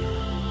speak to me.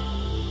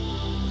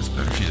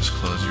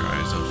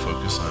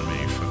 focus on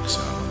me. You focus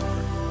on the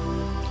Lord.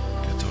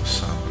 Get those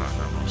sambra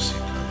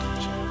namosika.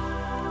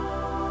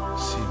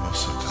 See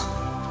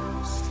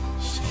mosotana.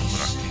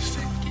 Sombra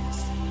kista.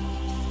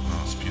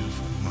 Oh, it's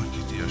beautiful.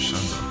 Makiti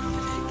ashanda.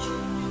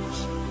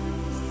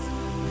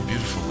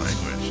 Beautiful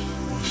language.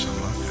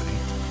 Oshamakari.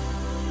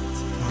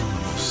 Oh,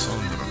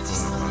 namosondra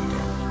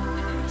kolamando.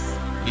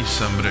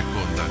 Isambre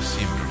konda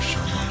simbro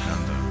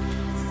shamakanda.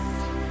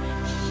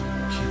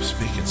 Keep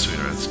speaking,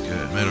 sweetheart. That's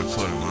good. Mero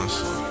kore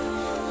maso.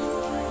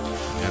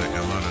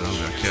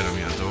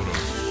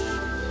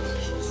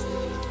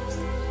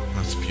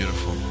 That's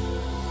beautiful.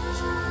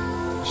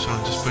 Sean,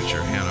 just put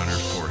your hand on her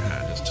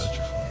forehead. Just touch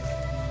her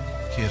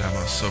forehead.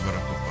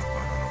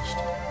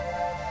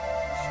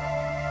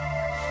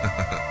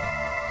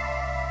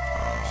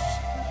 Oh,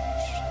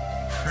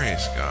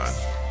 praise God.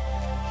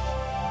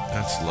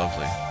 That's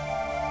lovely.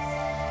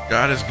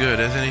 God is good,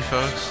 isn't he,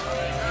 folks?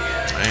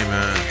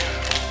 Amen.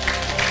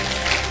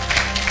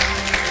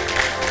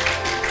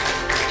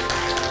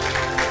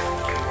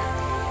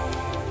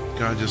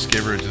 God just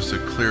gave her just a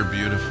clear,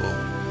 beautiful,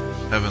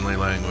 heavenly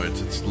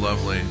language. It's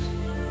lovely.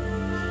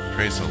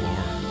 Praise the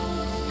Lord.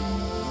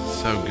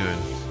 So good.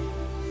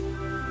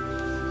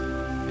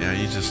 Yeah,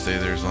 you just stay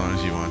there as long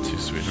as you want to,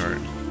 sweetheart.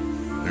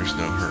 There's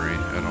no hurry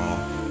at all.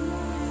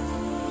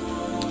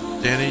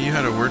 Danny, you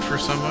had a word for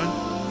someone?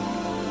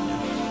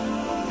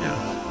 Yeah.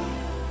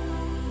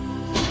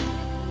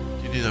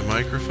 Do you need a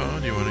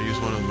microphone? Do you want to use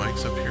one of the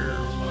mics up here?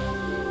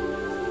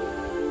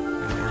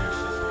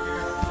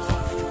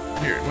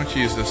 Here, why don't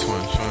you use this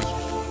one, Sean?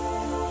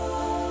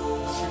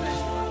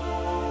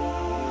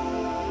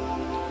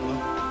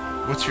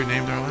 What's your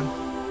name, darling?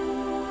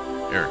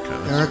 Erica.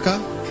 Erica?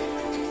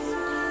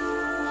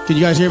 Can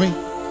you guys hear me?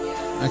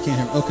 I can't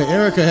hear. Okay,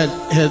 Erica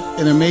had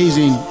an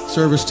amazing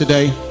service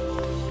today.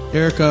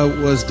 Erica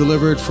was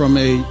delivered from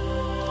a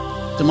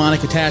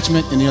demonic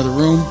attachment in the other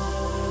room.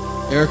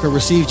 Erica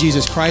received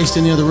Jesus Christ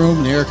in the other room,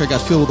 and Erica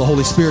got filled with the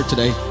Holy Spirit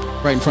today,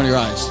 right in front of your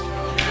eyes.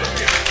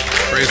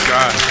 Praise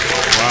God.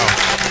 Wow.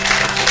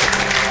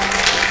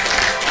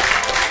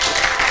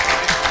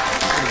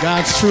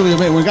 God's truly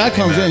amazing. When God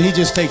comes in, he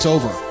just takes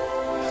over.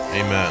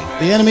 Amen.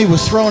 The enemy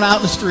was thrown out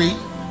in the street.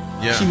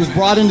 Yeah. She was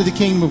brought into the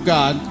kingdom of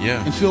God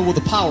and filled with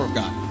the power of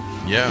God.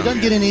 Yeah. It doesn't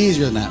get any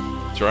easier than that.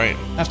 That's right.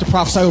 I have to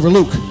prophesy over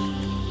Luke.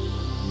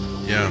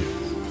 Yeah.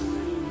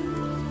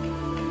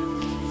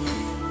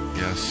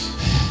 Yes.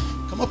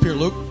 Come up here,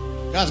 Luke.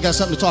 God's got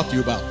something to talk to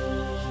you about.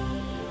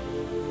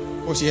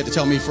 Of course, he had to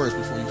tell me first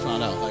before you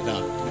found out like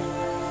that.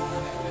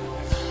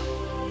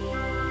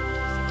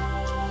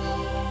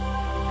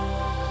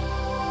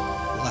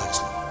 Relax.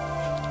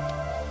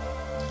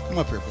 Come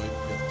up here, buddy.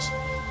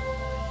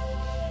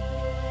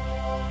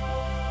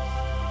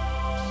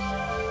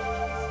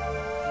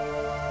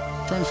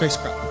 Turn to face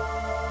the crowd.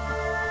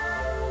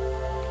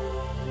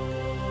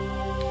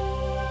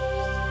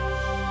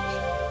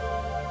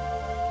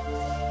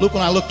 Luke,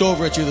 when I looked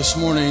over at you this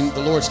morning,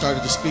 the Lord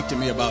started to speak to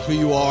me about who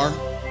you are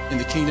in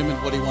the kingdom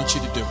and what he wants you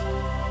to do.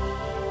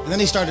 And then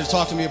he started to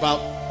talk to me about,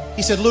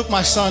 he said, Luke,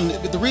 my son,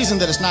 the reason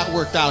that it's not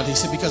worked out, he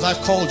said, because I've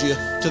called you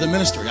to the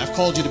ministry. I've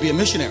called you to be a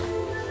missionary.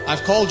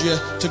 I've called you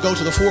to go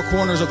to the four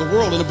corners of the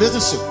world in a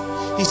business suit.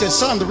 He said,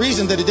 son, the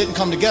reason that it didn't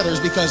come together is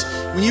because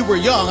when you were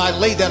young, I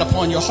laid that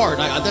upon your heart.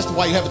 That's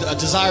why you have a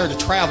desire to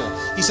travel.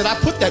 He said, I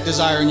put that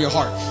desire in your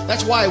heart.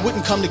 That's why it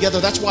wouldn't come together.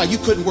 That's why you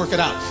couldn't work it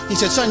out. He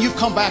said, son, you've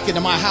come back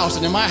into my house,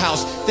 and in my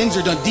house, things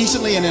are done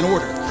decently and in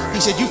order. He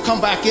said, you've come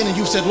back in and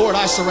you've said, Lord,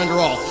 I surrender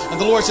all. And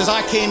the Lord says,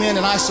 I came in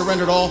and I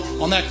surrendered all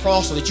on that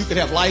cross so that you could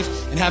have life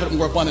and have it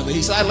more abundantly.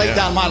 He said, I laid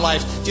down my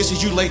life just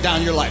as you laid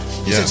down your life.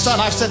 He said, son,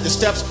 I've set the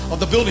steps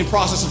of the building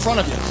process in front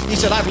of you. He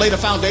said, I've laid a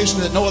foundation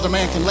that no other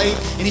man can lay.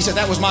 And he said,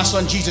 that was my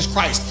son, Jesus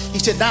Christ. He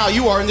said, now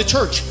you are in the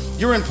church.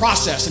 You're in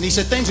process. And he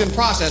said, things in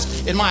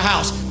process in my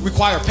house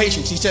require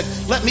patience. He said,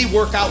 let me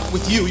work out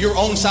with you your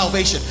own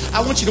salvation.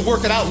 I want you to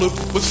work it out, Luke,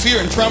 with fear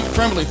and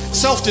trembling,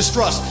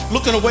 self-distrust,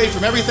 looking away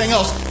from everything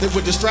else that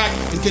would distract,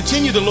 and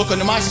continue to look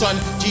unto my son,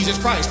 Jesus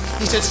Christ.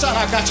 He said, son,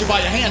 I've got you by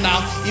your hand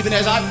now, even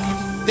as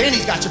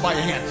Danny's got you by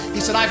your hand. He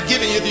said, I've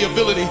given you the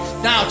ability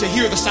now to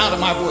hear the sound of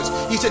my voice.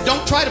 He said,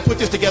 don't try to put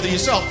this together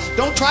yourself.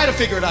 Don't try to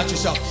figure it out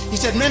yourself. He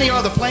said, many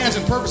are the plans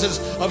and purposes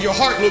of your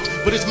heart, Luke,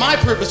 but it's my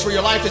purpose for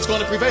your life that's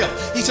going to prevail.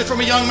 He said,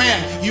 from a young man,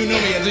 you knew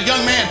me. As a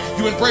young man,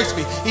 you embraced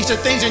me. He said,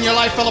 things in your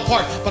life fell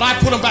apart, but I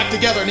put them back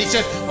together. And he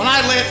said, when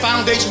I lay a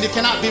foundation, it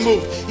cannot be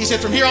moved. He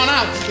said, from here on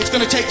out, it's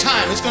going to take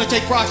time. It's going to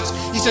take process.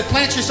 He said,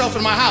 plant yourself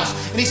in my house.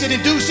 And he said, in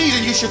due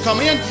season, you shall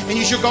come in and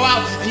you shall go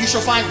out and you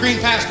shall find green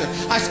pasture.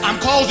 I'm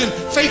causing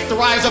faith to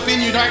rise up in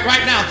you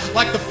right now,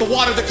 like the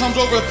water that comes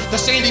over the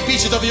sandy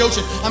beaches of the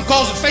ocean. I'm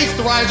causing faith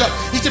to rise up.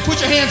 He said, put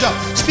your hands up.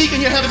 Speak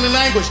in your heavenly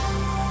language.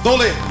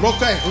 Dole,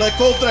 roke, le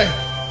kotre,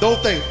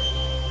 dote.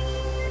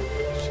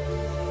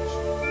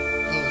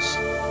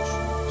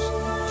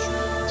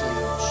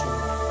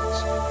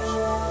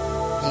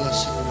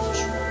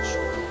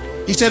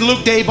 He said,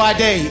 look, day by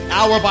day,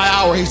 hour by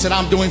hour, he said,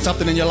 I'm doing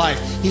something in your life.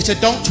 He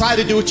said, don't try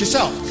to do it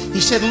yourself.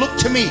 He said, look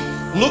to me.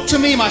 Look to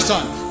me, my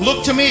son.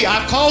 Look to me.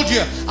 I've called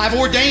you. I've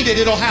ordained it.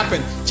 It'll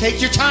happen.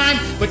 Take your time,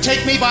 but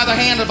take me by the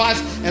hand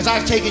as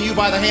I've taken you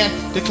by the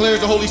hand, declares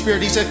the Holy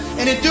Spirit. He said,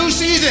 and in due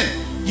season,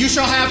 you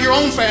shall have your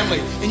own family,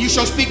 and you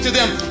shall speak to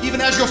them,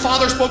 even as your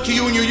father spoke to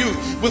you in your youth,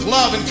 with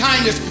love and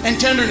kindness and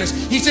tenderness.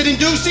 He said, in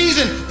due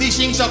season, these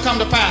things shall come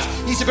to pass.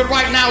 He said, but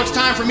right now it's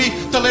time for me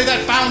to lay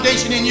that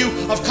foundation in you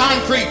of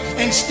concrete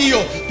and steel,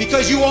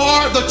 because you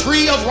are the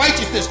tree of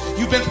righteousness.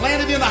 You've been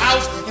planted in the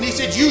house, and he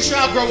said, you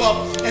shall grow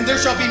up, and there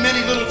shall be many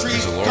little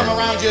trees come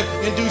around you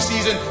in due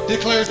season,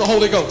 declares the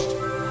Holy Ghost.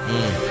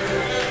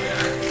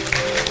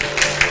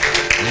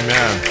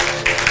 Amen.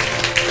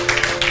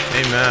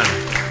 Amen.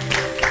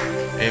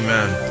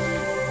 Amen.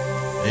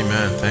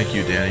 Amen. Thank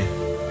you, Danny.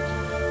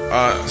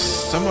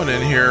 Someone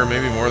in here,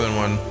 maybe more than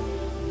one,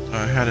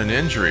 had an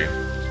injury,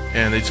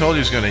 and they told you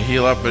it was going to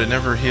heal up, but it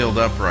never healed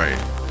up right.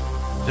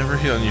 Never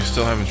healed, and you're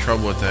still having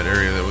trouble with that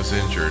area that was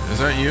injured. Is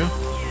that you?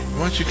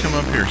 Why don't you come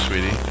up here,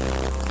 sweetie?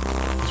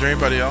 Is there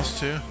anybody else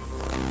too?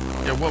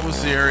 Yeah. What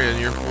was the area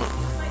in your?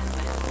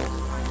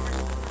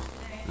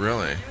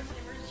 Really?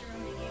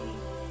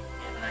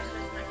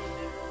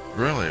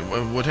 Really?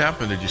 What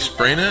happened? Did you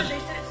sprain it?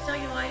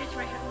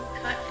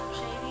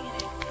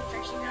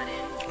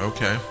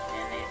 Okay. And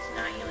it's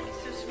not healing.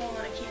 It's so swollen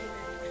I can't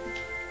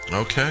even.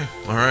 Okay.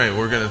 All right.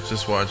 We're going to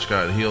just watch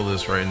God heal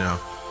this right now.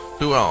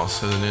 Who else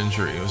has an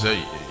injury? Was that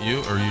you,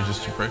 or you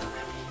just to pray?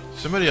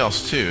 Somebody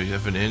else too. You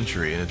have an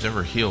injury and it's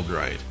never healed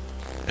right,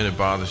 and it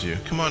bothers you.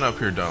 Come on up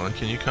here, darling.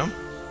 Can you come?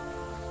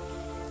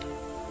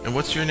 And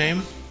what's your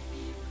name?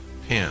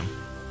 Pam.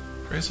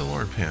 Praise the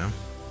Lord, Pam.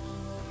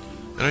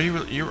 And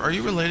are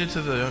you related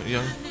to the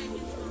young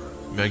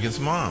Megan's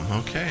mom?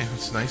 Okay.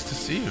 It's nice to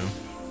see you.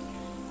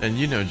 And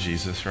you know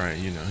Jesus, right?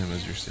 You know him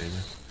as your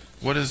Savior.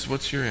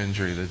 What's your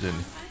injury that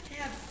didn't? I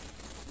have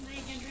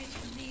leg injuries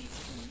from knees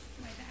from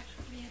my back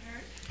being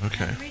hurt.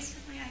 Okay. And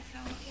recently I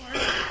fell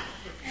forward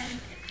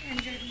and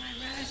injured my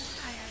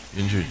wrist. I have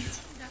Injured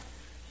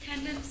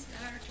tendons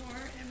that are tore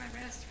in my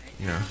wrist right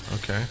Yeah,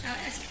 now. okay.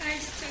 I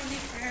still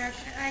need prayer,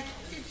 but I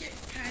did get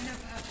kind of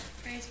a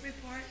praise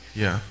report.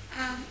 Yeah.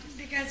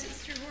 Because it's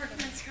through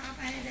workman's comp,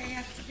 they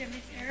have to give me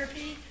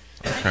therapy.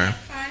 Okay. I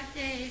had 5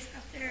 days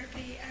of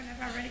therapy, and I've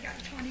already got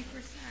 20%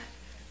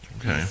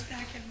 Okay.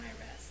 back in my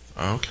wrist.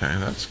 Okay,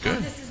 that's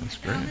good. This is That's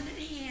my great. dominant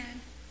hand.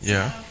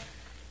 Yeah. So,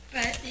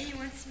 but he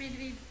wants me to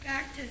be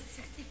back to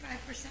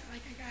 65%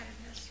 like I got in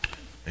this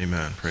one.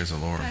 Amen. Praise the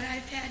Lord. But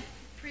I've had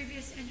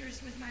previous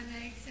injuries with my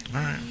legs and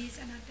All my right. knees,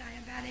 and I'm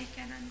diabetic,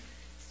 and I'm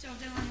still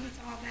dealing with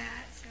all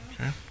that. So.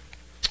 Okay.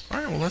 All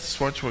right, well, let's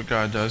watch what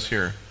God does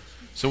here.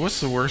 So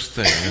what's the worst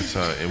thing?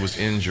 It was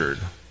injured.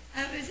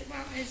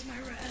 It's my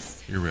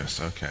wrist. Your wrist,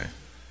 okay.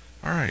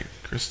 All right,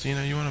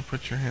 Christina, you want to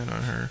put your hand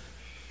on her?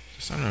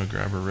 Just, I don't know,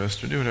 grab her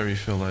wrist or do whatever you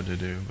feel led to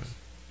do. But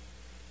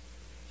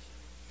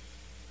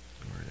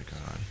glory to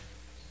God.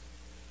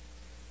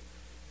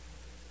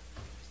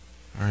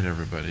 All right,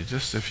 everybody,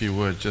 just if you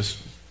would, just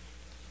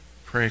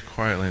pray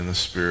quietly in the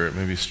Spirit.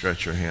 Maybe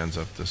stretch your hands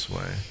up this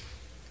way.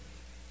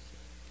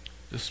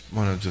 Just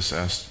want to just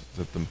ask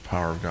that the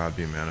power of God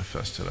be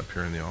manifested up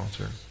here in the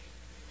altar.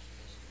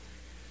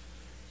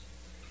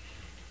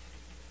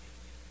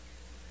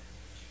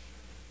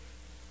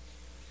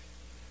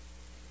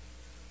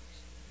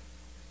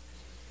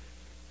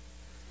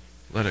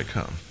 Let it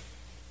come.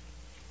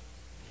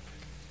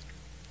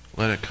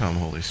 Let it come,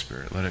 Holy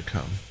Spirit. Let it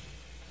come.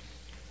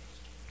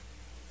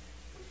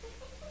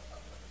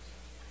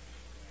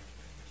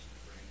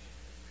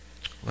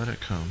 Let it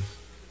come.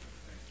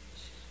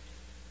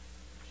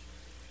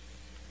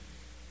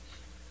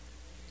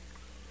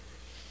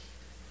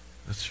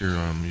 That's your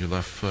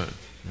left foot,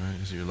 right?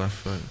 Is it your left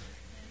foot?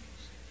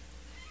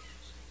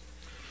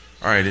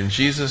 All right, in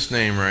Jesus'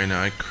 name right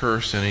now, I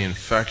curse any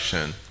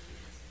infection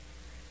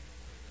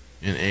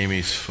in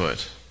Amy's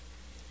foot.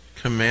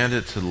 Command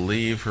it to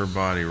leave her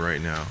body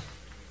right now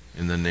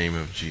in the name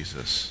of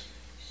Jesus.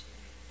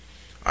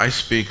 I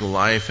speak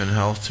life and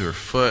health to her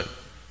foot,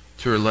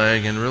 to her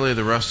leg, and really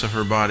the rest of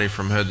her body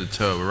from head to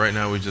toe. But right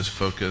now we just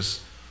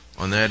focus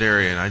on that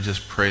area, and I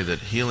just pray that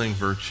healing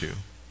virtue.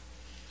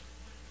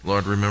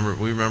 Lord, we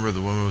remember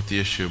the woman with the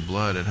issue of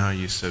blood and how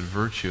you said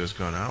virtue has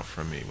gone out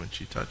from me when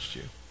she touched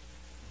you.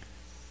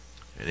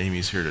 And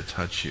Amy's here to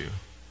touch you,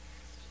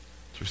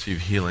 to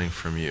receive healing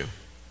from you.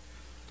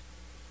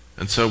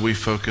 And so we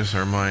focus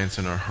our minds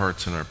and our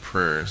hearts and our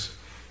prayers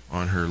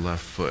on her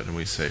left foot. And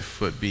we say,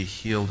 foot, be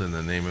healed in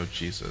the name of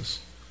Jesus.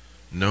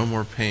 No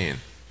more pain.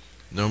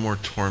 No more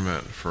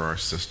torment for our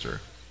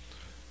sister.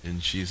 In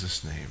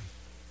Jesus' name.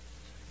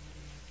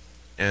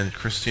 And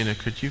Christina,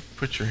 could you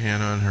put your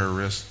hand on her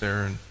wrist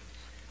there? And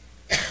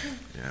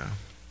yeah.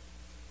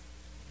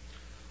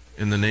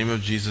 In the name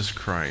of Jesus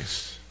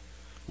Christ,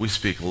 we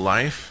speak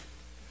life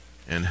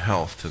and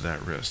health to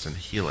that wrist and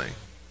healing.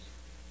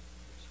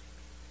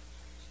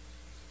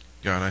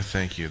 God, I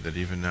thank you that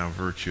even now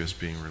virtue is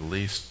being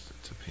released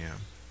to Pam.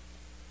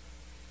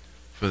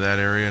 For that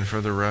area and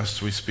for the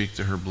rest, we speak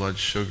to her blood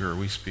sugar.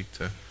 We speak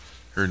to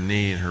her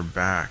knee and her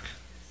back.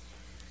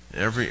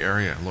 Every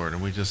area, Lord,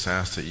 and we just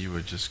ask that you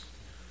would just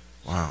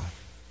Wow.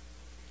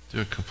 Do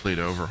a complete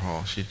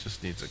overhaul. She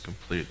just needs a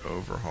complete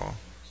overhaul,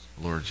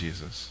 Lord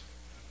Jesus.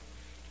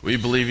 We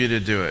believe you to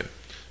do it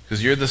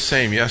because you're the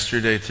same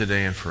yesterday,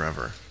 today, and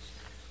forever.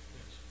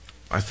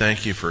 I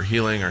thank you for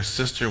healing our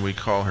sister. We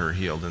call her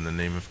healed in the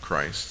name of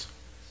Christ.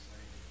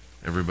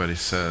 Everybody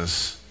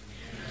says,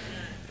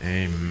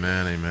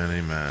 amen, amen,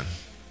 amen.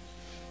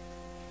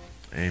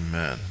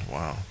 Amen.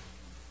 Wow.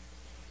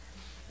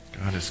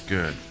 God is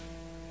good.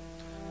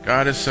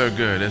 God is so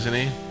good, isn't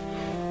he?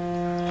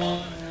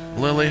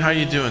 Lily, how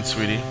you doing,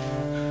 sweetie?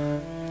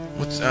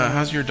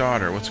 How's your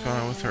daughter? What's going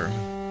on with her?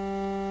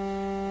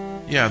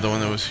 Yeah, the one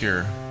that was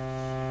here.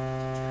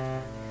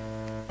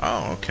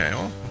 Oh, okay.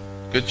 Well,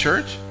 good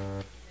church?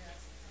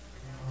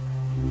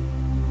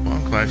 Well,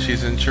 I'm glad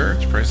she's in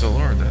church. Praise the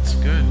Lord. That's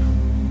good.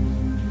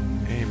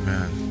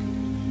 Amen.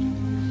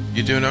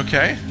 You doing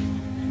okay?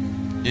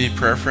 You need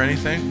prayer for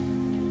anything?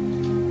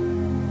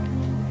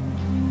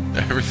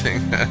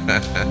 Everything.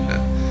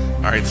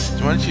 All right,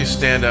 why don't you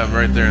stand up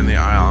right there in the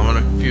aisle. I want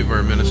a few of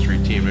our ministry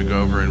team to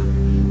go over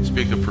and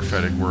speak a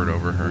prophetic word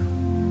over her.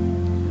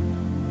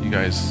 You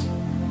guys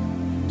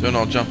don't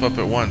all jump up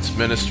at once.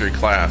 Ministry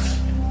class.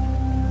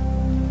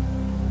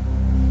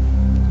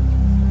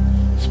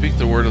 Speak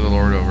the word of the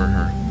Lord over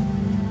her.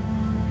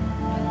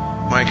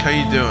 Mike, how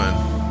you doing?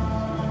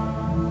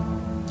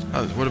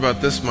 What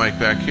about this Mike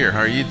back here?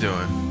 How are you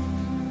doing?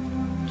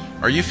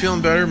 Are you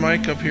feeling better,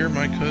 Mike, up here?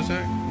 Mike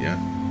Kozak? Yeah?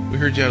 We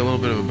heard you had a little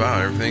bit of a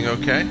bout. Everything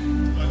okay?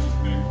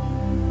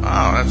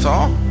 Oh, that's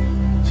all?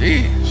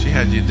 Gee, she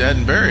had you dead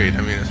and buried.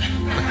 I mean,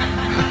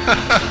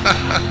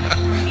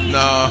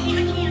 no.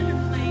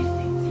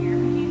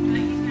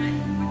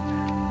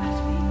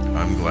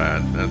 I'm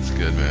glad. That's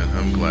good, man.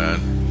 I'm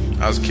glad.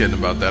 I was kidding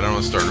about that. I don't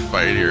want to start a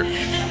fight here.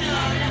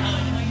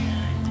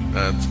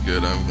 That's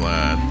good. I'm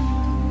glad.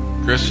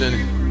 Christian,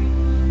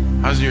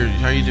 how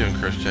are you doing,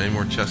 Christian? Any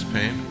more chest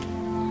pain?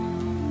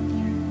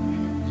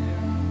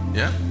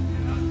 Yeah?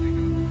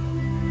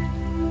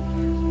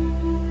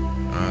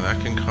 That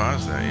can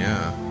cause that,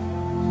 yeah.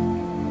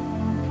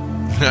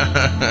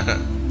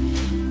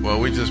 Well,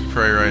 we just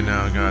pray right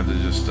now, God, to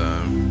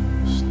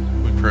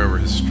we pray over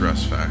his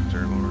stress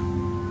factor, Lord.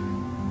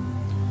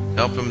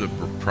 Help him to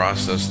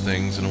process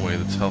things in a way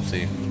that's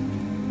healthy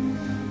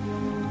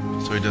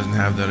so he doesn't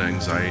have that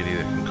anxiety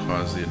that can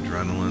cause the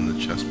adrenaline, the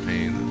chest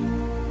pain.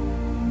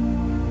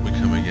 We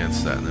come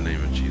against that in the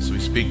name of Jesus. We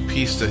speak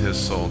peace to his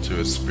soul, to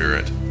his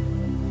spirit.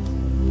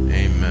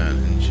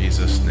 Amen. In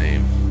Jesus'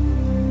 name.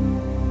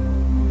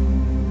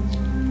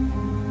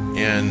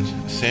 And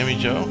Sammy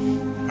Joe,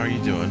 how are you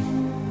doing?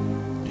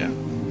 Yeah?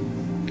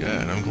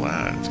 Good. I'm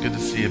glad. It's good to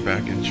see you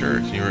back in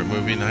church. You were at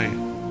movie night?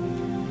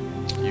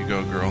 You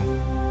go, girl.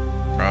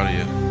 Proud of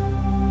you.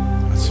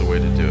 That's the way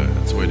to do it.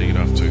 That's the way to get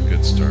off to a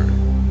good start.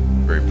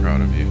 Very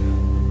proud of you.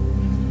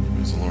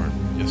 Praise the Lord.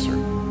 Yes, sir.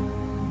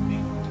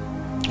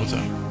 What's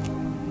up?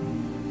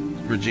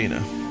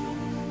 Regina.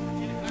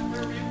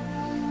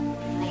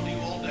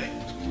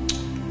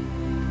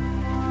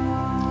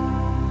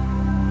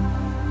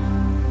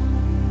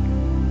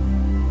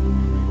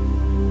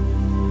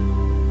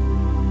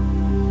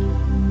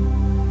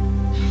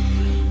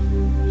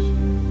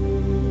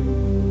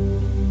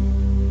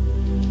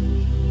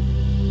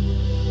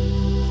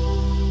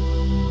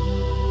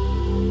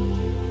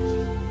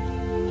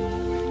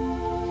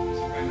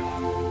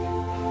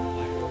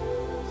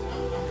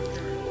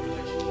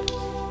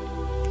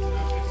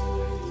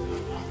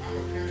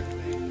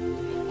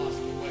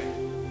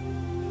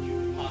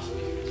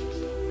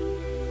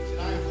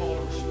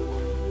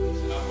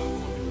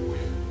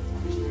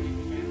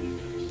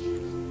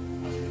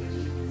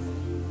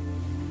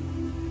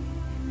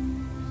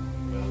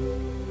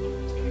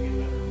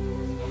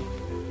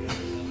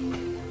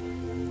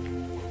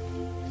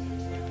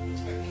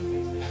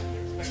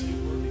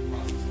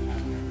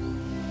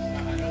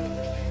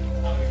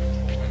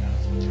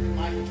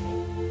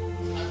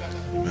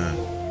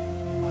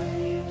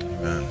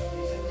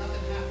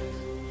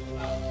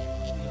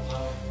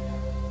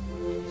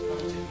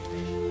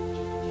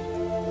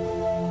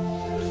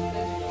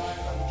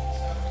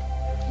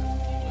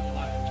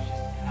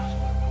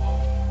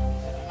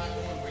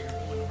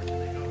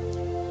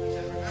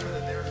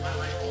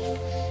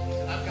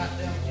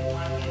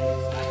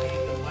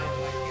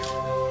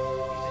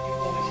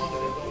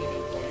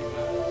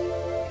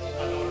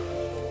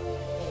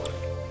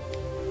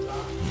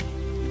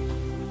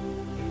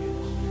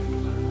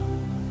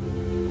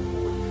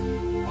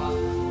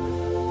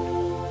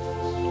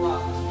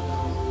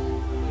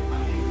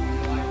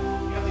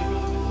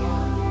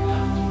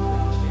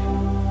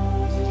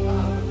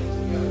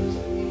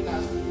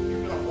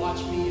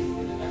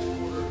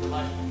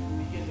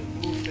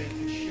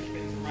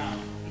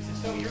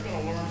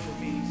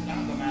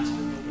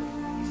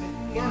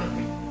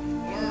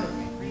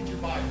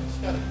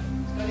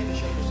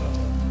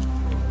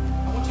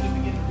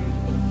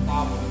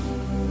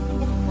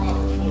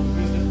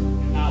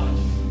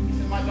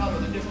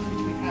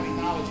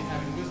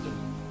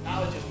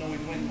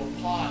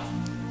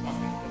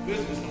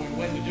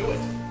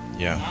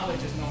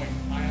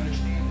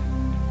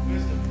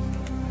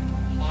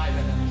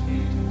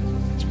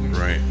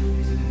 Right.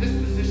 He said, in this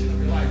position of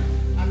your life,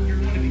 you're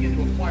going to begin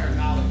to acquire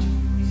knowledge.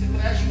 He said,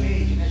 but as you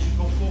age and as you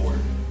go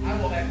forward, I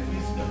will add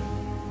wisdom.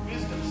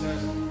 Wisdom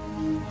says,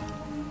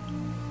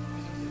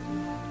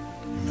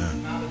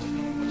 Amen. knowledge is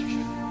knowing what you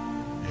should do.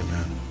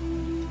 Amen.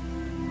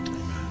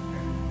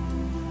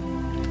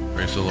 Amen.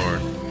 Praise the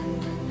Lord.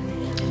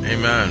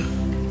 Amen.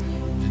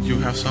 Did you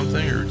have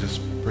something or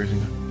just praising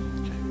God?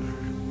 Okay, all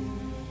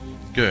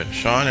right. Good.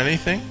 Sean,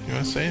 anything? You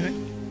want to say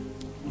anything?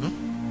 No?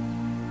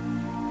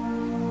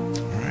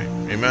 All right.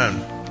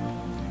 Amen.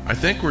 I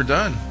think we're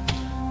done.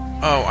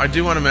 Oh, I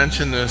do want to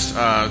mention this.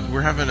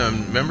 We're having a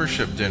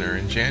membership dinner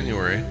in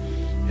January,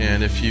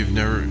 and if you've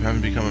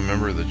haven't become a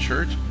member of the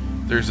church,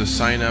 there's a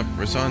sign up.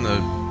 It's on the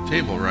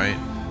table, right?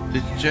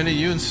 Jenny,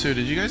 you and Sue,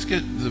 did you guys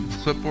get the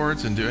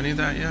clipboards and do any of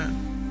that yet?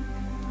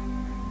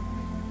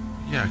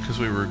 Yeah, because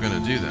we were going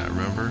to do that,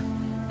 remember?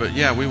 But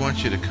yeah, we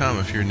want you to come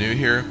if you're new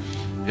here.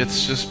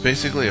 It's just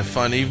basically a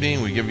fun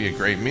evening. We give you a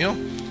great meal.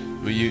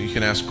 You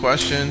can ask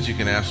questions. You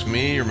can ask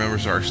me or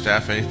members of our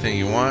staff anything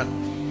you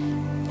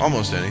want.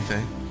 Almost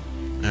anything.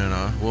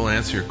 And we'll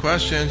answer your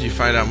questions. You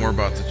find out more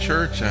about the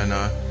church, and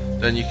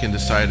then you can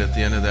decide at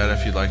the end of that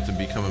if you'd like to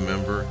become a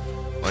member.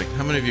 Like,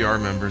 how many of you are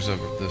members of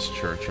this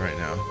church right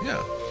now?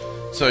 Yeah.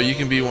 So you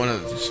can be one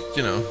of,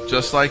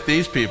 just like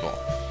these people.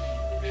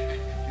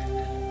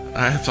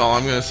 That's all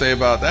I'm going to say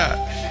about that.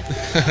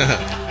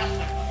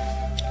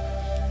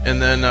 And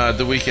then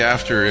the week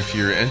after,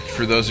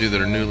 for those of you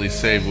that are newly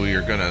saved, we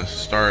are going to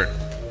start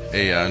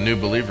a new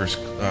believers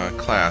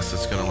class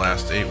that's going to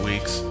last 8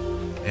 weeks,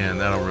 and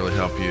that'll really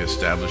help you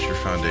establish your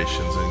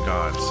foundations in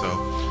God.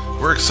 So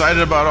we're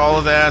excited about all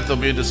of that.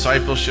 There'll be a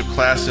discipleship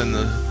class in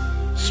the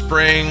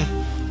spring.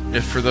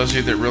 If for those of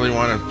you that really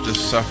want to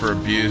just suffer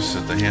abuse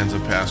at the hands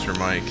of Pastor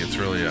Mike, it's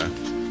really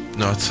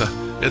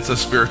it's a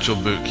spiritual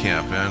boot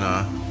camp,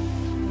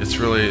 and it's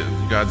really,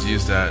 God's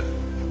used that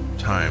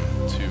time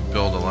to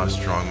build a lot of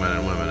strong men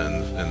and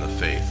women in the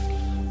faith.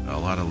 A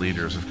lot of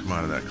leaders have come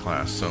out of that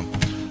class. So,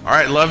 all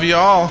right, love you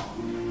all.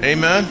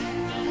 Amen.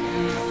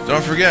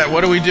 Don't forget,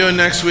 what are we doing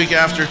next week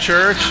after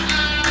church?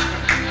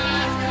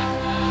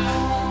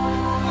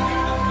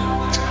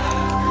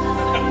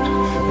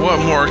 What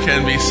more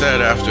can be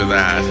said after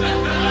that?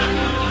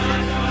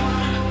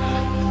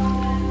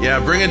 Yeah,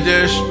 bring a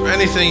dish,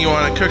 anything you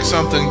want to cook,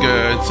 something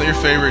good. It's your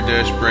favorite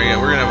dish, bring it.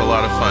 We're going to have a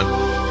lot of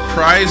fun.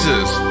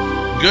 Prizes,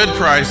 good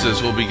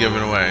prizes will be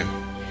given away.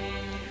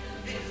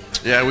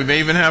 Yeah, we may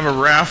even have a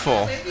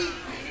raffle.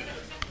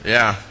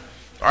 Yeah.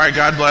 All right,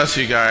 God bless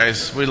you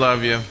guys. We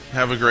love you.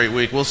 Have a great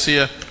week. We'll see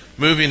you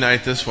movie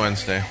night this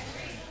Wednesday.